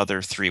the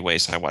other 3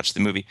 ways I watched the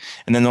movie.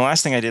 And then the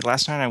last thing I did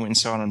last night, I went and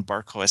saw it on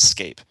Barco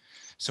Escape.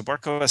 So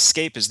Barco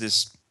Escape is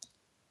this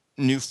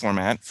new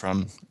format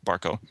from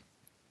Barco.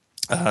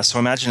 So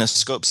imagine a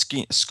scope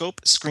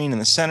screen in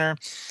the center,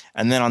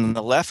 and then on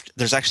the left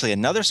there's actually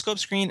another scope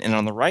screen, and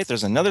on the right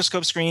there's another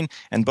scope screen,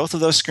 and both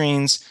of those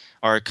screens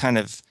are kind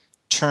of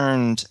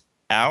turned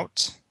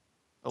out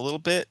a little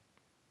bit.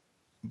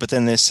 But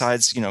then the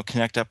sides,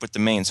 connect up with the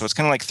main. So it's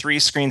kind of like 3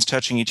 screens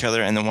touching each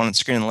other, and the one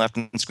screen on the left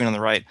and the screen on the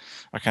right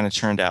are kind of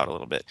turned out a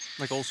little bit.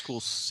 Like old school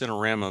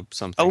Cinerama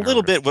something. A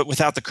little bit, but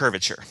without the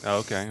curvature. Oh,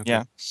 okay.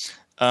 Yeah.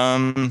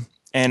 And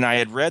I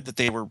had read that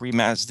they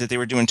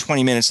were doing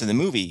 20 minutes of the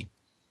movie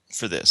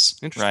for this,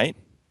 right?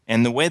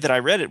 And the way that I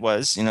read it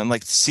was,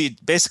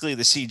 basically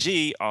the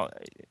CG,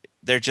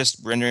 they're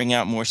just rendering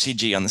out more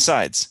CG on the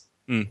sides.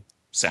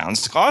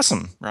 Sounds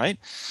awesome, right?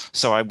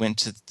 So I went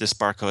to this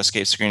Barco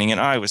Escape screening,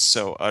 and I was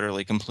so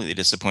utterly, completely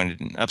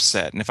disappointed and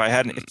upset. And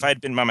if I'd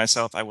been by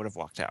myself, I would have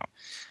walked out.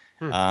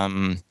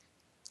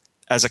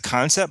 As a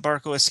concept,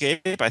 Barco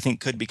Escape, I think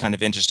could be kind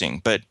of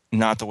interesting, but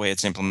not the way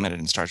it's implemented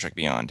in Star Trek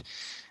Beyond.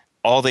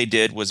 All they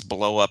did was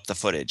blow up the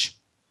footage.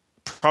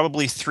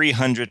 probably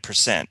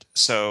 300%.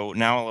 So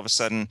now all of a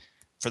sudden,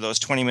 for those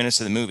 20 minutes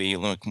of the movie,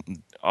 look,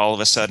 all of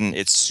a sudden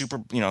it's super,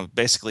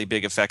 basically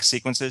big effect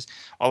sequences.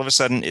 All of a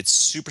sudden it's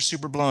super,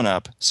 super blown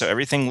up. So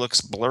everything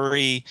looks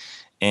blurry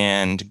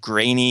and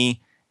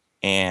grainy.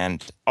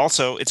 And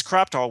also it's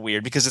cropped all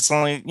weird because it's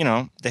only,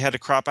 they had to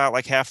crop out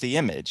like half the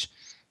image.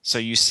 So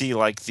you see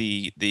like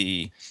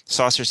the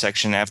saucer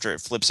section after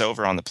it flips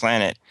over on the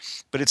planet,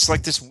 but it's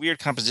like this weird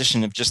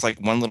composition of just like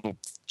one little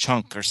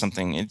chunk or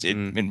something.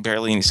 It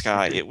barely any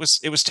sky. It was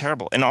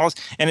terrible. And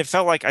it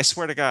felt like, I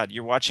swear to God,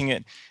 you're watching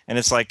it and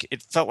it's like,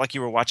 it felt like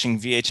you were watching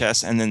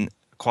VHS and then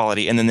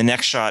quality, and then the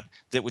next shot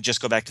that would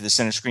just go back to the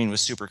center screen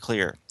was super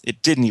clear.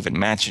 It didn't even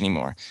match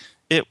anymore.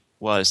 It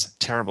was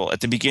terrible.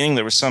 At the beginning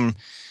there was some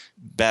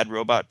bad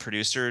robot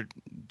producer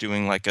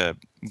doing like a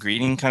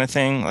greeting kind of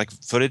thing, like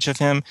footage of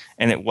him,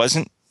 and it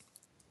wasn't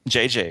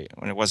JJ,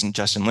 and it wasn't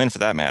Justin Lin for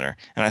that matter.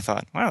 And I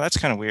thought, wow, that's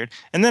kind of weird.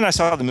 And then I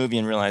saw the movie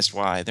and realized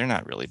why they're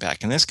not really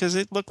back in this, because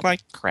it looked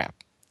like crap.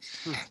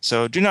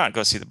 So do not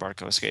go see the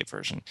Barco Escape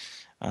version.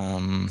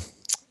 No,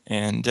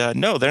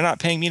 they're not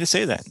paying me to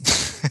say that.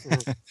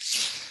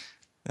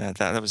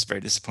 That was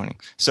very disappointing.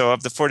 So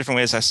of the 4 different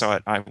ways I saw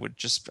it, I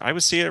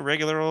would see a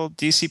regular old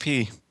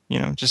DCP.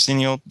 Just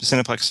any old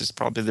Cineplex is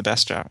probably the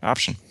best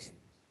option.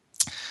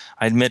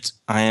 I admit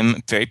I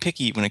am very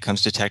picky when it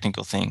comes to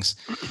technical things,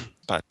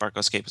 but Barco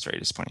Escape was very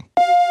disappointing.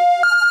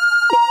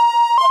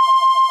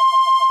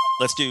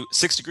 Let's do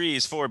 6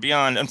 Degrees for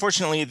Beyond.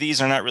 Unfortunately, these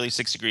are not really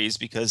 6 Degrees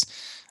because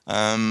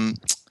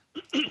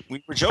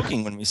we were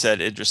joking when we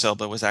said Idris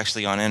Elba was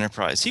actually on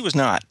Enterprise. He was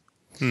not.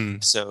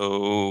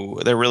 So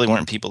there really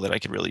weren't people that I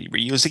could really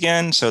reuse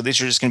again. So these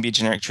are just going to be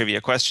generic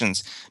trivia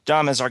questions.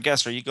 Dom, as our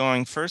guest, are you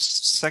going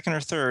first, second,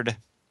 or third?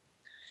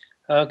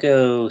 I'll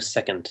go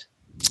second.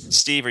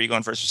 Steve, are you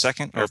going first or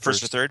second? Or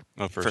first or third?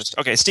 Oh, first.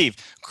 Okay, Steve.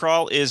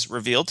 Krall is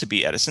revealed to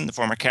be Edison, the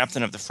former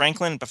captain of the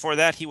Franklin. Before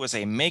that, he was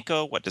a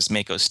Mako. What does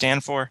Mako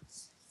stand for?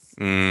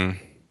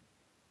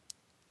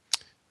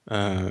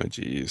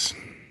 Geez.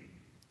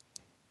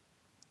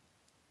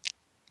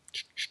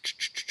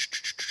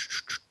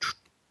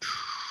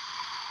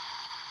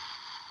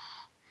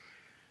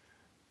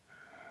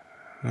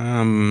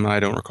 I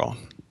don't recall.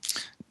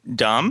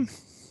 Dom?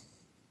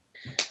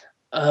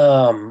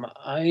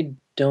 I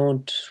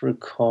don't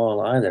recall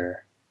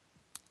either.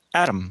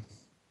 Adam?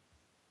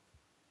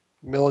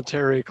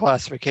 Military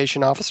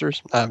classification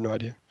officers? I have no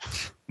idea.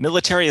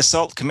 Military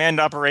Assault Command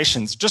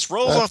Operations. Just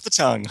rolls off the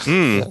tongue.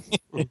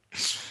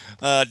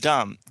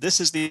 Dom, this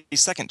is the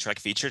second Trek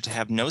feature to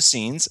have no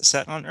scenes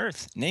set on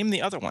Earth. Name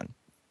the other one.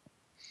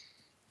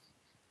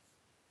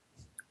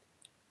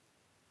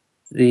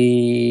 Let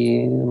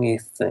me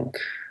think.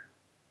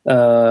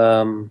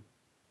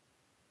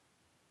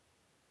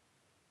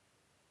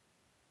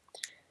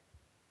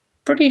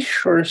 Pretty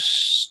sure.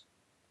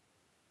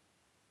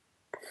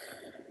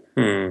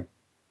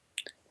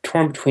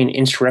 Torn between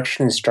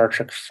Insurrection and Star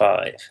Trek V.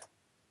 I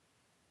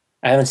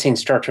haven't seen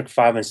Star Trek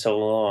V in so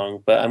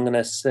long, but I'm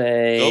gonna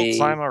say. Go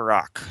climb a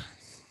rock.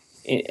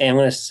 I'm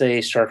gonna say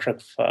Star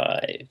Trek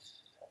V.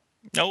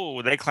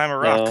 No, they climb a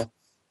rock. No.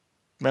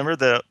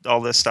 Remember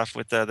all this stuff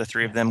with the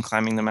three of them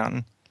climbing the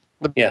mountain?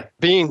 Yeah.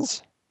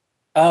 Beans.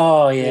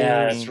 Oh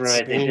yeah, Beans. that's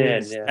right. They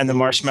did. Yeah. And the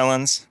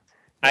marshmallows.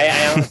 I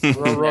honestly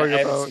Row your I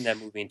haven't boat. seen that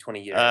movie in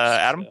 20 years.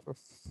 Adam? so.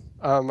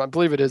 I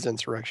believe it is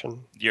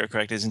Insurrection. You're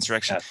correct. It's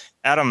Insurrection. Yes.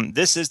 Adam,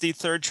 this is the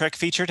third Trek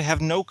feature to have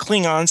no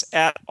Klingons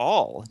at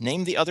all.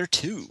 Name the other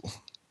two.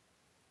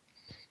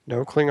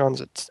 No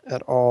Klingons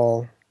at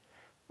all.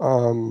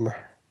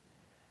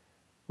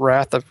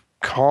 Wrath of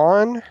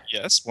Khan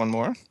Yes, one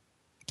more,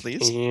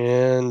 please.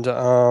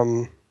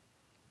 and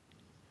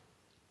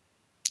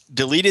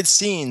Deleted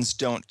scenes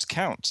don't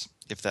count,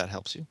 if that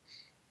helps you.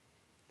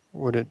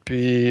 would it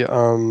be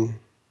the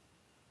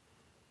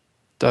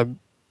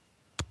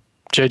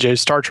JJ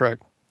Star Trek?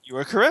 You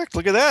are correct.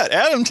 Look at that.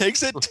 Adam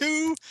takes it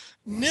 2-0.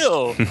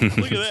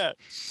 Look at that.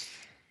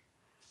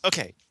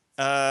 Okay.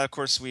 Of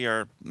course, we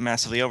are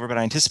massively over, but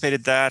I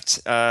anticipated that.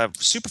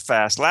 Super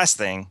fast. Last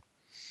thing.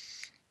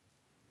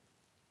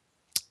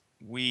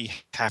 We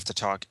have to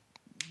talk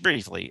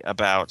briefly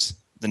about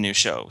the new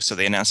show. So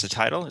they announced the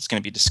title. It's going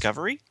to be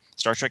Discovery,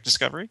 Star Trek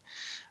Discovery.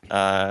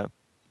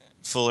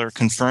 Fuller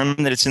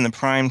confirmed that it's in the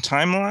prime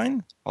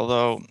timeline,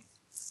 although,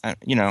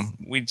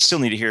 we still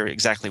need to hear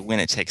exactly when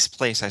it takes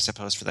place, I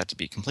suppose, for that to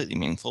be completely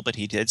meaningful. But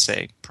he did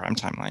say prime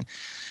timeline.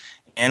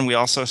 And we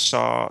also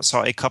saw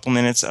a couple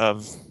minutes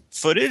of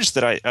footage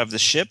of the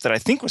ship that I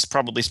think was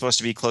probably supposed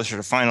to be closer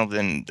to final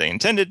than they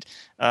intended,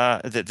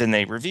 than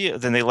they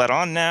let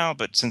on now.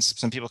 But since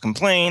some people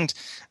complained,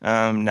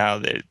 now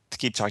they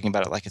keep talking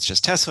about it like it's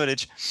just test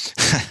footage.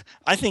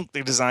 I think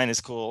the design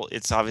is cool.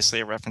 It's obviously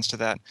a reference to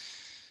that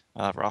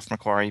Ralph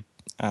McQuarrie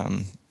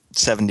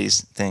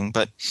 70s thing.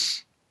 But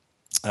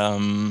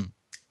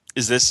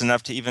is this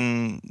enough to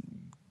even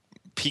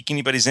pique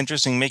anybody's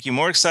interest and make you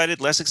more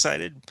excited, less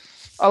excited?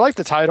 I like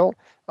the title.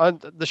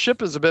 The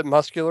ship is a bit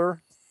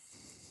muscular.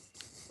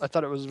 I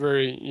thought it was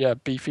very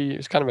beefy. It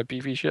was kind of a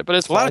beefy ship, but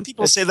it's A lot fine. of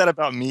people say that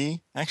about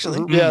me,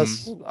 actually.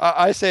 Yes,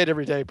 I say it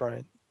every day,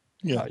 Brian.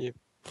 Yeah. Not you.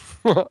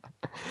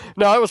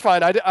 No, it was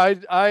fine.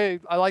 I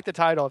like the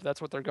title if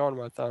that's what they're going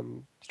with.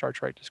 Star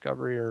Trek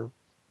Discovery, or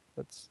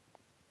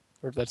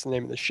if that's the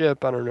name of the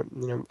ship. I don't know.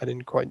 You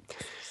know,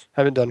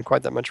 haven't done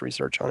quite that much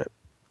research on it.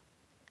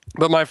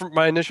 But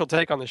my initial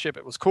take on the ship,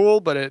 it was cool,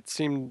 but it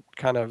seemed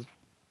kind of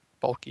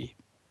bulky.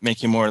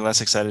 Make you more or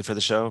less excited for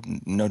the show?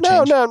 No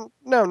change?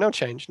 No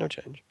change. No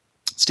change.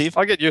 Steve?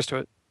 I'll get used to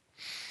it.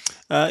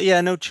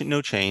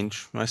 No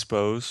change, I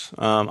suppose.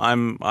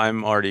 I'm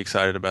already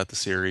excited about the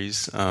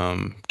series.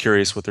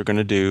 Curious what they're going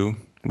to do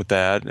with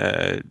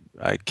that.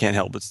 I can't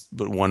help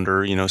but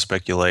wonder,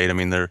 speculate. I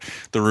mean, the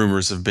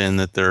rumors have been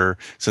that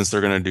since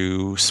they're going to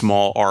do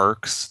small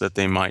arcs, that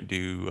they might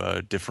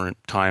do different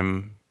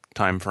time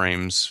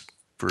frames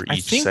for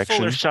each section. I think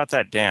Fuller shot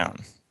that down.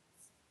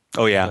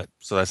 Oh yeah,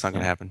 so that's not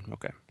going to happen.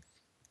 Okay.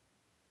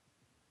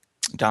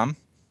 Dom?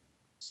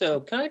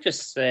 So can I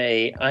just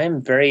say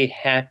I'm very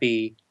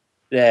happy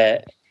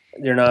that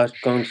they're not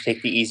going to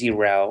take the easy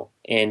route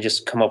and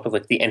just come up with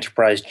like the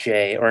Enterprise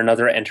J or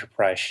another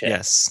Enterprise ship.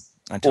 Yes,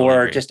 I totally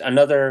agree. Just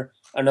another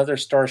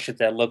starship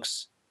that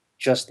looks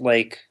just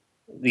like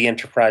the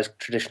Enterprise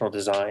traditional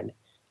design.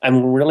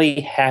 I'm really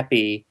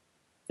happy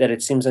that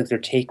it seems like they're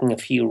taking a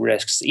few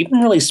risks, even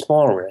really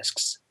small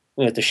risks,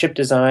 with the ship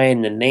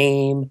design, the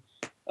name,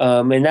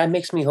 and that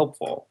makes me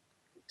hopeful.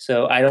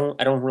 So I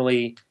don't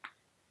really.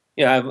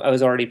 I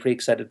was already pretty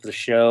excited for the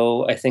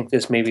show. I think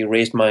this maybe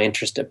raised my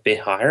interest a bit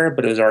higher,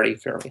 but it was already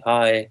fairly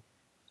high.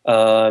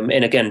 And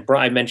again,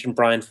 I mentioned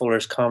Brian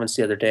Fuller's comments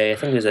the other day. I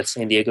think it was at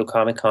San Diego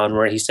Comic-Con,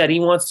 where he said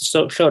he wants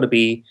the show to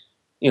be,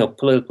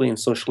 politically and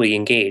socially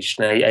engaged.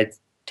 And I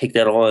take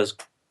that all as,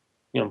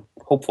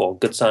 hopeful,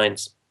 good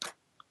signs.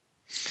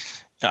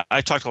 I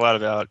talked a lot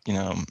about,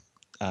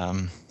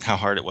 how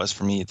hard it was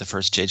for me, the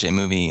first JJ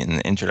movie and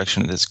the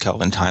introduction of this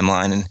Kelvin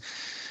timeline. And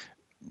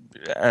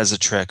as a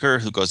Trekker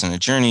who goes on a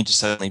journey, to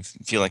suddenly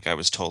feel like I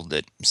was told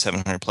that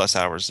 700 plus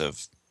hours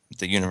of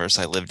the universe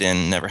I lived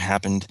in never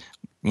happened.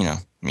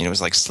 It was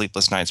like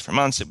sleepless nights for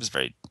months. It was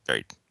very,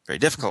 very, very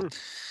difficult.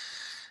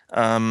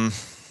 And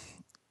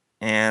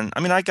I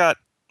mean, I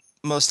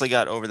mostly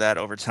got over that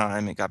over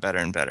time. It got better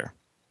and better.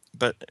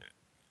 But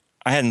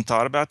I hadn't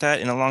thought about that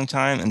in a long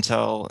time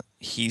until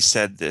he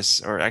said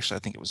this, or actually I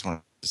think it was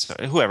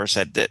whoever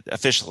said that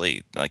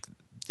officially, like,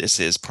 this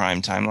is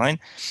Prime Timeline.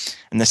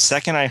 And the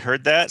second I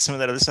heard that, some of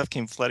that other stuff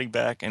came flooding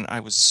back, and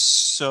I was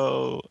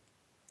so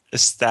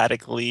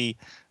ecstatically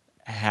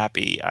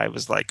happy. I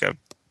was like a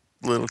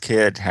little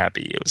kid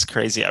happy. It was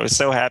crazy. I was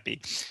so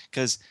happy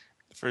because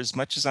for as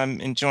much as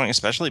I'm enjoying,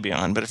 especially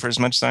Beyond, but for as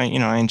much as I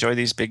enjoy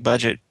these big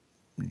budget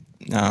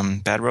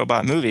Bad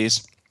Robot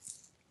movies,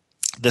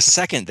 the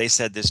second they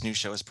said this new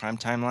show is Prime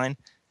Timeline,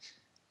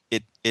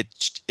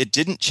 it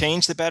didn't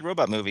change the Bad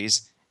Robot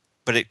movies,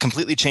 but it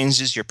completely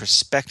changes your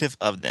perspective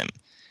of them.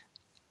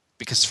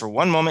 Because for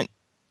one moment,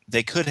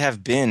 they could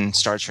have been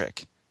Star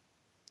Trek.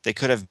 They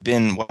could have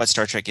been what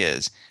Star Trek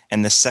is.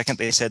 And the second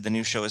they said the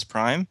new show is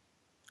Prime,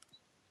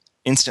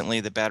 instantly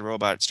the Bad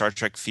Robot Star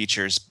Trek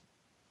features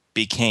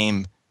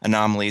became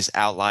anomalies,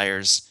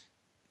 outliers,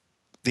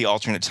 the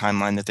alternate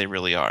timeline that they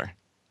really are.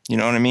 You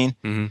know what I mean?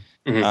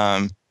 Mm-hmm.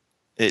 Mm-hmm.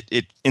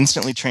 It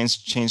instantly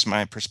changed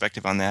my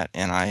perspective on that,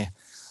 and I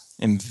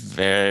am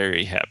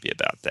very happy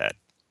about that.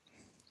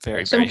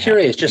 Very, so very I'm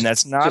curious. happy. And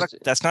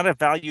that's not a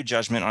value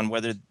judgment on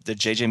whether the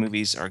JJ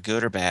movies are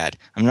good or bad.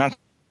 I'm not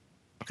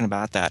talking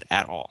about that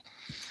at all.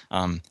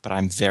 But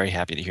I'm very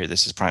happy to hear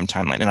this is Prime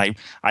Timeline, and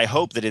I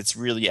hope that it's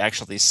really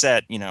actually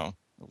set,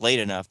 late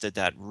enough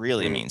that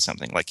really means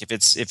something. Like if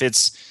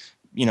it's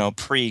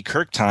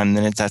pre-Kirk time,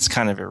 then that's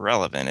kind of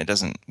irrelevant. It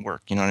doesn't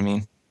work. You know what I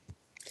mean?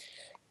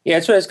 Yeah,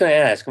 that's what I was going to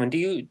ask. I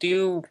mean,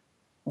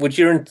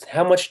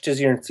 how much does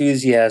your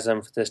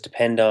enthusiasm for this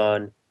depend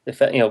on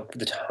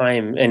the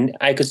time? And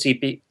I could see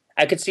it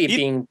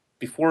being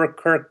before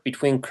Kirk,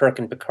 between Kirk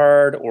and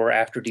Picard, or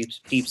after Deep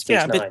Space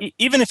Nine. But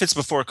even if it's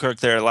before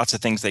Kirk, there are lots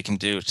of things they can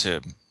do to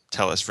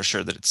tell us for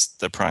sure that it's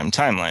the Prime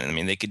Timeline. I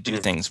mean, they could do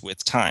things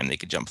with time. They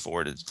could jump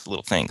forward to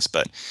little things.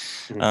 But,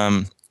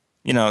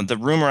 the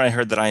rumor I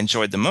heard that I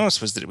enjoyed the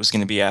most was that it was going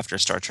to be after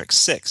Star Trek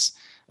VI.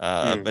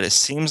 But it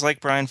seems like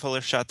Brian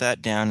Fuller shot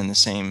that down in the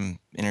same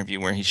interview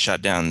where he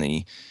shot down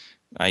the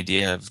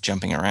idea of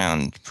jumping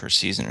around per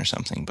season or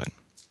something. But,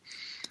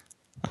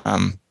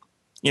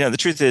 the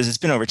truth is, it's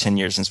been over 10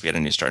 years since we had a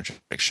new Star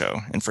Trek show.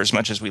 And for as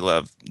much as we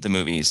love the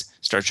movies,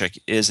 Star Trek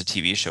is a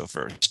TV show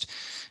first.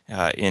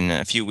 In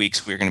a few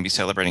weeks, we're going to be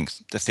celebrating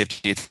the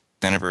 50th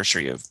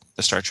anniversary of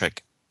the Star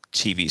Trek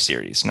TV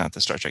series, not the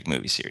Star Trek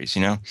movie series,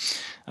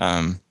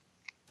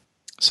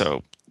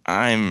 So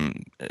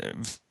I'm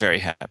very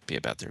happy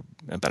about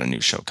a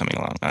new show coming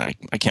along. I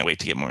can't wait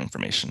to get more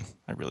information.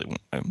 I really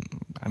want.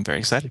 I'm very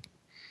excited.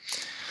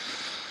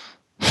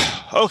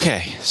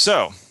 Okay,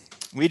 so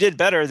we did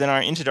better than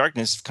our Into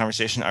Darkness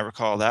conversation. I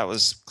recall that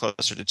was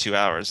closer to 2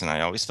 hours, and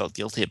I always felt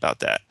guilty about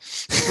that.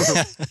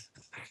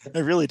 I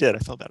really did. I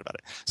felt bad about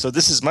it. So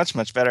this is much,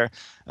 much better.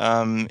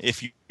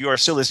 If you are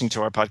still listening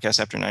to our podcast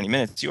after 90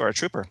 minutes, you are a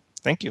trooper.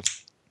 Thank you.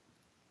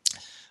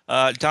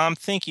 Dom,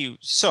 thank you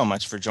so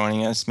much for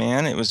joining us,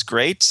 man. It was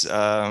great.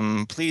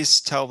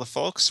 Please tell the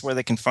folks where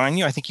they can find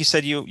you. I think you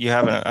said you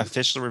have an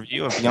official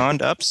review of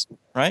Beyond Ups,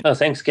 right? Oh,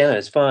 thanks again.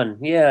 It's fun.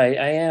 Yeah,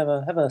 I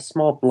have a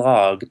small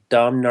blog,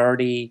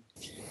 Domnardi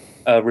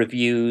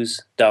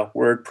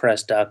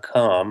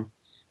reviews.wordpress.com,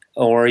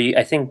 or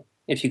I think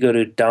if you go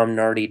to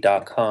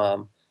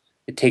domnardi.com,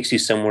 it takes you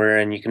somewhere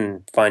and you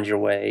can find your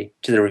way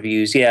to the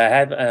reviews. Yeah, I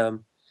have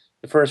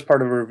the first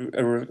part of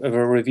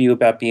a review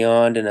about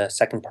Beyond and a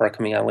second part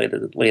coming out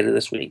later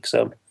this week.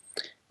 So,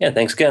 yeah,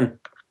 thanks again.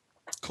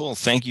 Cool.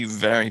 Thank you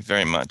very,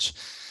 very much.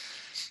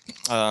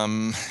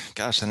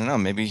 Gosh, I don't know.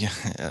 Maybe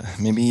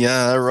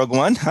Rogue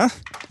One, huh?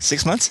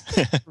 6 months?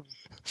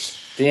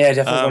 Yeah, I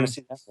definitely want to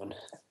see that one.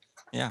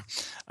 Yeah.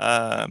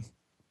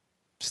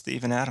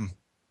 Steve and Adam.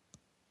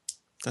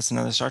 That's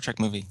another Star Trek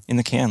movie in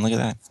the can. Look at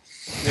that.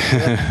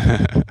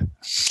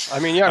 I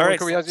mean, yeah, All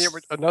right, we have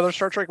another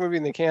Star Trek movie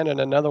in the can and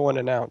another one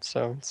announced,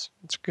 so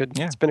it's good.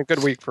 Yeah. It's been a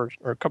good week or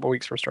a couple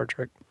weeks for Star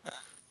Trek.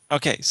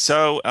 Okay,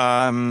 so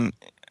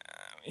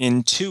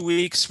in 2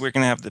 weeks we're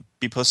going to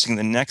be posting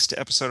the next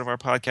episode of our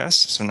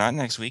podcast. So not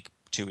next week,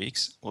 2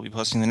 weeks. We'll be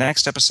posting the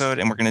next episode,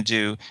 and we're going to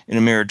do In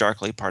a Mirror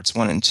Darkly Parts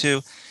 1 and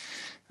 2.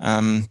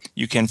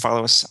 You can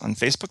follow us on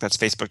Facebook. That's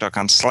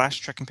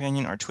facebook.com/Trek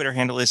Companion. Our Twitter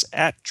handle is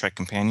 @Trek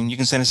Companion. You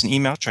can send us an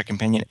email,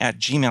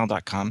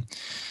 trekcompanion@gmail.com.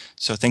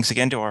 So thanks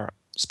again to our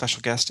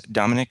special guest,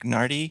 Dominic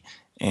Nardi.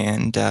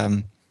 And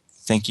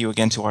thank you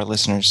again to our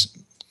listeners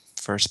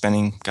for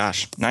spending,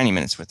 90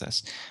 minutes with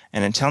us.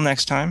 And until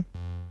next time,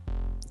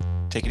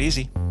 take it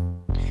easy.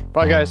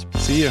 Bye, guys.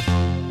 See you.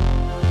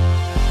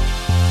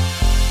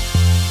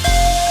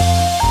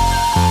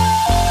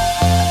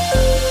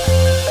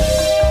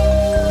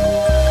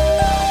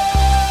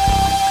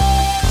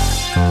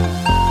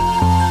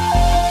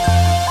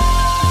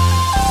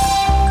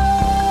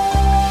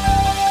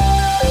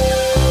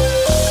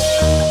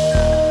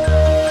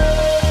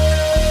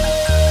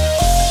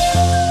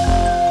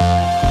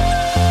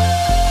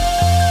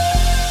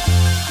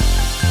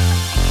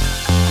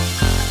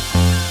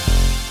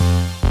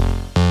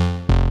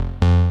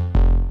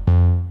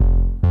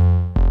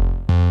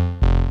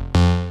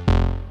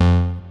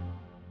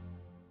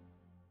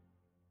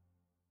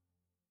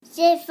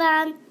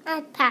 Stefan,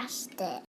 I passed it.